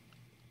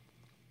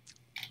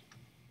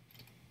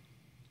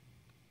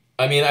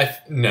 I mean,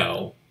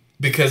 no,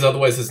 because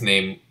otherwise his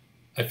name,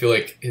 I feel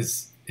like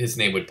his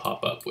name would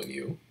pop up when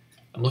you.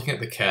 I'm looking at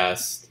the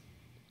cast.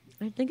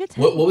 I think it's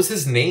him. What was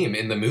his name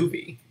in the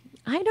movie?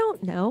 I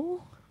don't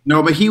know.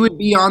 No, but he would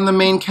be on the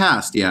main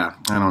cast. Yeah,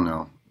 I don't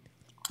know.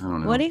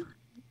 Woody?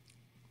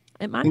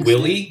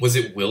 Willie? Was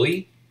it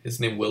Willie? His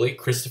name Willie?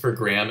 Christopher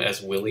Graham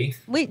as Willie?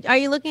 Wait, are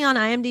you looking on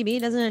IMDb?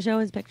 Doesn't it show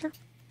his picture?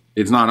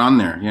 It's not on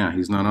there. Yeah,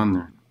 he's not on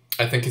there.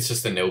 I think it's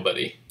just a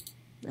nobody.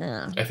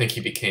 Yeah. I think he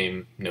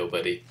became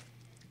nobody.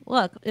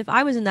 Look, if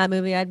I was in that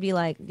movie, I'd be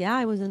like, yeah,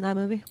 I was in that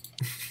movie.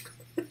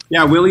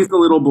 Yeah, Willie's the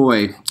little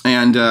boy.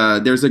 And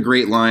there's a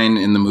great line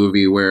in the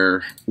movie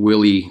where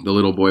Willie, the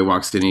little boy,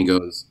 walks in and he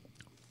goes,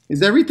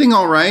 "Is everything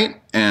all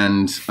right?"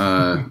 And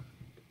the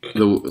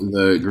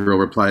girl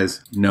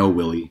replies, "No,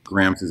 Willie,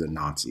 Gramps is a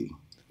Nazi."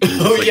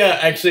 Oh, yeah,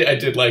 actually, I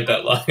did like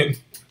that line.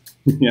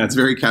 Yeah, it's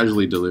very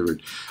casually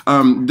delivered.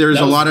 There's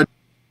a lot of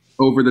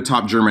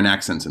over-the-top German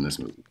accents in this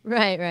movie.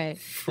 Right.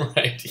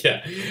 Right,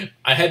 yeah.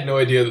 I had no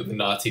idea that the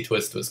Nazi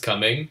twist was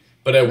coming,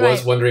 but I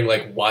was wondering,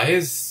 like, why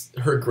is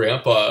her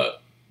grandpa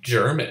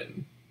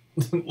German?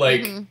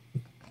 Like,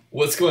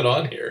 what's going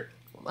on here?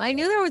 I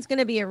knew there was going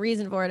to be a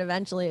reason for it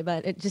eventually,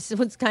 but it just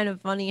was kind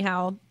of funny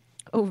how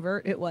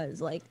overt it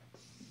was, like,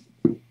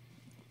 in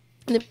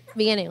the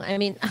beginning. I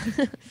mean,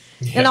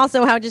 and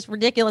also how just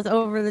ridiculous,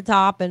 over the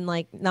top, and,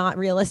 like, not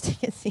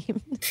realistic it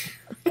seemed.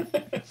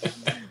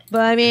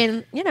 But, I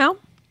mean, you know.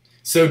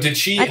 So did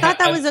she... I thought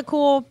that was a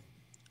cool...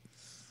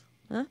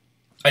 Huh?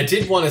 I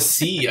did want to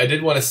see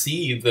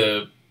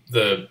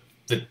the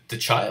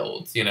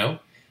child, you know?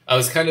 I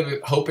was kind of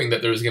hoping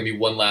that there was going to be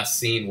one last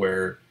scene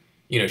where,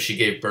 you know, she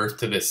gave birth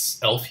to this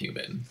elf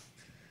human.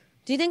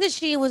 Do you think that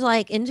she was,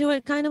 like, into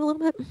it kind of a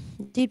little bit?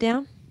 Deep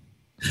down?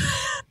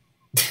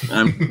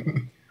 I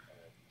mean,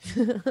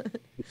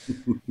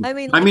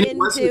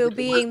 into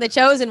being the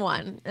chosen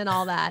one and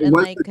all that. And,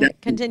 like,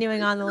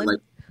 continuing on the... Like,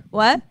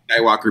 what?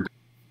 Skywalker.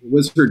 It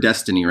was her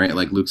destiny, right?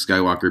 Like Luke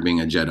Skywalker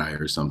being a Jedi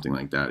or something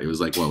like that. It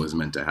was like what was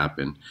meant to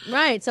happen.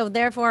 Right. So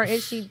therefore,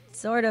 is she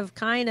sort of,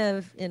 kind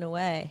of, in a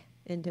way,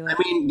 into it? I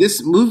mean,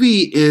 this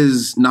movie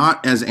is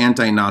not as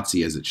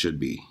anti-Nazi as it should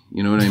be.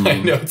 You know what I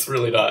mean? No, it's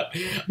really not.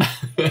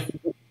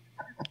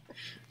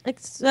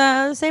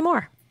 Say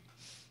more.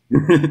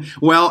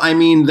 Well, I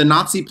mean, the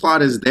Nazi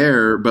plot is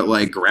there, but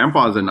like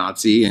Grandpa's a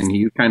Nazi and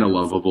he's kind of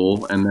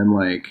lovable. And then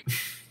like...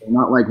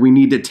 Not like we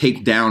need to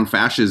take down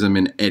fascism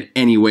in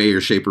any way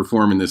or shape or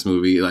form in this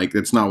movie. Like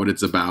that's not what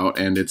it's about.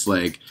 And it's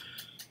like,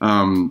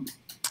 and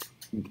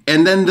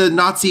then the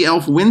Nazi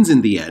elf wins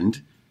in the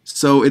end.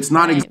 So it's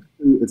not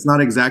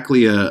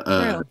exactly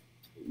a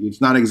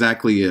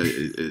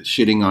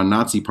shitting on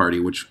Nazi party,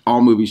 which all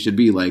movies should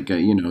be, like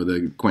you know,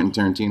 the Quentin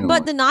Tarantino.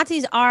 But the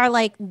Nazis are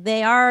like,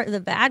 they are the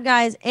bad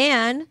guys,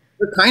 and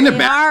they're kind of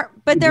bad.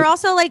 But they're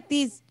also like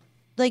these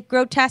like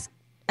grotesque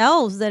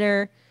elves that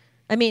are.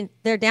 I mean,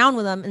 they're down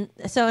with them. And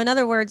so, in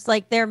other words,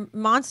 like, they're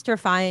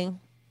monsterifying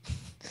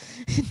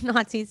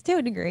Nazis to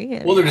a degree.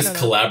 Well, they're just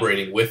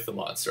collaborating with the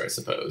monster, I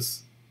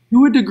suppose.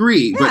 To a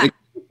degree, but it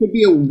could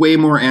be a way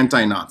more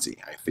anti-Nazi,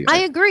 I feel. I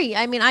agree.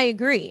 I mean, I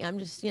agree. I'm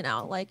just, you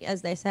know, like,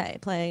 as they say,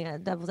 playing a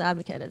devil's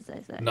advocate, as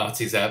they say.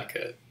 Nazi's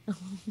advocate.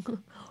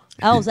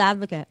 Elves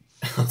advocate.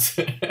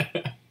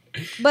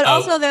 But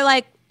also, they're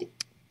like,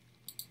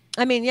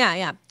 I mean,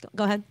 yeah.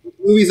 Go ahead. The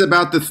movie's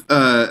about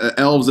the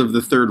elves of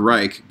the Third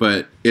Reich,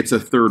 but it's a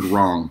third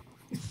wrong.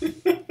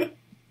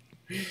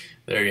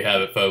 There you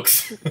have it,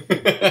 folks.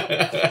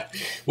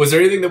 Was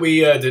there anything that we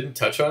didn't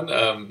touch on?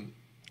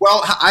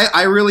 Well,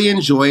 I really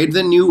enjoyed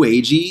the new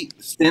agey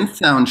synth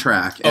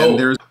soundtrack, and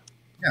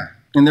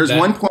there's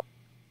one point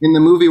in the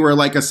movie where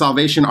like a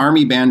Salvation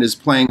Army band is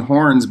playing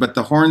horns, but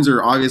the horns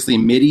are obviously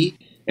MIDI,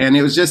 and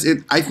it was just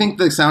I think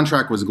the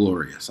soundtrack was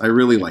glorious. I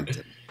really liked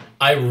it.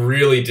 I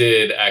really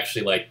did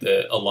actually like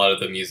a lot of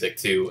the music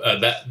too.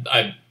 That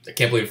I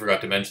can't believe I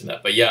forgot to mention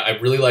that. But yeah, I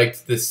really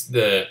liked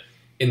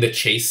in the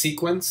chase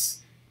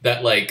sequence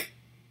that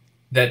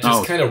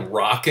kind of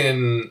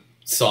rockin'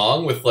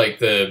 song with like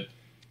the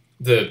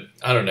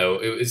I don't know.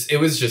 It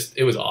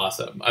was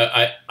awesome.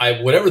 I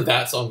whatever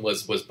that song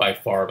was by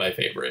far my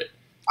favorite.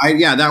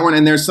 That one,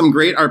 and there's some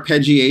great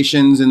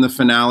arpeggiations in the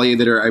finale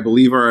that I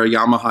believe are a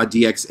Yamaha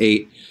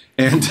DX8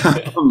 and.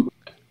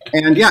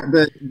 And yeah,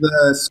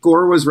 the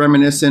score was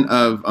reminiscent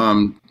of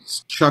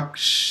Chuck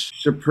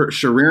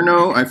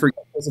Schuerner. I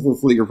forget, Christopher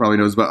Flieger probably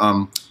knows,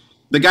 but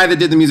the guy that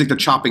did the music to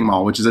Chopping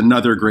Mall, which is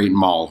another great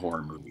mall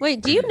horror movie.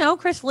 Wait, do you know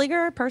Chris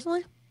Flieger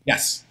personally?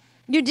 Yes.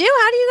 You do?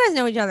 How do you guys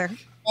know each other?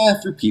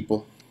 Through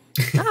people.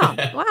 Oh,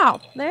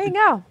 wow. There you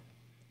go.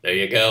 There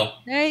you go.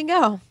 There you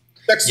go.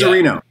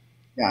 Sereno.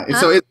 Yeah. Huh?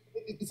 So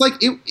it's like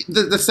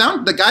the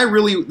sound. The guy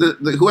really,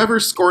 the whoever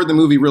scored the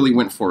movie really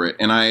went for it,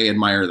 and I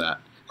admire that.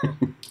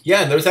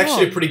 Yeah, and there's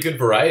actually Cool. a pretty good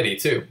variety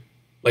too.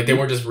 Like they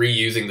weren't just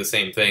reusing the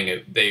same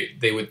thing.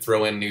 They would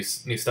throw in new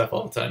stuff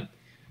all the time.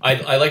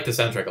 I like the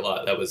soundtrack a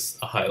lot. That was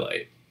a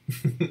highlight.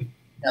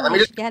 Yeah, let me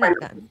just get find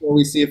it out done. before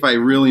we see if I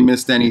really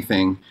missed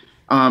anything.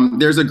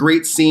 There's a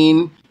great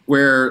scene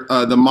where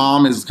the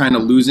mom is kind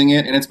of losing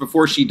it, and it's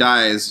before she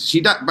dies. She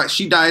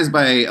dies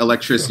by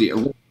electricity.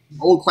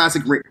 Old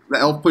classic. The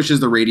elf pushes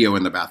the radio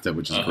in the bathtub,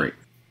 which is great.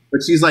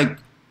 But she's like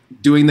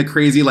doing the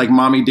crazy like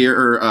mommy dear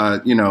or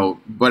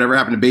whatever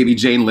happened to Baby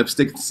Jane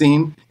lipstick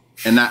scene,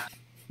 and that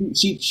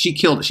she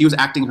killed it. She was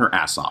acting her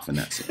ass off in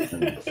that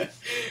scene.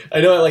 I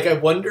know. Like I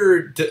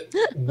wonder,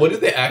 what do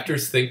the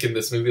actors think in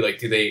this movie? Like,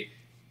 do they?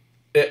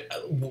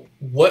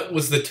 What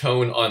was the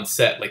tone on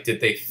set? Like, did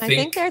they think? I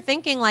think they're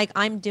thinking like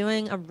I'm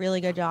doing a really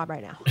good job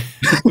right now.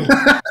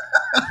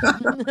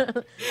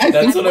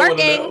 That's what I want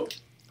to Working. know.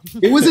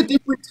 It was a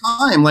different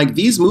time. Like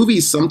these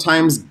movies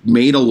sometimes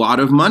made a lot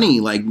of money.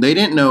 Like they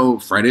didn't know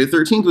Friday the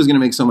 13th was going to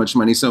make so much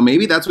money. So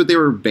maybe that's what they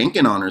were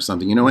banking on or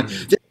something. You know what?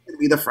 This is going to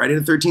be the Friday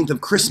the 13th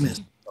of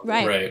Christmas.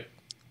 Right. Right.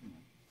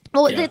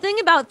 Well, Yeah. the thing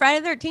about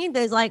Friday the 13th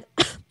is like,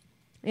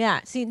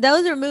 yeah, see,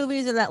 those are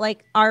movies that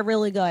like are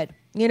really good.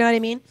 You know what I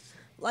mean?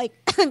 Like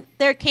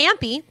they're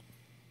campy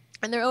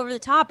and they're over the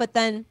top, but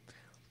then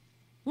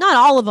not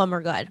all of them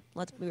are good.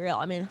 Let's be real.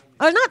 I mean,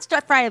 or not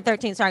Friday the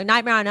 13th. Sorry,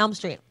 Nightmare on Elm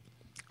Street.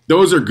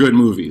 Those are good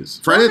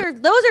movies.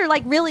 Those are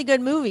like really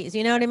good movies.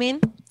 You know what I mean?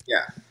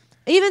 Yeah.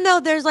 Even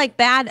though there's like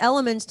bad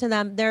elements to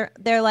them, they're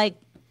like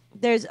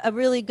there's a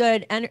really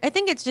good, and I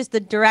think it's just the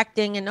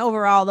directing and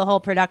overall the whole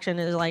production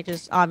is like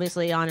just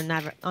obviously on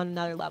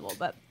another level.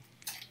 But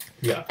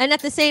Yeah. and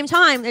at the same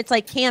time, it's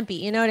like campy.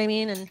 You know what I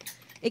mean? And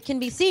it can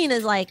be seen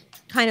as like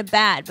kind of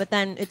bad, but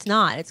then it's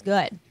not. It's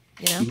good.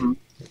 You know? Mm-hmm.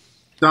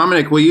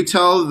 Dominic, will you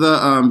tell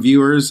the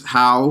viewers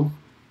how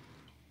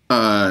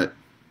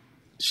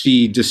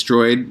she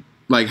destroyed,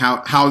 like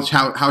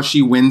how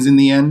she wins in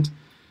the end?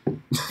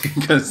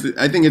 Because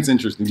I think it's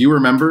interesting. Do you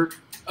remember?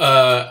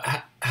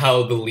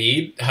 How the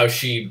lead, how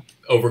she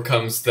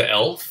overcomes the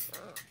elf.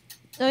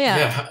 Oh yeah.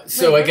 Yeah.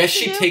 So Wait, I what guess did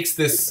she she do? takes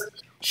this.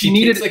 She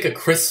needed- takes like a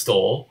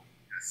crystal,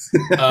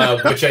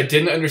 which I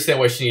didn't understand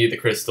why she needed the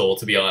crystal.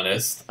 To be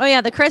honest. Oh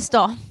yeah, the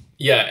crystal.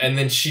 Yeah, and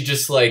then she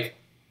just like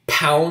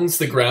pounds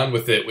the ground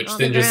with it, which On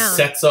then the just ground.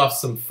 sets off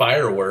some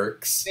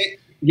fireworks.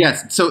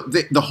 Yes. So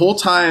the whole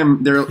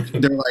time they're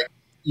like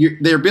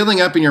they're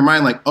building up in your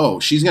mind like, oh,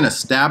 she's gonna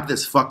stab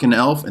this fucking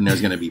elf, and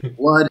there's gonna be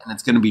blood, and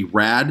it's gonna be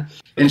rad.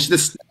 And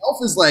this elf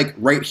is like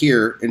right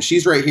here, and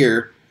she's right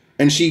here,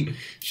 and she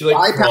She like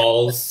bypasses-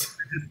 crawls.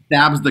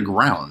 stabs the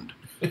ground.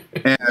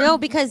 And No,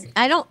 because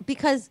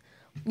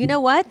you know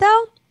what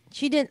though?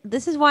 She didn't.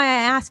 This is why I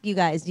ask you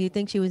guys. Do you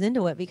think she was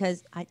into it?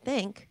 Because I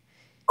think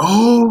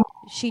oh,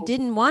 she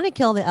didn't want to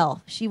kill the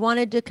elf. She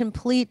wanted to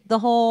complete the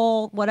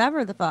whole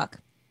whatever the fuck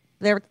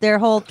their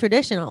whole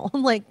traditional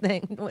like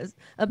thing was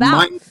about.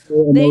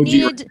 mindful They emoji.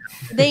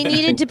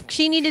 needed to.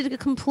 She needed to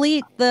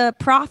complete the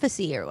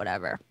prophecy or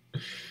whatever,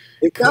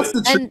 If that's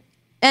the truth,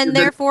 and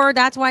therefore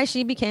that's why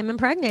she became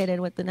impregnated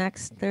with the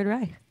next Third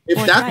Reich. if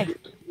Fourth that's Reich.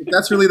 if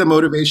that's really the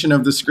motivation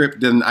of the script,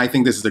 then I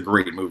think this is a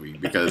great movie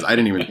because I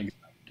didn't even think.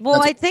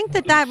 Well, I think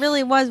that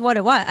really was what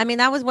it was. I mean,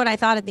 that was what I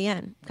thought at the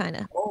end, kind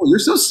of. Oh, you're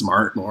so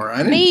smart, Laura. I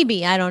didn't.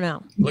 Maybe I don't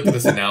know. Look at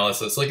this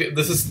analysis. Look at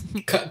this is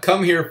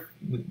come here.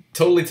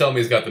 Totally tell me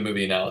he's got the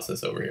movie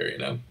analysis over here. You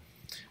know,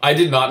 I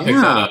did not pick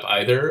that Yeah. up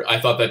either. I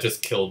thought that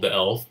just killed the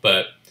elf,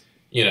 but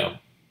you know,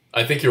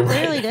 I think you're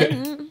right. Really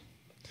didn't.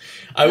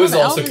 I No, was the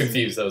also elf is-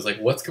 confused. I was like,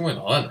 what's going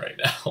on right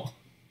now?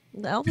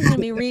 The elf is gonna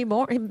be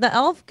reborn. The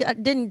elf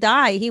didn't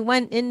die. He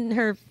went in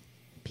her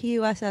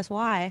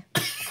PUSSY,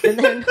 and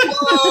then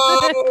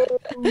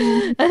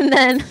and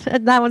then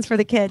that one's for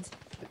the kids.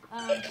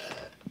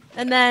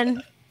 And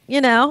then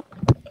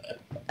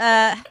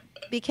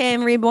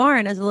became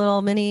reborn as a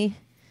little mini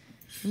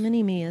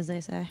me, as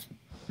they say.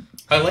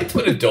 I liked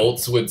when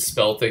adults would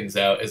spell things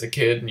out as a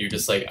kid, and you're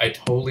just like, I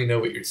totally know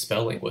what you're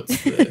spelling.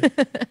 What's the,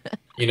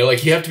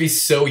 like you have to be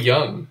so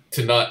young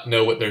to not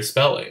know what they're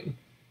spelling.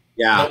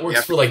 Yeah, That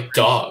works for like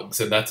dogs,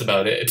 and that's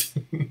about it.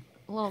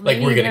 Well, Like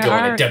we're maybe gonna there go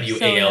on are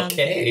a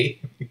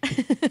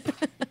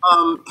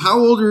WALK. How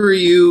old were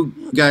you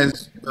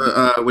guys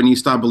when you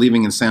stopped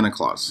believing in Santa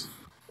Claus?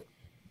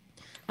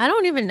 I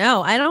don't even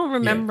know. I don't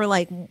remember.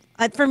 Like,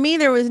 for me,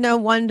 there was no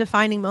one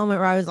defining moment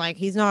where I was like,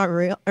 "He's not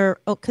real," or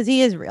because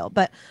he is real.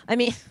 But I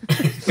mean,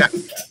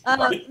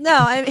 no.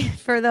 I mean,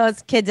 for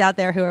those kids out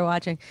there who are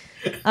watching,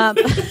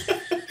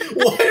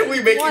 Why are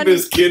we making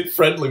this kid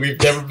friendly?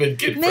 We've never been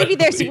kid friendly. maybe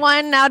there's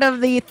one out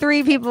of the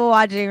 3 people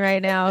watching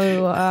right now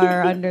who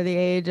are under the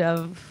age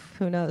of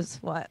who knows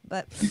what.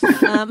 But,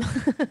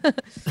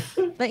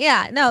 but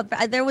yeah, no.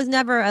 There was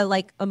never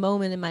a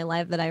moment in my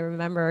life that I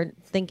remember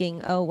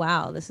thinking, "Oh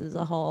wow, this is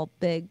a whole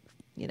big,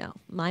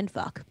 mind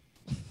fuck."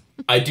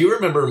 I do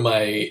remember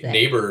my Sick.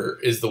 neighbor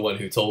is the one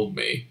who told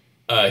me.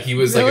 He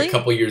was Really? like a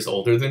couple years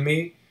older than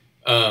me.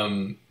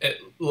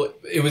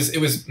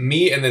 It was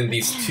me and then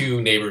these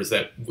two neighbors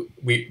that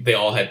they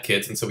all had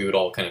kids, and so we would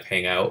all kind of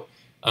hang out.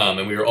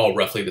 And we were all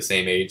roughly the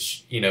same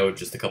age,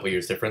 just a couple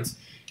years difference.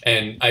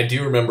 And I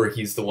do remember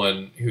he's the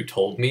one who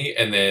told me,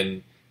 and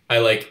then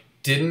I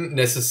didn't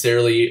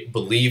necessarily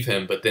believe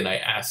him, but then I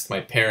asked my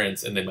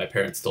parents, and then my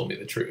parents told me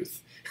the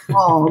truth.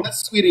 Oh,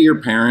 that's sweet of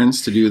your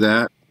parents to do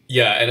that.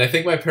 Yeah, and I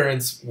think my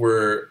parents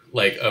were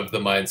of the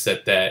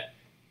mindset that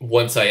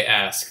once I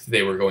asked,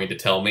 they were going to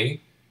tell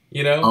me,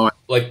 Oh.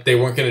 they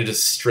weren't going to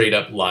just straight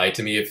up lie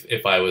to me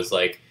if I was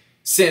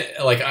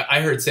Santa,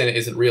 I heard Santa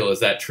isn't real. Is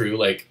that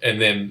true?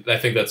 And then I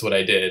think that's what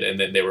I did, and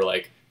then they were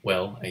like,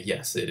 well,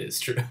 yes, it is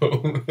true.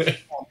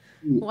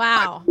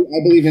 Wow. I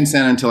believed in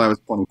Santa until I was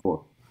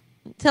 24.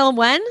 Till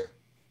when?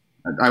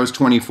 I was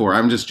 24.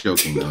 I'm just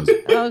joking, though.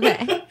 Okay.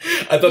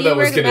 I thought Do you that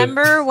was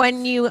remember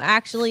when you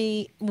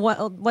actually?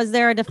 What was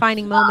there a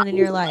defining moment in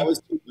your life?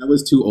 I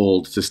was too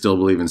old to still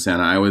believe in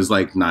Santa. I was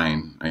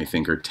 9, I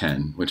think, or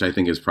 10, which I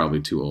think is probably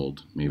too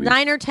old. Maybe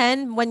 9 or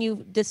 10 when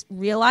you just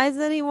realized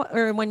that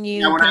or when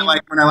you? Yeah,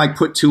 when I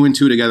put 2 and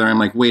 2 together, I'm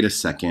like, wait a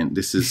second,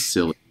 this is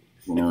silly.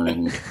 You know what I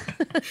mean?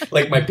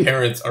 my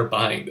parents are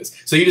buying this,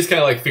 so you just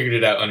kind of figured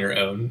it out on your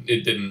own.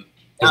 It didn't.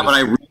 Yeah, but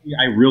I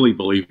really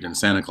believed in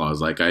Santa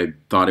Claus. I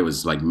thought it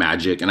was like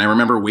magic. And I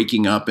remember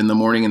waking up in the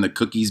morning and the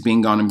cookies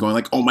being gone and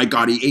going oh my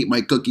God, he ate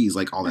my cookies,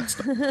 all that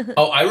stuff.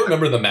 Oh, I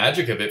remember the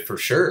magic of it for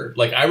sure.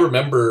 I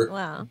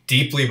remember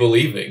deeply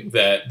believing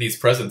that these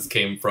presents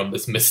came from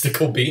this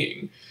mystical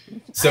being.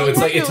 So it's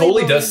it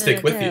totally does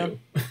stick with you.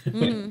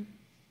 Mm-hmm.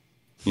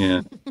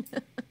 Yeah.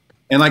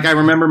 And I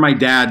remember my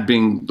dad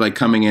being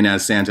coming in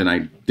as Santa, and I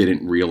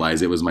didn't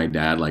realize it was my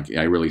dad.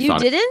 I really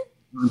thought. You didn't?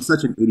 I'm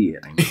such an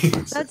idiot. I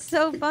know. That's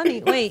so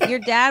funny. Wait, your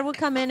dad would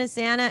come in as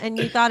Santa, and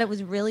you thought it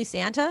was really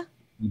Santa?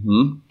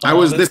 Mm-hmm.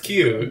 That's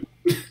cute.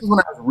 This is when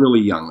I was really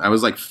young. I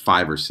was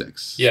 5 or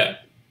 6. Yeah,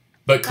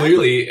 but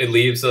clearly it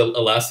leaves a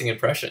lasting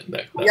impression.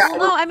 Yeah. Well,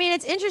 no, I mean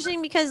it's interesting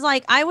because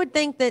I would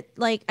think that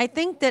I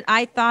think that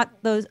I thought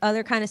those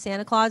other kind of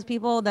Santa Claus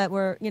people that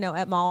were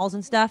at malls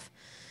and stuff,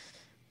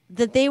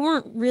 that they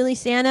weren't really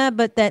Santa,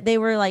 but that they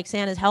were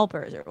Santa's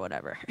helpers or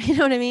whatever. You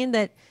know what I mean?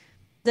 That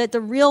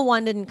the real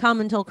one didn't come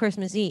until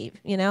Christmas Eve,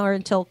 or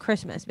until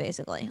Christmas,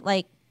 basically.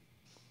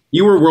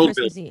 You were world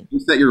Christmas building. Eve. You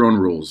set your own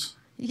rules.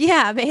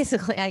 Yeah,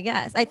 basically, I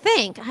guess. I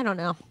think. I don't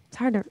know. It's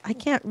hard to. I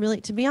can't really.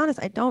 To be honest,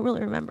 I don't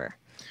really remember.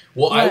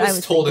 Well, I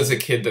was told as a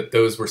kid that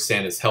those were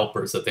Santa's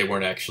helpers, that they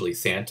weren't actually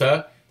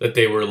Santa, that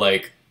they were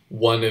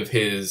one of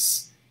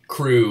his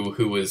crew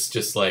who was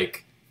just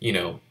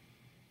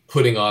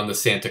putting on the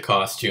Santa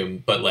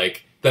costume, but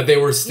that they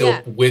were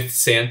still with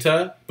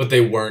Santa, but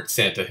they weren't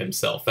Santa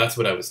himself. That's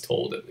what I was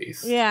told, at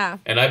least. Yeah.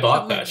 And I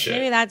bought that shit.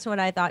 Maybe that's what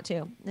I thought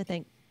too, I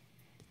think.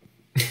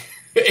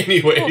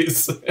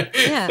 Anyways. Cool.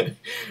 Yeah.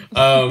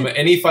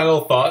 Any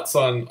final thoughts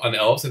on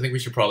Elves? I think we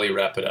should probably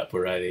wrap it up.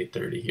 We're at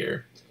 8:30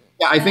 here.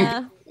 Yeah, I think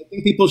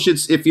people should,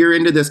 if you're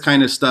into this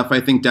kind of stuff, I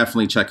think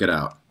definitely check it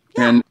out.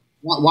 Yeah. And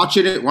watch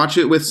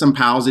it with some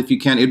pals if you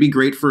can. It'd be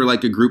great for a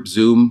group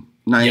Zoom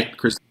night,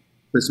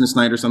 Christmas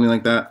night or something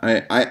like that.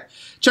 I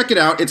check it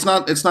out. It's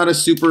not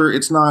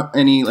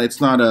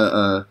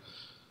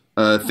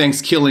a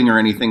Thanksgiving or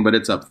anything, but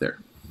it's up there.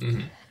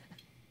 Mm-hmm.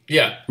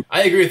 Yeah,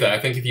 I agree with that. I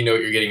think if you know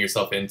what you're getting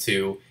yourself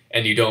into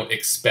and you don't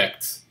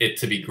expect it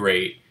to be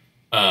great,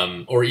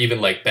 or even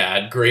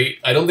bad great.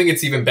 I don't think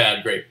it's even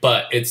bad great,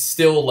 but it's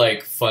still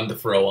fun to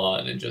throw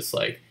on and just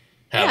have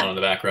it on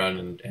the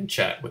background and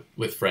chat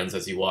with friends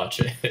as you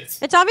watch it.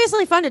 It's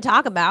obviously fun to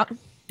talk about.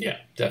 Yeah,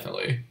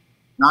 definitely.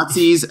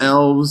 Nazis,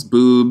 elves,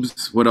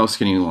 boobs. What else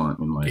can you want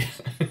in life?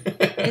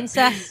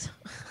 Incest.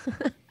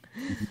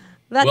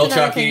 That's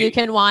another thing you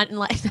can want in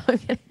life.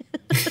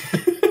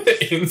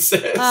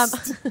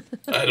 Incest.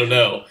 I don't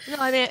know. No,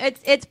 I mean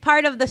it's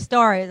part of the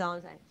story. Is all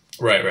I'm saying.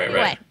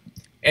 Right.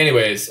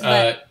 Anyways,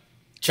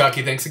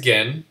 Chucky, thanks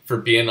again for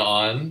being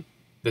on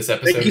this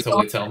episode of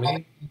Totally Tell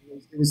Me.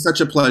 It was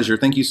such a pleasure.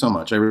 Thank you so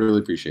much. I really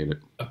appreciate it.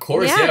 Of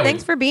course. Yeah.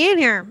 Thanks for being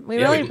here. We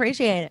really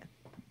appreciate it.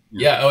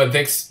 Yeah. Oh, and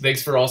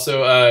thanks for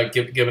also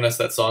giving us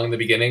that song in the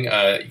beginning.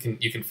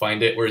 You can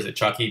find it. Where is it?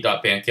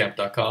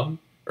 Chalky.bandcamp.com,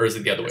 or is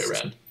it the other way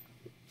around?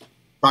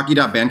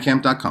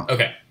 Chalky.bandcamp.com.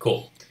 Okay.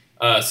 Cool.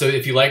 So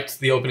if you liked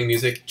the opening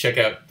music, check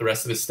out the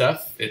rest of his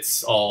stuff.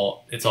 It's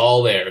all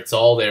there. It's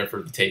all there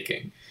for the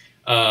taking.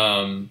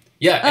 Go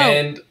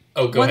ahead.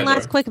 One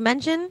last quick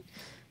mention.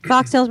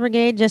 Foxtails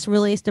Brigade just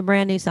released a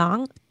brand new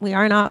song. We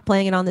are not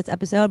playing it on this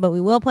episode, but we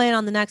will play it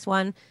on the next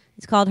one.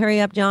 It's called Hurry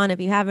Up, John.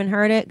 If you haven't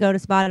heard it, go to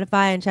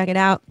Spotify and check it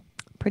out.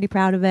 Pretty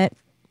proud of it.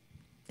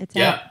 It's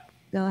out.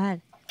 Go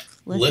ahead.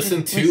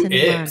 Listen to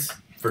it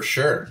for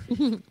sure.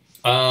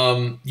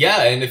 And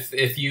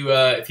if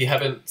you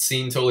haven't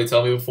seen Totally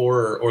Tell Me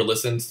before or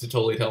listened to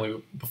Totally Tell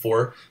Me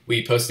before,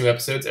 we post new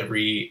episodes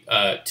every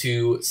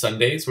 2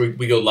 Sundays.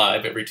 We go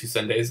live every 2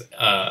 Sundays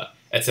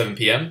at 7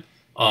 p.m.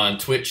 on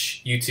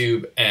Twitch,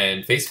 YouTube,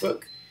 and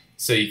Facebook.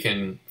 So you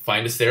can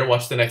find us there,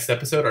 watch the next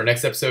episode. Our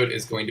next episode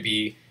is going to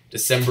be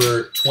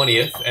December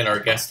 20th, and our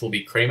guest will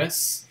be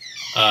Kramus,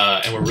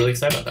 and we're really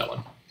excited about that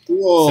one.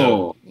 Whoa!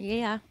 So,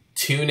 yeah.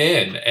 Tune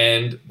in,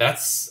 and I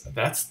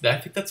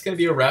think that's going to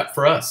be a wrap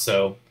for us.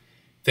 So,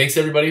 thanks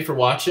everybody for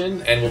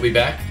watching, and we'll be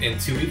back in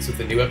 2 weeks with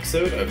a new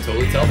episode of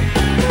Totally Tell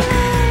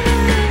Me.